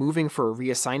says moving for a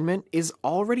reassignment is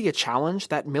already a challenge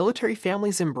that military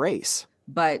families embrace.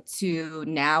 But to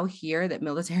now hear that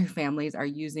military families are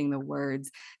using the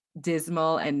words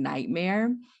dismal and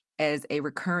nightmare as a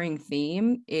recurring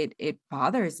theme, it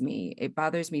bothers me. It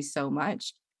bothers me so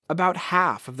much. About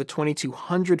half of the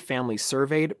 2,200 families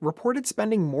surveyed reported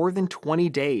spending more than 20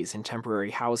 days in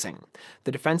temporary housing.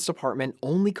 The Defense Department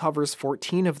only covers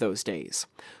 14 of those days.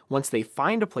 Once they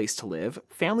find a place to live,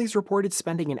 families reported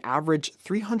spending an average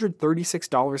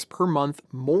 $336 per month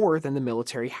more than the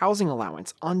military housing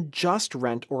allowance on just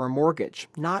rent or a mortgage,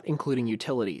 not including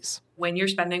utilities. When you're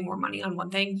spending more money on one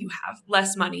thing, you have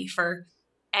less money for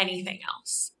anything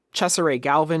else. Cesare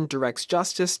Galvin directs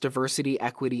Justice, Diversity,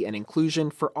 Equity, and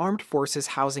Inclusion for Armed Forces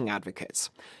Housing Advocates.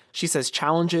 She says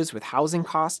challenges with housing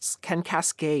costs can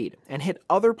cascade and hit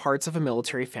other parts of a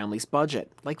military family's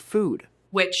budget, like food.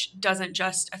 Which doesn't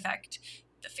just affect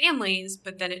the families,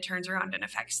 but then it turns around and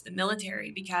affects the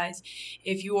military, because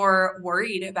if you're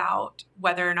worried about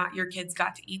whether or not your kids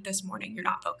got to eat this morning, you're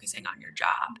not focusing on your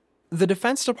job. The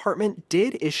Defense Department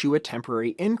did issue a temporary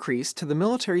increase to the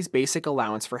military's basic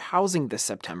allowance for housing this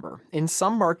September in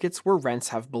some markets where rents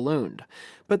have ballooned,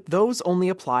 but those only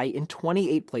apply in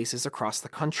 28 places across the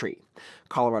country.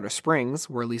 Colorado Springs,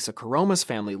 where Lisa Caroma's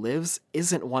family lives,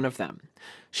 isn't one of them.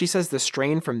 She says the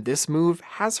strain from this move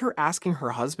has her asking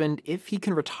her husband if he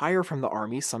can retire from the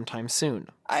Army sometime soon.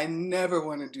 I never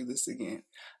want to do this again.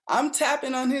 I'm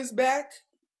tapping on his back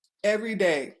every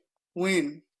day.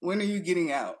 When are you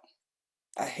getting out?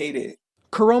 I hate it.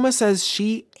 Caroma says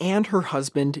she and her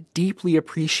husband deeply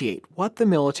appreciate what the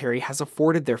military has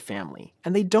afforded their family,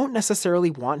 and they don't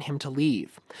necessarily want him to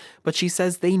leave. But she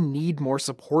says they need more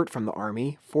support from the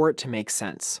Army for it to make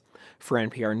sense. For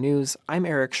NPR News, I'm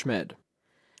Eric Schmid.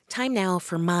 Time now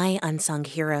for My Unsung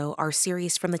Hero, our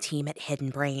series from the team at Hidden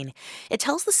Brain. It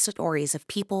tells the stories of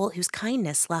people whose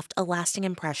kindness left a lasting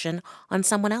impression on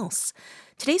someone else.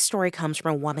 Today's story comes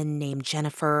from a woman named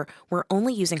Jennifer. We're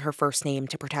only using her first name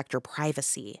to protect her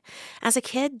privacy. As a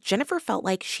kid, Jennifer felt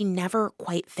like she never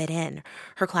quite fit in.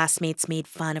 Her classmates made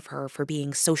fun of her for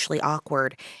being socially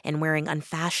awkward and wearing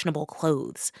unfashionable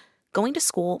clothes. Going to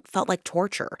school felt like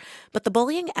torture, but the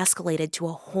bullying escalated to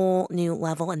a whole new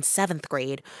level in 7th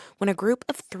grade when a group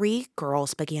of 3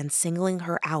 girls began singling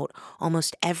her out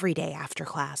almost every day after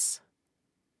class.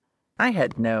 I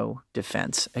had no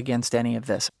defense against any of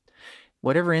this.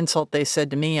 Whatever insult they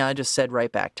said to me, I just said right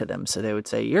back to them. So they would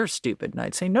say, "You're stupid," and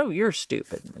I'd say, "No, you're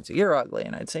stupid." And they'd say, "You're ugly,"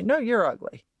 and I'd say, "No, you're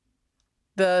ugly."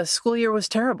 The school year was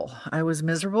terrible. I was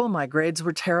miserable. My grades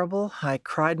were terrible. I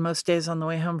cried most days on the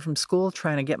way home from school,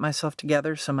 trying to get myself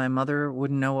together so my mother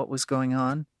wouldn't know what was going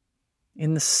on.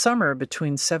 In the summer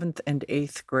between 7th and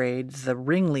 8th grade, the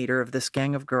ringleader of this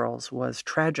gang of girls was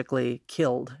tragically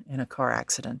killed in a car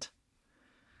accident.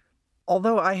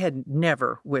 Although I had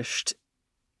never wished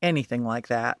anything like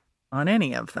that on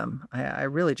any of them, I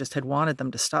really just had wanted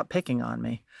them to stop picking on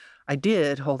me. I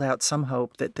did hold out some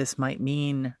hope that this might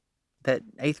mean that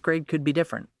 8th grade could be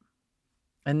different.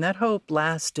 And that hope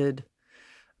lasted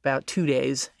about 2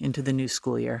 days into the new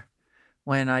school year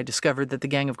when I discovered that the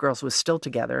gang of girls was still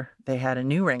together. They had a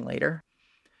new ringleader.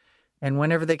 And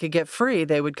whenever they could get free,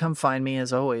 they would come find me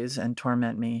as always and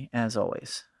torment me as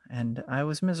always. And I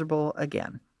was miserable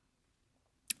again.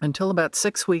 Until about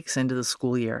 6 weeks into the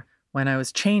school year, when I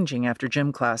was changing after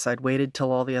gym class, I'd waited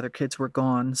till all the other kids were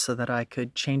gone so that I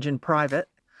could change in private.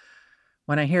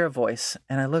 When I hear a voice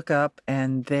and I look up,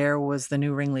 and there was the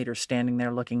new ringleader standing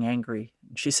there looking angry.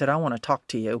 She said, "I want to talk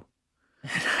to you."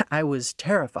 I was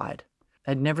terrified.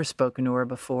 I'd never spoken to her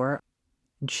before.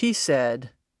 And she said,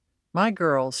 "My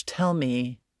girls tell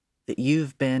me that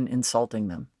you've been insulting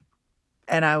them."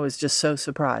 And I was just so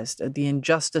surprised at the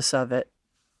injustice of it.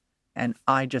 And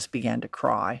I just began to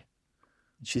cry.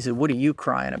 She said, "What are you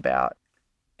crying about?"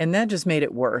 And that just made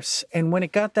it worse. And when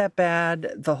it got that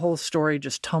bad, the whole story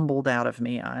just tumbled out of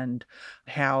me, and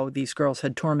how these girls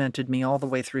had tormented me all the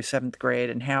way through 7th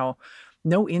grade, and how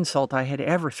no insult I had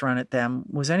ever thrown at them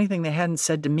was anything they hadn't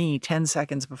said to me 10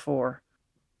 seconds before.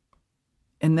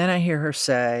 And then I hear her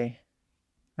say,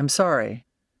 "I'm sorry.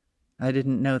 I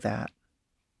didn't know that.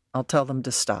 I'll tell them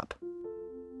to stop."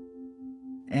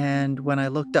 And when I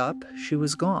looked up, she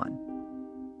was gone.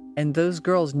 And those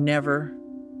girls never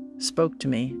spoke to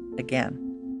me again.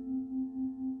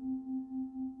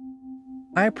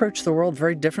 I approach the world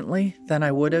very differently than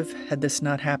I would have had this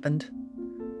not happened.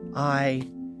 I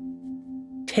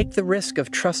take the risk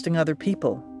of trusting other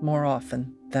people more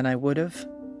often than I would have.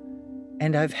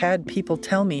 And I've had people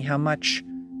tell me how much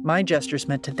my gestures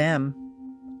meant to them,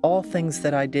 all things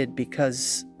that I did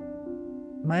because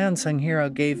my unsung hero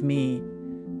gave me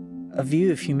a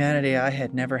view of humanity I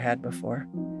had never had before.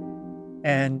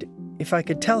 And if I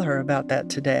could tell her about that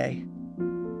today,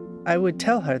 I would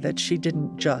tell her that she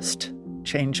didn't just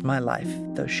change my life,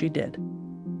 though she did.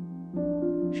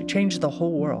 She changed the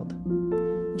whole world.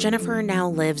 Jennifer now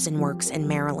lives and works in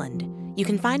Maryland. You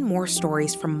can find more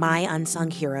stories from My Unsung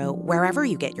Hero wherever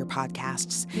you get your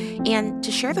podcasts. And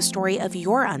to share the story of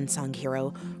your unsung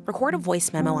hero, record a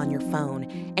voice memo on your phone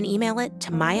and email it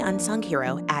to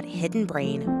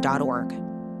myunsunghero@hiddenbrain.org.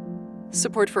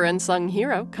 Support for Unsung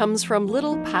Hero comes from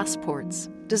Little Passports,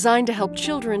 designed to help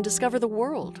children discover the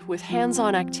world with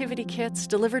hands-on activity kits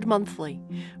delivered monthly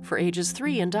for ages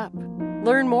 3 and up.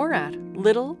 Learn more at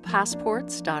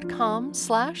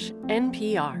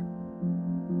littlepassports.com/NPR.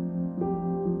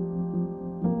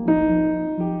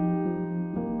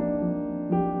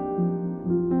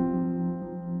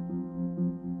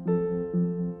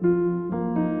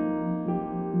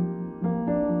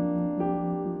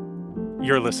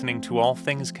 You're listening to All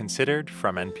Things Considered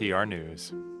from NPR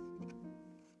News.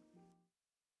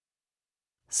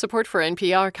 Support for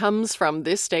NPR comes from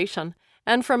this station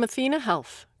and from Athena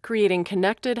Health, creating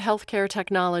connected healthcare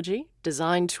technology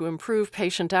designed to improve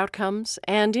patient outcomes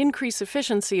and increase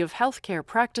efficiency of healthcare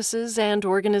practices and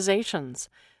organizations.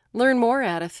 Learn more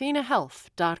at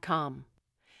athenahealth.com.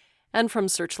 And from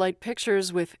Searchlight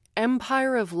Pictures with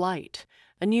Empire of Light,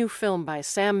 a new film by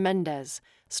Sam Mendes,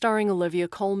 starring Olivia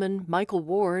Colman, Michael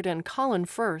Ward, and Colin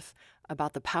Firth,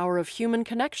 about the power of human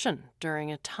connection during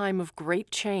a time of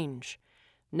great change.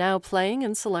 Now playing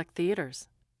in select theaters.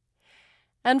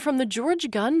 And from the George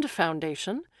Gund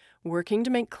Foundation, working to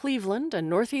make Cleveland and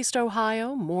Northeast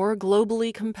Ohio more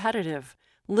globally competitive,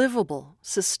 livable,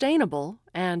 sustainable,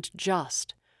 and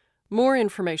just. More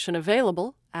information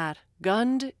available at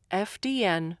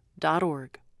gundfdn.org.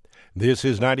 This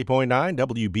is 90.9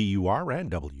 WBUR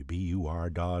and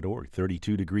WBUR.org.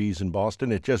 32 degrees in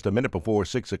Boston at just a minute before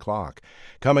 6 o'clock.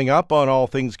 Coming up on All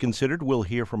Things Considered, we'll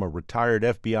hear from a retired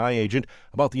FBI agent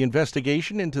about the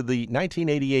investigation into the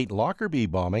 1988 Lockerbie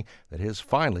bombing that has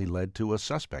finally led to a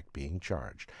suspect being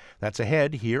charged. That's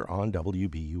ahead here on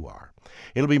WBUR.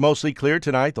 It'll be mostly clear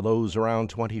tonight, the lows around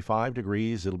 25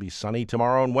 degrees. It'll be sunny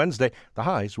tomorrow and Wednesday. The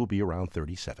highs will be around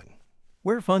 37.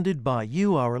 We're funded by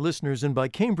you, our listeners, and by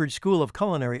Cambridge School of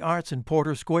Culinary Arts in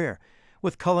Porter Square,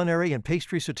 with culinary and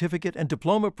pastry certificate and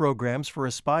diploma programs for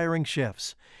aspiring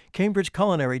chefs.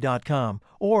 CambridgeCulinary.com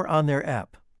or on their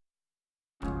app.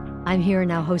 I'm here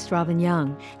now, host Robin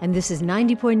Young, and this is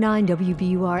 90.9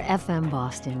 WBUR FM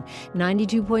Boston,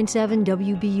 92.7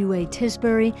 WBUA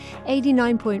Tisbury,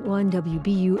 89.1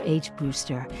 WBUH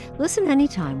Brewster. Listen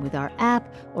anytime with our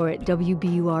app or at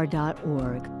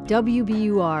WBUR.org.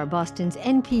 WBUR, Boston's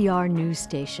NPR news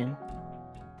station.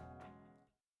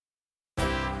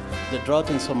 The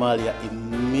drought in Somalia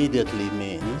immediately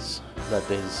means that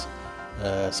there's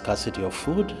scarcity of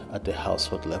food at the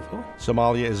household level.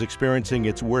 Somalia is experiencing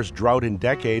its worst drought in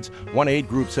decades. One aid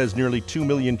group says nearly 2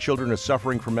 million children are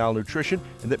suffering from malnutrition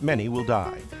and that many will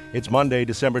die. It's Monday,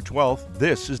 December 12th.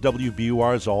 This is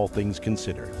WBUR's All Things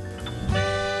Considered.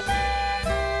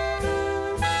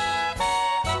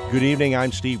 Good evening,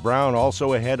 I'm Steve Brown.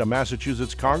 Also ahead, a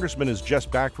Massachusetts congressman is just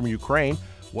back from Ukraine.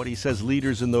 What he says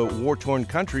leaders in the war-torn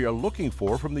country are looking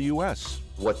for from the U.S.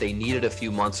 What they needed a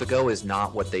few months ago is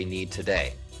not what they need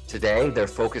today. Today, they're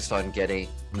focused on getting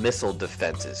missile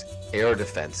defenses, air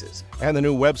defenses. And the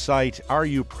new website,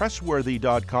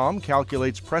 areyoupressworthy.com,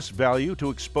 calculates press value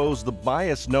to expose the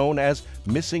bias known as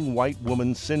missing white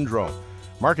woman syndrome.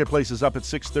 Marketplace is up at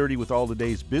 6:30 with all the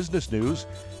day's business news.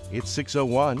 It's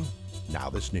 6:01. Now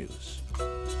this news.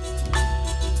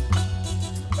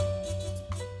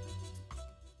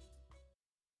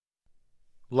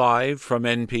 Live from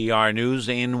NPR News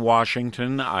in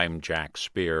Washington, I'm Jack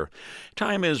Speer.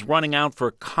 Time is running out for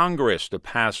Congress to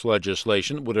pass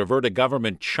legislation that would avert a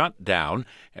government shutdown.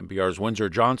 NPR's Windsor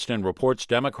Johnston reports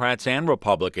Democrats and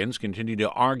Republicans continue to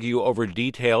argue over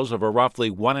details of a roughly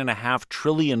 $1.5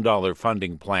 trillion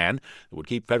funding plan that would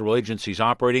keep federal agencies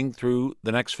operating through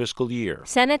the next fiscal year.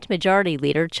 Senate Majority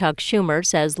Leader Chuck Schumer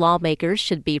says lawmakers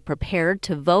should be prepared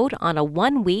to vote on a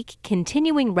one-week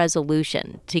continuing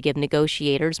resolution to give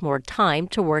negotiators more time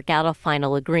to work out a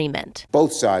final agreement.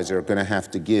 Both sides are going to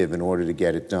have to give in order to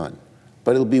get it done.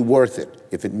 But it'll be worth it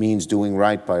if it means doing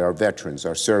right by our veterans,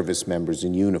 our service members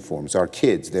in uniforms, our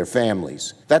kids, their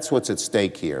families. That's what's at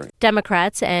stake here.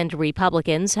 Democrats and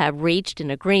Republicans have reached an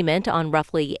agreement on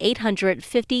roughly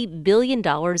 $850 billion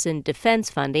in defense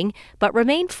funding, but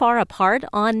remain far apart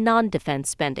on non-defense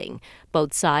spending.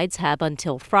 Both sides have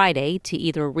until Friday to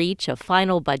either reach a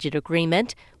final budget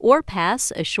agreement or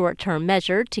pass a short-term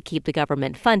measure to keep the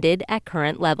government funded at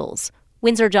current levels.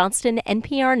 Windsor Johnston,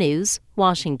 NPR News,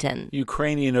 Washington.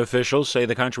 Ukrainian officials say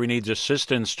the country needs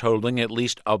assistance totaling at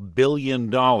least $1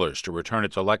 billion to return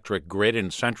its electric grid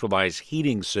and centralized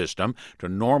heating system to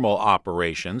normal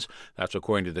operations. That's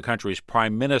according to the country's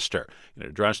prime minister. In an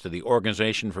address to the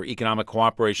Organization for Economic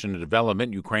Cooperation and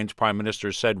Development, Ukraine's prime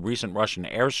minister said recent Russian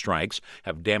airstrikes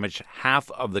have damaged half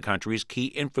of the country's key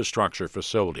infrastructure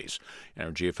facilities.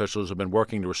 Energy officials have been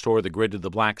working to restore the grid to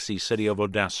the Black Sea city of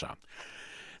Odessa.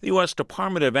 The U.S.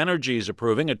 Department of Energy is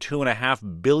approving a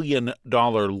 $2.5 billion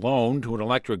loan to an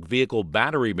electric vehicle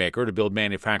battery maker to build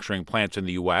manufacturing plants in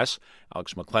the U.S.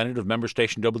 Alex McLennan of member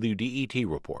station WDET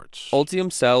reports.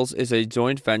 Ultium Cells is a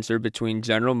joint venture between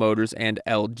General Motors and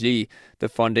LG. The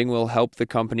funding will help the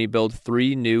company build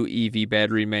 3 new EV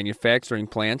battery manufacturing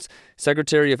plants.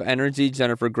 Secretary of Energy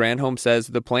Jennifer Granholm says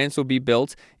the plants will be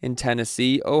built in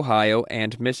Tennessee, Ohio,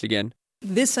 and Michigan.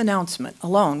 This announcement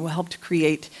alone will help to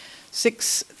create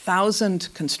 6,000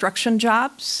 construction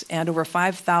jobs and over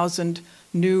 5,000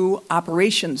 new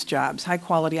operations jobs,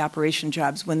 high-quality operation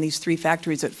jobs, when these three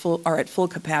factories are at full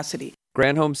capacity.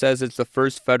 Granholm says it's the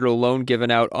first federal loan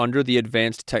given out under the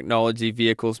Advanced Technology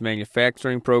Vehicles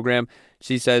Manufacturing Program.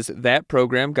 She says that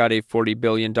program got a $40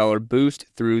 billion boost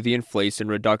through the Inflation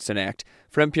Reduction Act.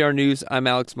 For NPR News, I'm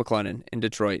Alex McLennan in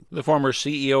Detroit. The former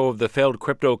CEO of the failed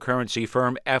cryptocurrency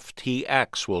firm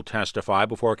FTX will testify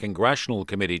before a congressional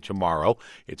committee tomorrow.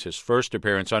 It's his first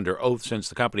appearance under oath since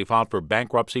the company filed for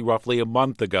bankruptcy roughly a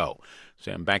month ago.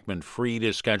 Sam Bankman-Fried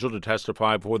is scheduled to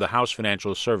testify before the House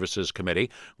Financial Services Committee,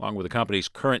 along with the company's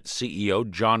current CEO,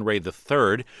 John Ray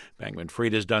III.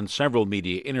 Bankman-Fried has done several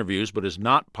media interviews but has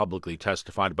not publicly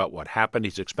testified about what happened.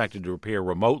 He's expected to appear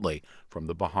remotely from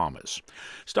the Bahamas.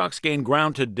 Stocks gained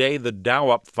ground today, the Dow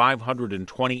up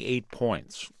 528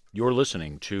 points. You're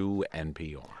listening to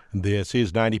NPR. This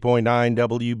is 90.9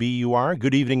 WBUR.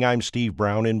 Good evening, I'm Steve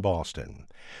Brown in Boston.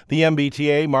 The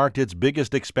MBTA marked its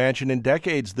biggest expansion in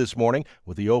decades this morning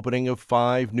with the opening of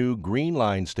 5 new Green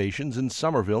Line stations in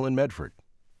Somerville and Medford.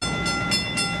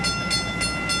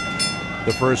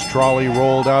 The first trolley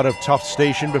rolled out of Tufts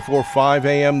Station before 5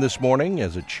 a.m. this morning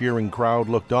as a cheering crowd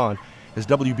looked on. As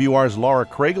WBUR's Laura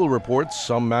Craigle reports,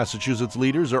 some Massachusetts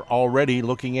leaders are already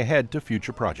looking ahead to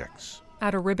future projects.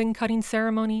 At a ribbon-cutting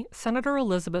ceremony, Senator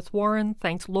Elizabeth Warren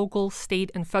thanked local, state,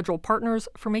 and federal partners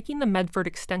for making the Medford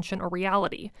extension a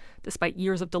reality, despite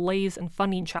years of delays and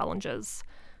funding challenges.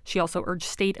 She also urged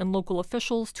state and local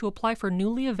officials to apply for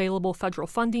newly available federal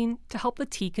funding to help the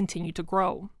T continue to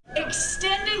grow.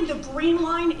 Extending the Green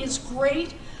Line is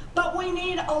great, but we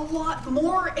need a lot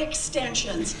more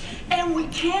extensions, and we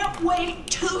can't wait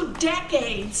 2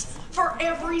 decades for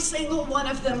every single one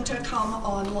of them to come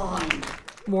online.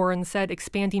 Warren said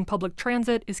expanding public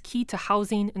transit is key to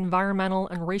housing, environmental,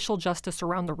 and racial justice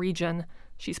around the region.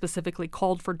 She specifically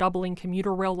called for doubling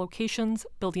commuter rail locations,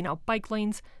 building out bike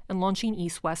lanes, and launching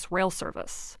east-west rail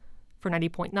service. For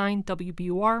 90.9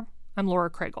 WBUR, I'm Laura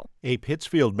Craigle. A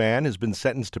Pittsfield man has been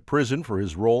sentenced to prison for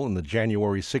his role in the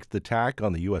January 6th attack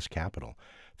on the U.S. Capitol.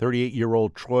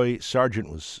 38-year-old Troy Sargent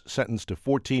was sentenced to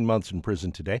 14 months in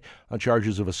prison today on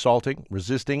charges of assaulting,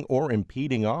 resisting, or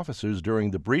impeding officers during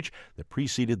the breach that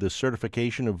preceded the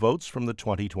certification of votes from the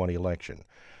 2020 election.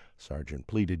 Sargent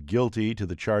pleaded guilty to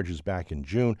the charges back in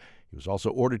June. He was also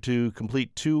ordered to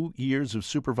complete 2 years of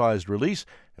supervised release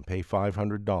and pay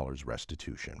 $500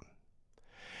 restitution.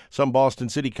 Some Boston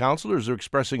City councilors are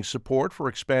expressing support for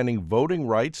expanding voting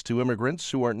rights to immigrants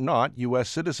who are not U.S.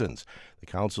 citizens. The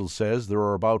council says there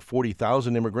are about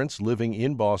 40,000 immigrants living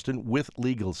in Boston with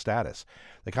legal status.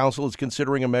 The council is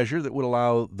considering a measure that would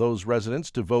allow those residents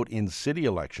to vote in city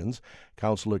elections.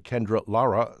 Councilor Kendra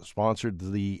Lara sponsored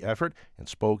the effort and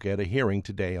spoke at a hearing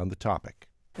today on the topic.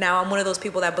 Now, I'm one of those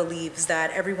people that believes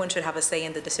that everyone should have a say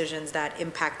in the decisions that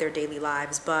impact their daily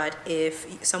lives. But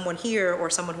if someone here or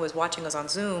someone who is watching us on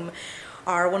Zoom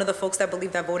are one of the folks that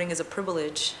believe that voting is a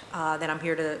privilege, then I'm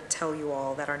here to tell you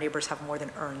all that our neighbors have more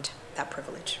than earned that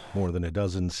privilege. More than a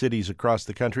dozen cities across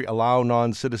the country allow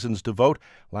non-citizens to vote.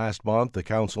 Last month, the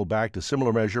council backed a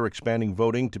similar measure expanding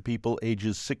voting to people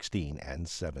ages 16 and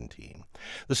 17.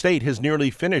 The state has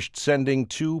nearly finished sending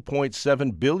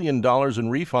 $2.7 billion in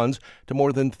refunds to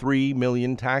more than 3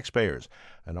 million taxpayers.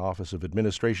 An Office of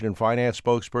Administration and Finance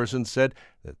spokesperson said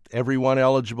that everyone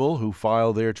eligible who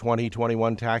filed their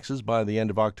 2021 taxes by the end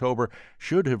of October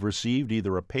should have received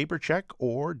either a paper check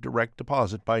or direct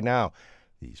deposit by now.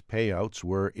 These payouts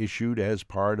were issued as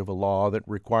part of a law that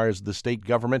requires the state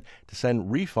government to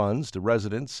send refunds to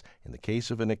residents in the case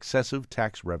of an excessive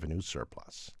tax revenue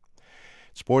surplus.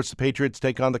 Sports, the Patriots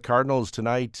take on the Cardinals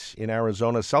tonight in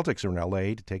Arizona. Celtics are in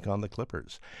L.A. to take on the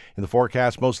Clippers. In the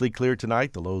forecast, mostly clear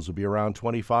tonight. The lows will be around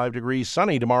 25 degrees.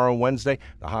 Sunny tomorrow and Wednesday.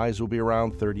 The highs will be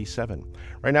around 37.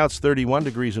 Right now it's 31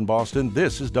 degrees in Boston.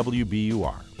 This is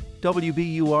WBUR.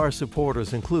 WBUR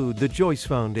supporters include the Joyce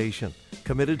Foundation,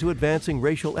 committed to advancing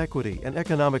racial equity and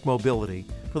economic mobility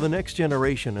for the next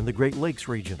generation in the Great Lakes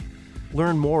region.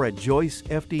 Learn more at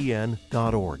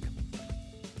joycefdn.org.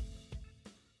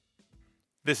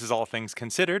 This is All Things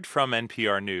Considered from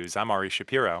NPR News. I'm Ari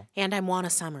Shapiro. And I'm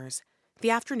Juana Summers. The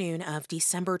afternoon of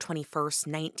December 21st,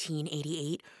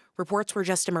 1988, reports were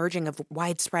just emerging of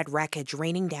widespread wreckage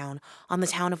raining down on the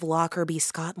town of Lockerbie,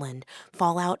 Scotland,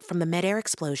 fallout from the mid-air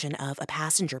explosion of a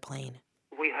passenger plane.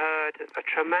 We heard a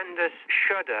tremendous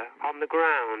shudder on the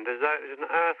ground as though it was an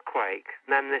earthquake,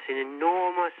 and then this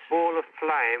enormous ball of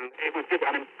flame. It was just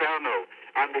an inferno,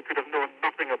 and they could have known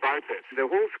nothing about it. The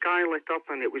whole sky lit up,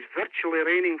 and it was virtually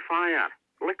raining fire,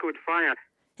 liquid fire.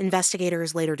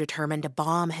 Investigators later determined a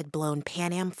bomb had blown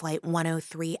Pan Am Flight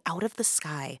 103 out of the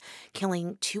sky,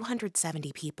 killing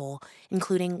 270 people,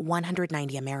 including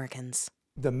 190 Americans.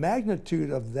 The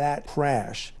magnitude of that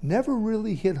crash never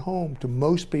really hit home to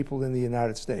most people in the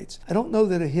United States. I don't know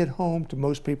that it hit home to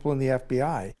most people in the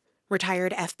FBI.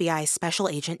 Retired FBI Special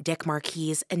Agent Dick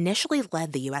Marquis initially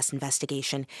led the U.S.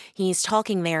 investigation. He's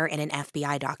talking there in an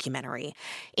FBI documentary.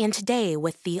 And today,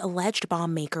 with the alleged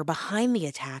bomb maker behind the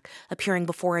attack appearing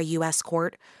before a U.S.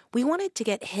 court, we wanted to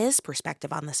get his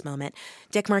perspective on this moment.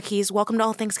 Dick Marquis, welcome to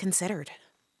All Things Considered.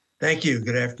 Thank you.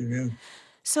 Good afternoon.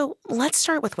 So let's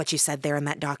start with what you said there in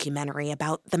that documentary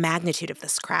about the magnitude of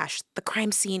this crash. The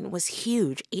crime scene was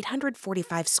huge,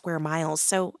 845 square miles.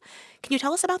 So can you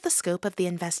tell us about the scope of the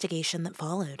investigation that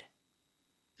followed?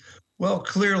 Well,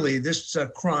 clearly, this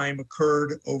crime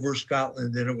occurred over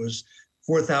Scotland, and it was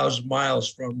 4,000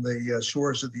 miles from the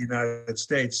shores of the United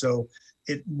States. So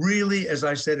it really, as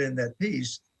I said in that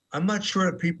piece, I'm not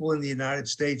sure that people in the United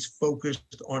States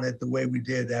focused on it the way we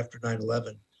did after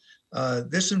 9/11.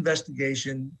 This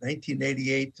investigation,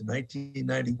 1988 to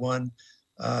 1991,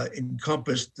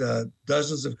 encompassed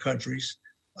dozens of countries,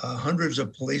 hundreds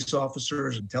of police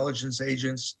officers, intelligence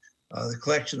agents, the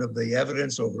collection of the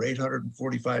evidence over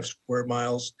 845 square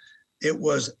miles. It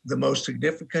was the most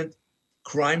significant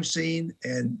crime scene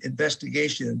and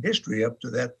investigation in history up to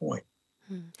that point.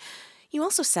 You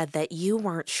also said that you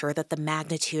weren't sure that the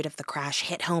magnitude of the crash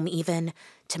hit home even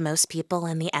to most people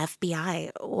in the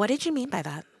FBI. What did you mean by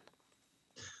that?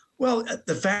 Well,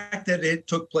 the fact that it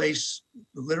took place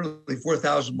literally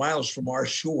 4,000 miles from our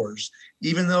shores,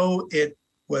 even though it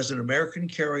was an American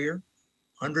carrier,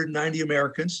 190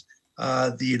 Americans,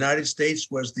 the United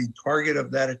States was the target of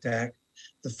that attack.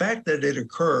 The fact that it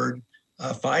occurred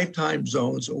 5 time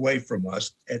zones away from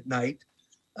us at night,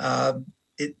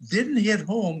 it didn't hit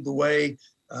home the way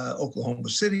Oklahoma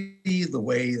City, the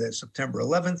way that September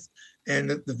 11th,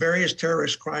 and the various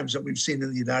terrorist crimes that we've seen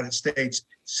in the United States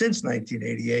since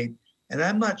 1988. And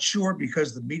I'm not sure,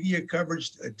 because the media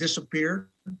coverage disappeared,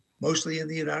 mostly in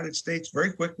the United States,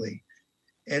 very quickly.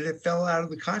 And it fell out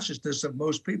of the consciousness of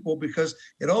most people, because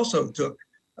it also took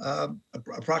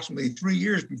approximately 3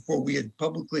 years before we had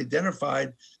publicly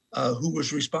identified who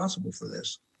was responsible for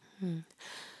this.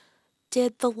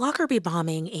 Did the Lockerbie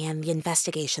bombing and the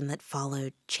investigation that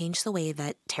followed change the way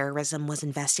that terrorism was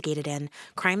investigated and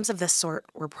crimes of this sort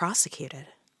were prosecuted?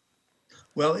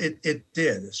 Well, it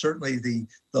did. Certainly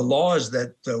the laws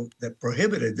that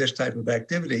prohibited this type of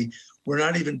activity were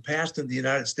not even passed in the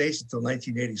United States until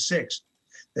 1986.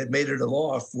 That made it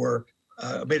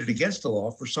against the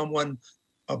law for someone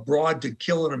abroad to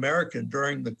kill an American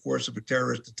during the course of a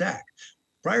terrorist attack.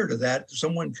 Prior to that,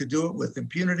 someone could do it with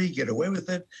impunity, get away with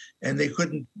it, and they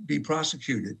couldn't be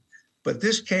prosecuted. But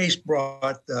this case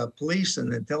brought police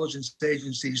and intelligence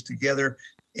agencies together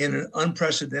in an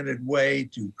unprecedented way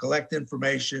to collect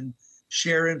information,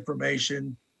 share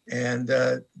information, and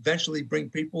eventually bring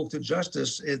people to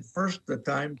justice. At first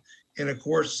time in a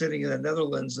court sitting in the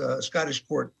Netherlands, a Scottish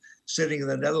court sitting in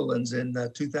the Netherlands in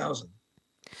 2000.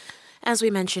 As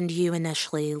we mentioned, you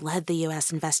initially led the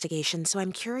U.S. investigation, so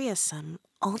I'm curious,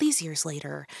 all these years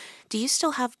later, do you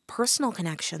still have personal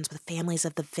connections with families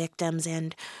of the victims?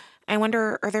 And I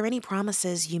wonder, are there any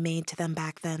promises you made to them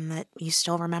back then that you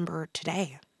still remember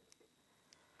today?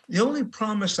 The only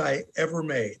promise I ever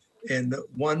made, and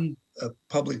one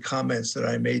public comments that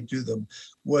I made to them,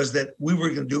 was that we were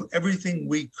going to do everything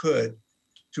we could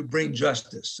to bring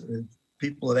justice.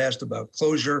 People have asked about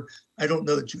closure. I don't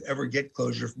know that you ever get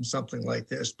closure from something like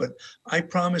this, but I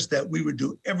promised that we would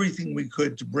do everything we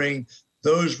could to bring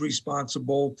those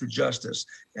responsible to justice.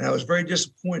 And I was very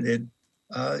disappointed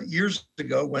years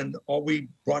ago when all we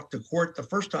brought to court the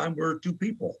first time were 2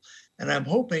 people. And I'm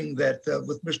hoping that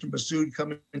with Mr. Massoud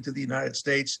coming into the United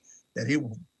States, that he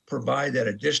will provide that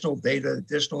additional data,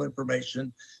 additional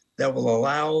information that will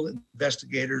allow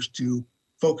investigators to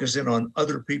focus in on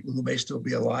other people who may still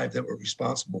be alive that were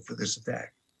responsible for this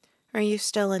attack. Are you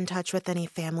still in touch with any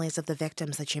families of the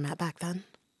victims that you met back then?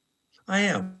 I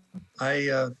am.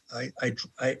 I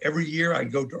every year I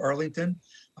go to Arlington.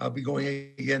 I'll be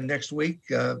going again next week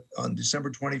on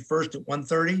December 21st at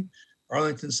 1:30,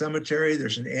 Arlington Cemetery.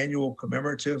 There's an annual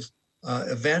commemorative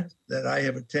event that I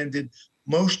have attended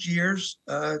most years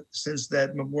since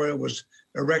that memorial was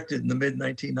erected in the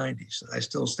mid-1990s. I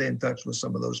still stay in touch with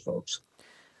some of those folks.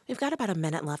 We've got about a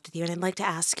minute left with you, and I'd like to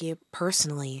ask you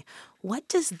personally, what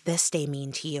does this day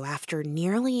mean to you after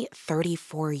nearly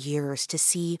 34 years to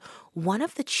see one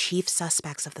of the chief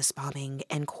suspects of this bombing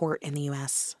in court in the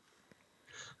U.S.?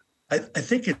 I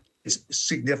think it is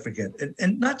significant.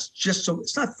 And not just so,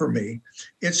 it's not for me,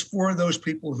 it's for those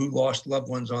people who lost loved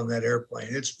ones on that airplane.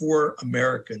 It's for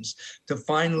Americans to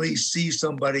finally see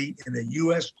somebody in a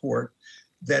U.S. court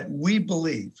that we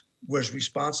believe was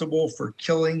responsible for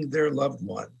killing their loved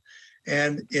one.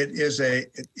 And it's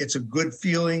a good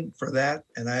feeling for that.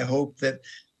 And I hope that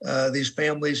these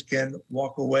families can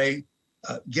walk away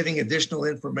getting additional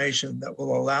information that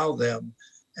will allow them,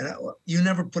 and you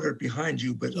never put it behind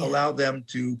you, but allow them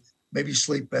to maybe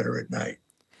sleep better at night.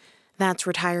 That's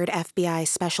retired FBI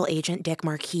Special Agent Dick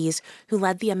Marquis, who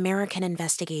led the American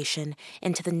investigation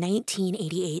into the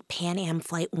 1988 Pan Am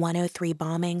Flight 103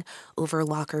 bombing over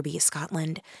Lockerbie,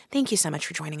 Scotland. Thank you so much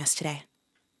for joining us today.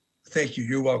 Thank you.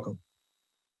 You're welcome.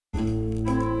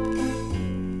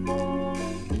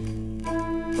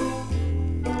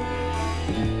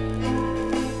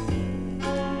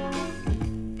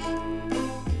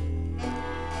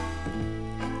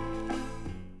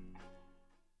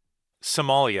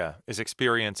 Somalia is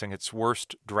experiencing its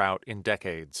worst drought in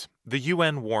decades. The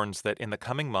UN warns that in the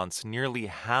coming months, nearly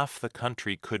half the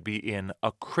country could be in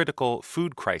a critical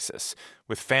food crisis,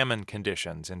 with famine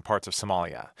conditions in parts of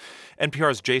Somalia.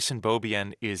 NPR's Jason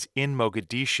Beaubien is in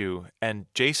Mogadishu. And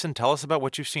Jason, tell us about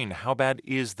what you've seen. How bad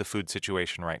is the food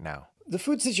situation right now? The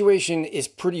food situation is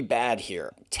pretty bad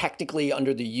here. Technically,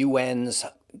 under the UN's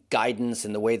guidance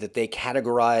and the way that they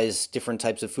categorize different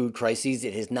types of food crises,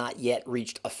 it has not yet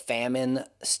reached a famine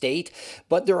state.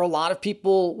 But there are a lot of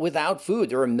people without food.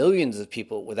 There are millions of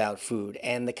people without food.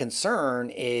 And the concern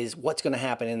is what's going to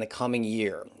happen in the coming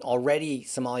year. Already,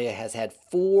 Somalia has had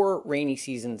 4 rainy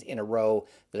seasons in a row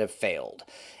that have failed.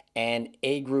 And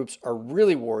aid groups are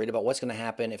really worried about what's going to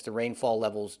happen if the rainfall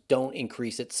levels don't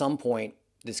increase at some point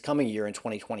this coming year in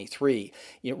 2023.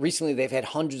 Recently, they've had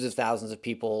hundreds of thousands of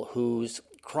people whose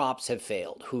crops have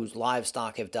failed, whose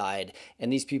livestock have died,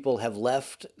 and these people have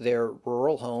left their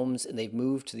rural homes and they've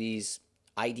moved to these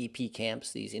IDP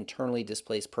camps, these internally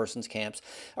displaced persons camps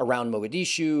around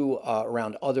Mogadishu,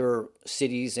 around other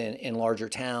cities and larger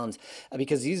towns,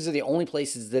 because these are the only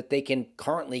places that they can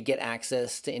currently get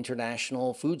access to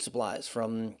international food supplies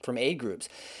from aid groups.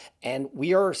 And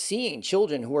we are seeing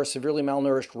children who are severely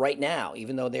malnourished right now,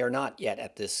 even though they are not yet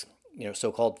at this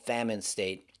so-called famine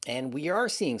state. And we are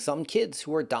seeing some kids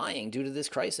who are dying due to this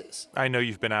crisis. I know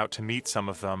you've been out to meet some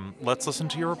of them. Let's listen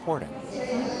to your reporting.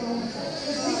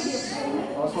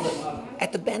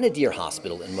 At the Banadir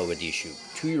Hospital in Mogadishu,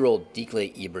 2-year-old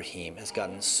Diklay Ibrahim has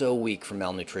gotten so weak from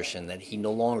malnutrition that he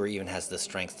no longer even has the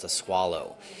strength to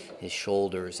swallow. His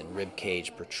shoulders and rib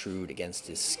cage protrude against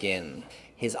his skin.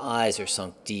 His eyes are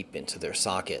sunk deep into their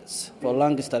sockets. For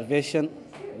lung starvation,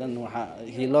 then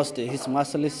he lost his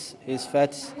muscles, his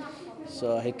fats,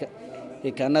 so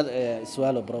he cannot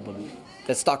swallow properly.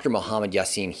 That's Dr. Mohammed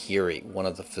Yassin Hiri, one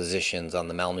of the physicians on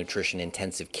the malnutrition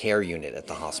intensive care unit at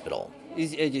the hospital.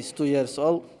 His age is 2 years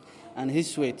old, and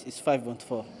his weight is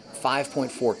 5.4.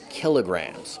 5.4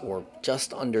 kilograms, or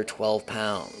just under 12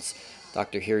 pounds.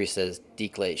 Dr. Hiri says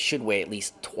Diklay should weigh at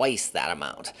least twice that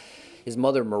amount. His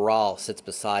mother, Maral, sits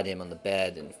beside him on the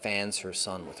bed and fans her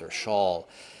son with her shawl.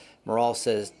 Maral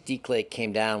says Diklay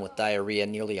came down with diarrhea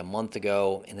nearly a month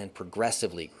ago and then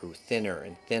progressively grew thinner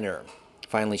and thinner.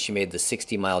 Finally, she made the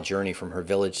 60-mile journey from her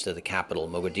village to the capital,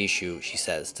 Mogadishu, she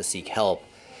says, to seek help.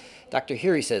 Dr.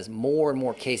 Hiri says more and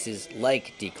more cases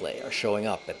like Diklay are showing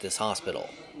up at this hospital.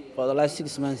 For the last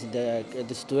 6 months, the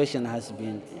situation has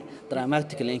been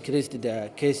dramatically increased.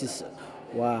 The cases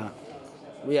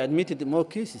we admitted more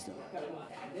cases.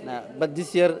 But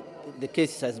this year, the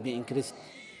cases has been increased.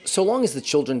 So long as the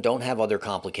children don't have other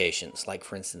complications, like,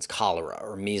 for instance, cholera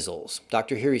or measles,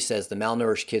 Dr. Hiri says the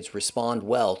malnourished kids respond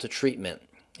well to treatment.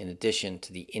 In addition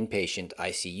to the inpatient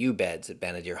ICU beds at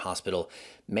Banadir Hospital,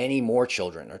 many more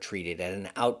children are treated at an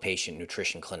outpatient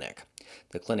nutrition clinic.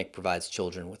 The clinic provides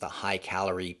children with a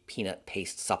high-calorie peanut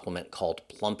paste supplement called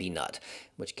Plumpy Nut,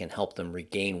 which can help them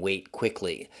regain weight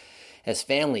quickly. As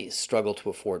families struggle to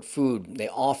afford food, they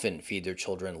often feed their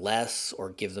children less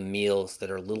or give them meals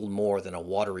that are little more than a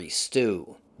watery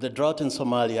stew. The drought in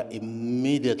Somalia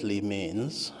immediately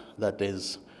means that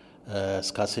there's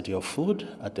scarcity of food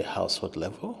at the household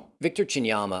level. Victor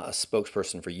Chinyama, a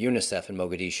spokesperson for UNICEF in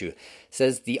Mogadishu,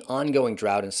 says the ongoing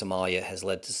drought in Somalia has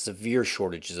led to severe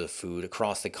shortages of food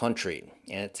across the country,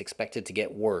 and it's expected to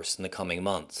get worse in the coming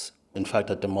months. In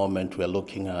fact, at the moment, we're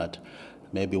looking at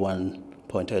maybe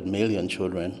 1.8 million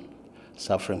children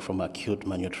suffering from acute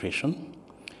malnutrition,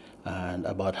 and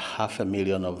about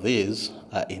 500,000 of these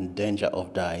are in danger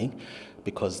of dying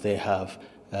because they have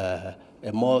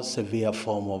a more severe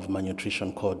form of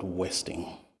malnutrition called wasting.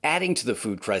 Adding to the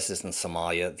food crisis in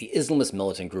Somalia, the Islamist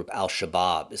militant group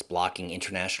al-Shabaab is blocking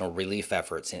international relief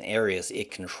efforts in areas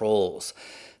it controls.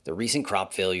 The recent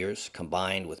crop failures,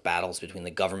 combined with battles between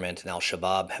the government and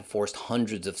al-Shabaab, have forced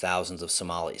hundreds of thousands of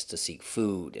Somalis to seek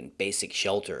food and basic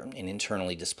shelter in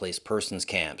internally displaced persons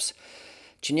camps.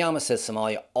 Chinyama says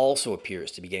Somalia also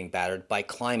appears to be getting battered by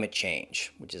climate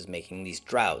change, which is making these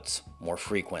droughts more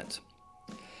frequent.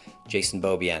 Jason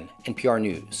Beaubien, NPR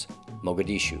News,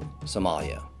 Mogadishu,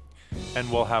 Somalia.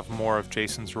 And we'll have more of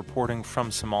Jason's reporting from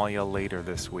Somalia later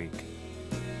this week.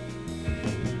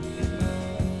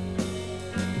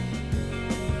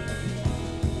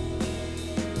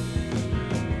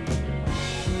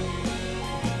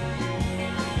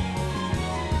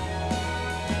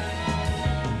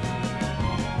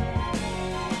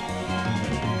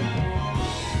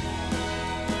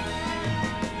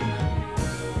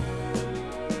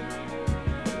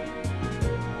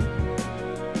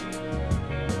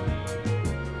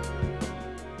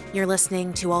 You're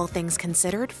listening to All Things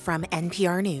Considered from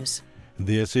NPR News.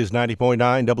 This is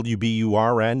 90.9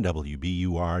 WBUR and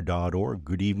WBUR.org.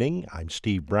 Good evening. I'm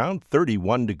Steve Brown.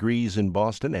 31 degrees in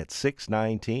Boston at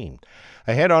 6:19.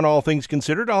 Ahead on All Things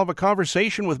Considered, I'll have a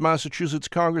conversation with Massachusetts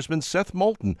Congressman Seth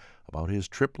Moulton about his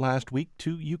trip last week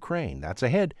to Ukraine. That's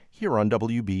ahead here on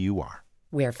WBUR.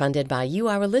 We're funded by you,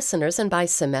 our listeners, and by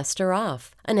Semester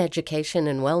Off, an education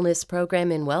and wellness program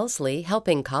in Wellesley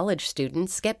helping college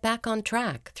students get back on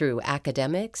track through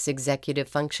academics, executive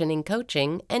functioning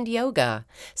coaching, and yoga.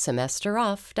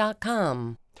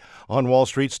 SemesterOff.com. On Wall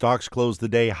Street, stocks closed the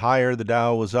day higher. The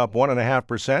Dow was up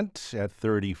 1.5% at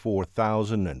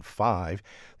 34,005.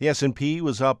 The S&P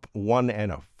was up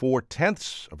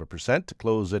 1.4% to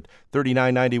close at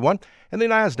 3991, and the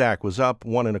Nasdaq was up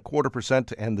 1.25%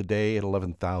 to end the day at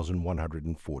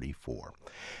 11,144.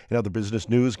 In other business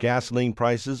news, gasoline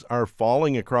prices are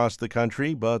falling across the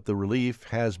country, but the relief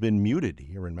has been muted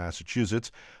here in Massachusetts.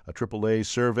 A AAA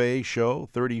survey shows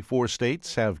 34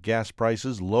 states have gas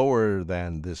prices lower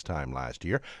than this time last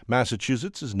year.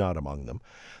 Massachusetts is not among them.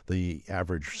 The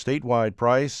average statewide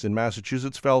price in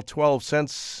Massachusetts fell 12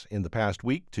 cents in the past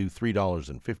week to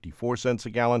 $3.54 a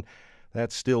gallon.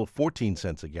 That's still 14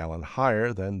 cents a gallon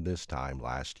higher than this time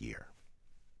last year.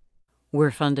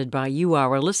 We're funded by you,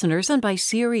 our listeners, and by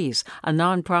Ceres, a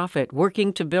nonprofit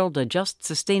working to build a just,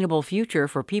 sustainable future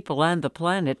for people and the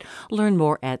planet. Learn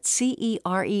more at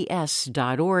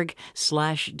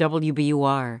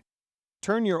ceres.org/WBUR.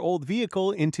 Turn your old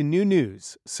vehicle into new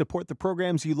news. Support the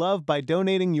programs you love by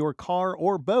donating your car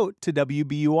or boat to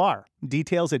WBUR.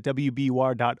 Details at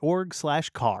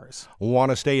WBUR.org/cars. Want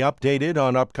to stay updated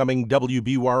on upcoming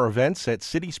WBUR events at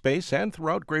City Space and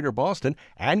throughout Greater Boston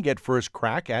and get first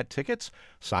crack at tickets?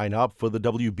 Sign up for the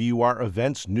WBUR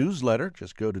Events newsletter.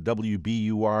 Just go to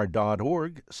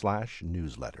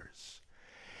WBUR.org/newsletters.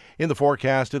 In the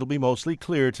forecast, it'll be mostly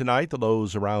clear tonight. The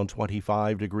lows around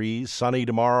 25 degrees. Sunny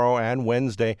tomorrow and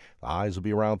Wednesday. The highs will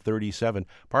be around 37.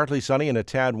 Partly sunny and a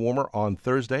tad warmer on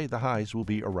Thursday. The highs will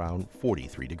be around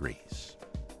 43 degrees.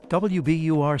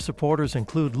 WBUR supporters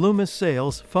include Loomis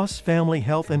Sales Fuss Family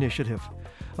Health Initiative,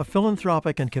 a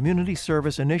philanthropic and community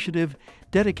service initiative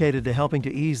dedicated to helping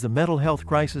to ease the mental health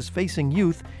crisis facing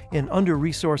youth in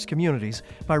under-resourced communities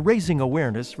by raising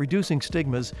awareness, reducing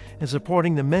stigmas, and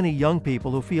supporting the many young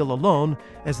people who feel alone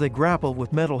as they grapple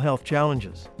with mental health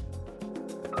challenges.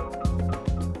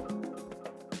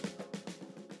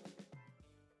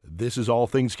 This is All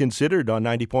Things Considered on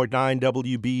 90.9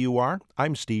 WBUR.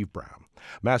 I'm Steve Brown.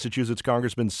 Massachusetts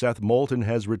Congressman Seth Moulton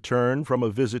has returned from a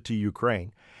visit to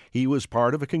Ukraine. He was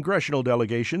part of a congressional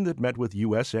delegation that met with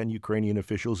U.S. and Ukrainian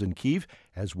officials in Kyiv,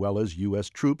 as well as U.S.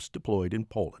 troops deployed in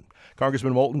Poland.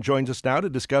 Congressman Moulton joins us now to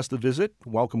discuss the visit.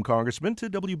 Welcome, Congressman, to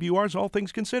WBUR's All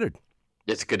Things Considered.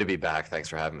 It's good to be back. Thanks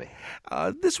for having me.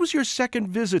 This was your second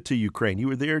visit to Ukraine. You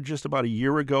were there just about a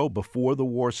year ago, before the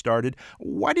war started.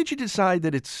 Why did you decide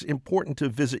that it's important to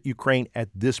visit Ukraine at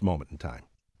this moment in time?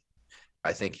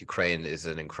 I think Ukraine is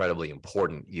an incredibly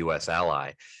important U.S.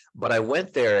 ally. But I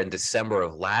went there in December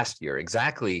of last year,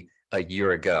 exactly a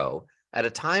year ago, at a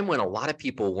time when a lot of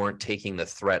people weren't taking the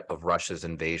threat of Russia's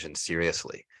invasion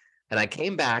seriously. And I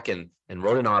came back and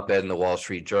wrote an op-ed in the Wall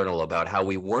Street Journal about how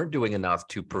we weren't doing enough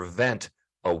to prevent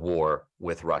a war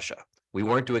with Russia. We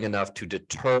weren't doing enough to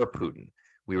deter Putin.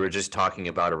 We were just talking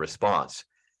about a response.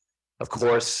 Of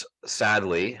course,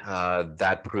 sadly,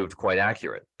 that proved quite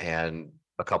accurate. And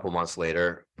a couple months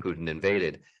later, Putin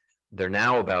invaded. They're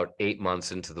now about 8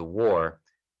 months into the war.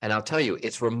 And I'll tell you,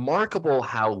 it's remarkable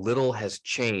how little has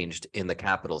changed in the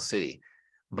capital city.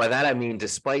 By that, I mean,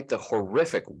 despite the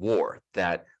horrific war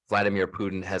that Vladimir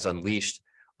Putin has unleashed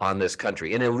on this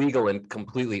country, an illegal and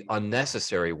completely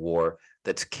unnecessary war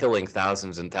that's killing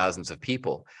thousands and thousands of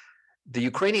people. The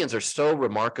Ukrainians are so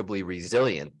remarkably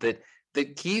resilient that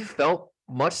Kyiv felt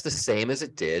much the same as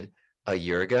it did a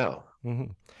year ago.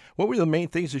 Mm-hmm. What were the main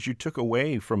things that you took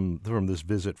away from this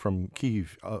visit from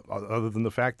Kyiv, other than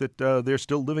the fact that they're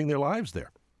still living their lives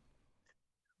there?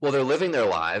 Well, they're living their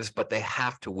lives, but they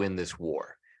have to win this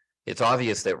war. It's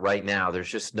obvious that right now there's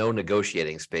just no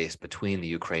negotiating space between the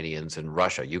Ukrainians and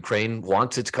Russia. Ukraine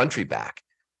wants its country back,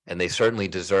 and they certainly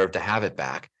deserve to have it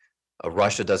back.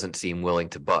 Russia doesn't seem willing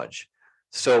to budge.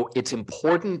 So it's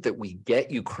important that we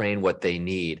get Ukraine what they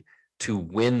need to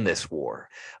win this war.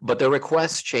 But their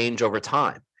requests change over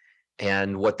time.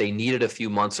 And what they needed a few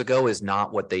months ago is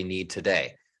not what they need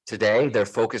today. Today, they're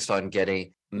focused on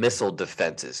getting missile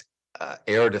defenses,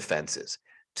 air defenses,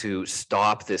 to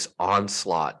stop this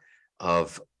onslaught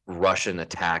of Russian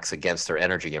attacks against their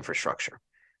energy infrastructure.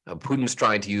 Putin's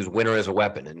trying to use winter as a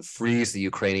weapon and freeze the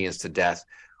Ukrainians to death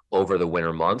over the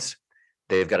winter months.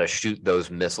 They've got to shoot those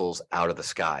missiles out of the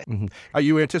sky. Mm-hmm.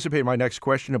 You anticipate my next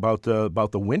question about the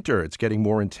winter. It's getting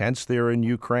more intense there in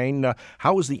Ukraine.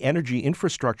 How is the energy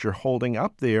infrastructure holding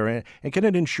up there, and can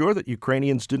it ensure that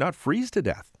Ukrainians do not freeze to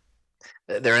death?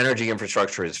 Their energy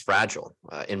infrastructure is fragile,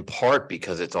 in part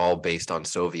because it's all based on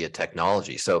Soviet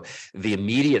technology. So the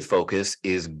immediate focus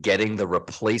is getting the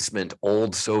replacement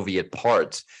old Soviet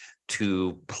parts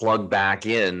to plug back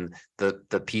in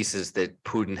the pieces that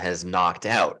Putin has knocked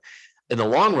out. In the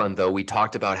long run, though, we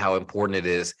talked about how important it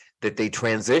is that they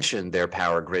transition their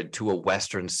power grid to a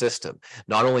Western system,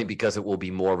 not only because it will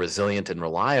be more resilient and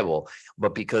reliable,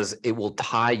 but because it will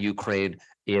tie Ukraine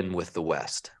in with the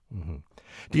West. Mm-hmm.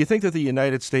 Do you think that the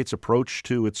United States' approach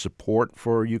to its support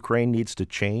for Ukraine needs to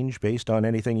change based on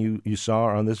anything you saw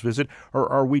on this visit, or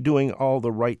are we doing all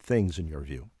the right things in your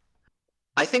view?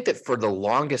 I think that for the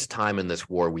longest time in this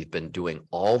war, we've been doing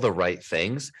all the right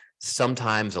things,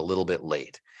 sometimes a little bit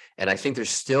late. And I think there's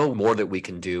still more that we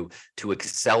can do to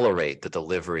accelerate the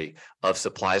delivery of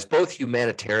supplies, both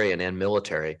humanitarian and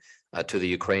military, to the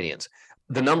Ukrainians.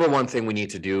 The number one thing we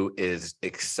need to do is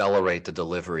accelerate the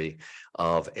delivery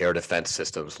of air defense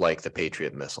systems like the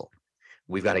Patriot missile.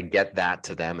 We've got to get that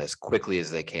to them as quickly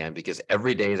as they can, because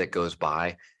every day that goes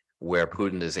by where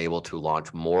Putin is able to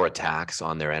launch more attacks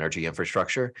on their energy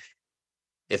infrastructure,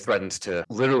 it threatens to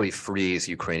literally freeze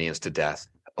Ukrainians to death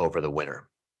over the winter.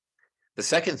 The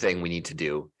second thing we need to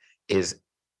do is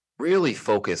really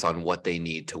focus on what they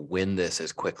need to win this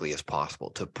as quickly as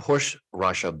possible, to push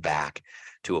Russia back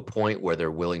to a point where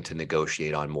they're willing to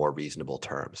negotiate on more reasonable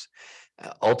terms.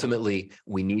 Ultimately,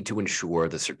 we need to ensure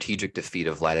the strategic defeat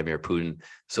of Vladimir Putin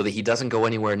so that he doesn't go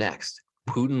anywhere next.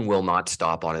 Putin will not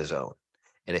stop on his own.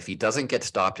 And if he doesn't get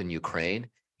stopped in Ukraine,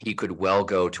 he could well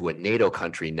go to a NATO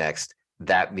country next.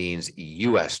 That means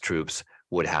U.S. troops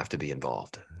would have to be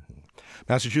involved.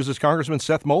 Massachusetts Congressman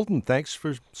Seth Moulton, thanks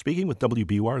for speaking with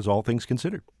WBUR's All Things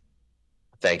Considered.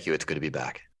 Thank you. It's good to be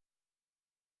back.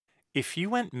 If you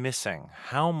went missing,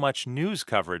 how much news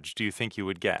coverage do you think you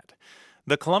would get?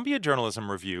 The Columbia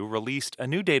Journalism Review released a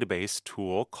new database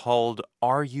tool called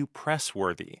Are You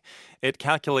Pressworthy? It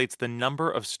calculates the number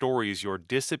of stories your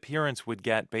disappearance would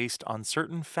get based on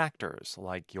certain factors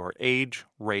like your age,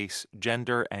 race,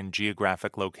 gender, and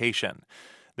geographic location.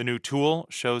 The new tool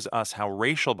shows us how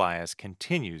racial bias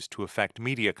continues to affect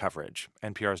media coverage.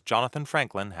 NPR's Jonathan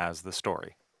Franklin has the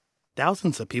story.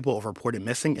 Thousands of people are reported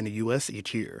missing in the U.S.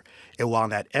 each year, and while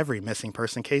not every missing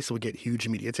person case would get huge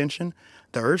media attention,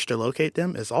 the urge to locate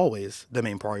them is always the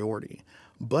main priority.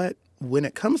 But when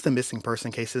it comes to missing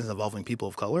person cases involving people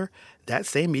of color, that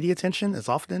same media attention is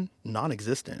often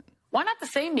non-existent. Why not the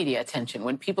same media attention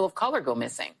when people of color go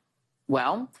missing?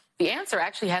 Well, the answer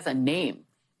actually has a name: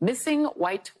 Missing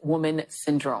White Woman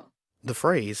Syndrome. The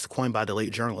phrase, coined by the late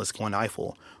journalist Gwen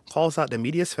Ifill, calls out the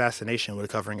media's fascination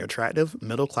with covering attractive,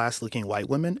 middle-class-looking white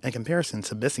women in comparison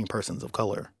to missing persons of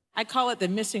color. I call it the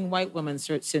missing white woman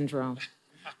syndrome.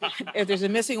 If there's a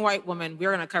missing white woman, we're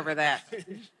going to cover that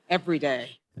every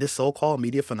day. This so-called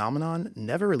media phenomenon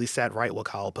never really sat right with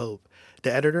Kyle Pope,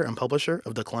 the editor and publisher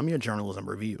of the Columbia Journalism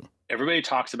Review. Everybody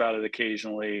talks about it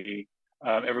occasionally.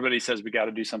 Everybody says we got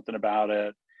to do something about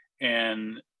it,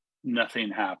 and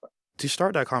nothing happened. To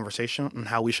start that conversation on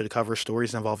how we should cover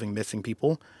stories involving missing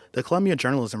people, the Columbia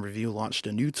Journalism Review launched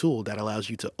a new tool that allows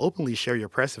you to openly share your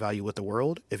press value with the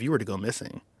world if you were to go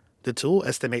missing. The tool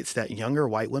estimates that younger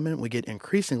white women would get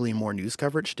increasingly more news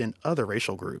coverage than other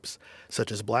racial groups,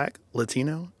 such as Black,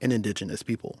 Latino, and Indigenous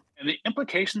people. And the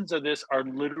implications of this are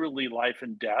literally life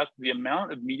and death. The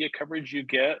amount of media coverage you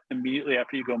get immediately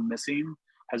after you go missing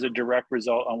has a direct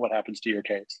result on what happens to your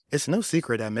case. It's no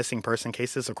secret that missing person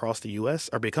cases across the U.S.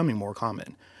 are becoming more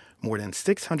common. More than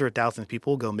 600,000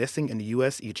 people go missing in the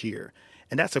U.S. each year,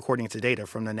 and that's according to data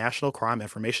from the National Crime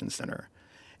Information Center.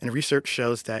 And research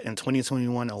shows that in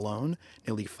 2021 alone,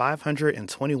 nearly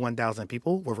 521,000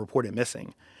 people were reported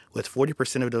missing, with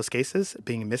 40% of those cases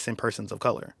being missing persons of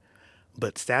color.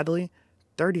 But sadly,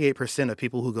 38% of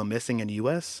people who go missing in the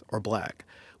U.S. are Black,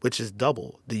 which is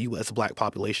double the U.S. Black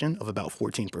population of about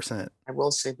 14%. I will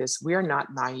say this, we are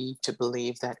not naive to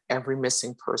believe that every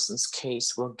missing persons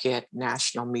case will get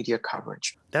national media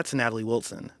coverage. That's Natalie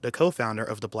Wilson, the co-founder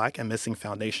of the Black and Missing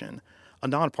Foundation, a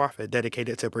nonprofit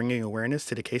dedicated to bringing awareness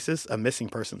to the cases of missing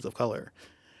persons of color.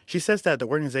 She says that the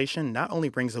organization not only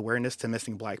brings awareness to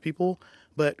missing Black people,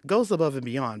 but goes above and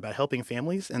beyond by helping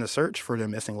families in the search for their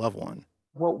missing loved one.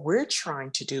 What we're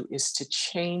trying to do is to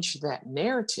change that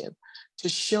narrative to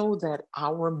show that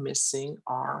our missing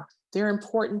they're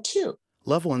important too.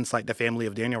 Loved ones like the family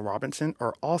of Daniel Robinson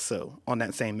are also on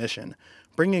that same mission,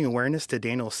 bringing awareness to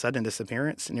Daniel's sudden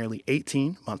disappearance nearly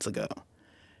 18 months ago.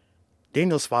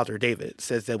 Daniel's father, David,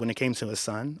 says that when it came to his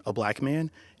son, a Black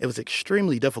man, it was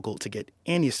extremely difficult to get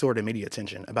any sort of media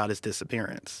attention about his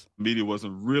disappearance. Media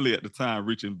wasn't really at the time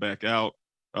reaching back out,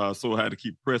 so I had to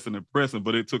keep pressing and pressing,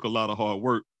 but it took a lot of hard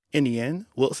work. In the end,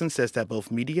 Wilson says that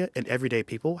both media and everyday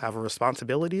people have a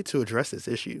responsibility to address this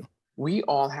issue. We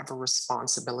all have a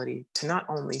responsibility to not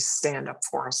only stand up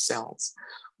for ourselves,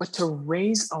 but to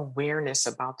raise awareness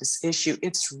about this issue.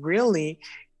 It's really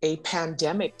a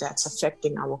pandemic that's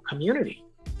affecting our community.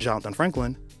 Jonathan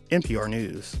Franklin, NPR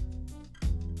News.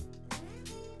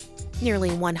 Nearly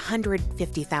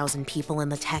 150,000 people in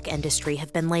the tech industry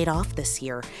have been laid off this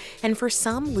year, and for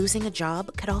some, losing a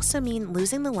job could also mean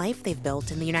losing the life they've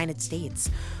built in the United States.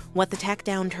 What the tech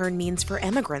downturn means for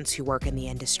immigrants who work in the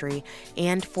industry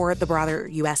and for the broader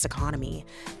U.S. economy.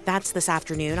 That's this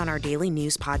afternoon on our daily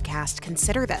news podcast,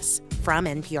 Consider This, from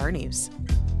NPR News.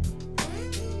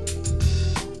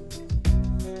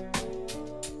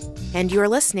 And you're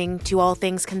listening to All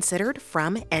Things Considered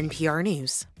from NPR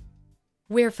News.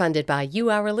 We're funded by you,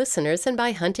 our listeners, and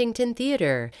by Huntington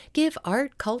Theater. Give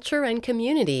art, culture, and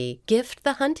community. Gift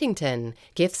the Huntington.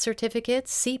 Gift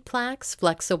certificates, seat plaques,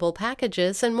 flexible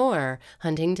packages, and more.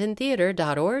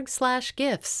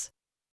 huntingtontheater.org/gifts.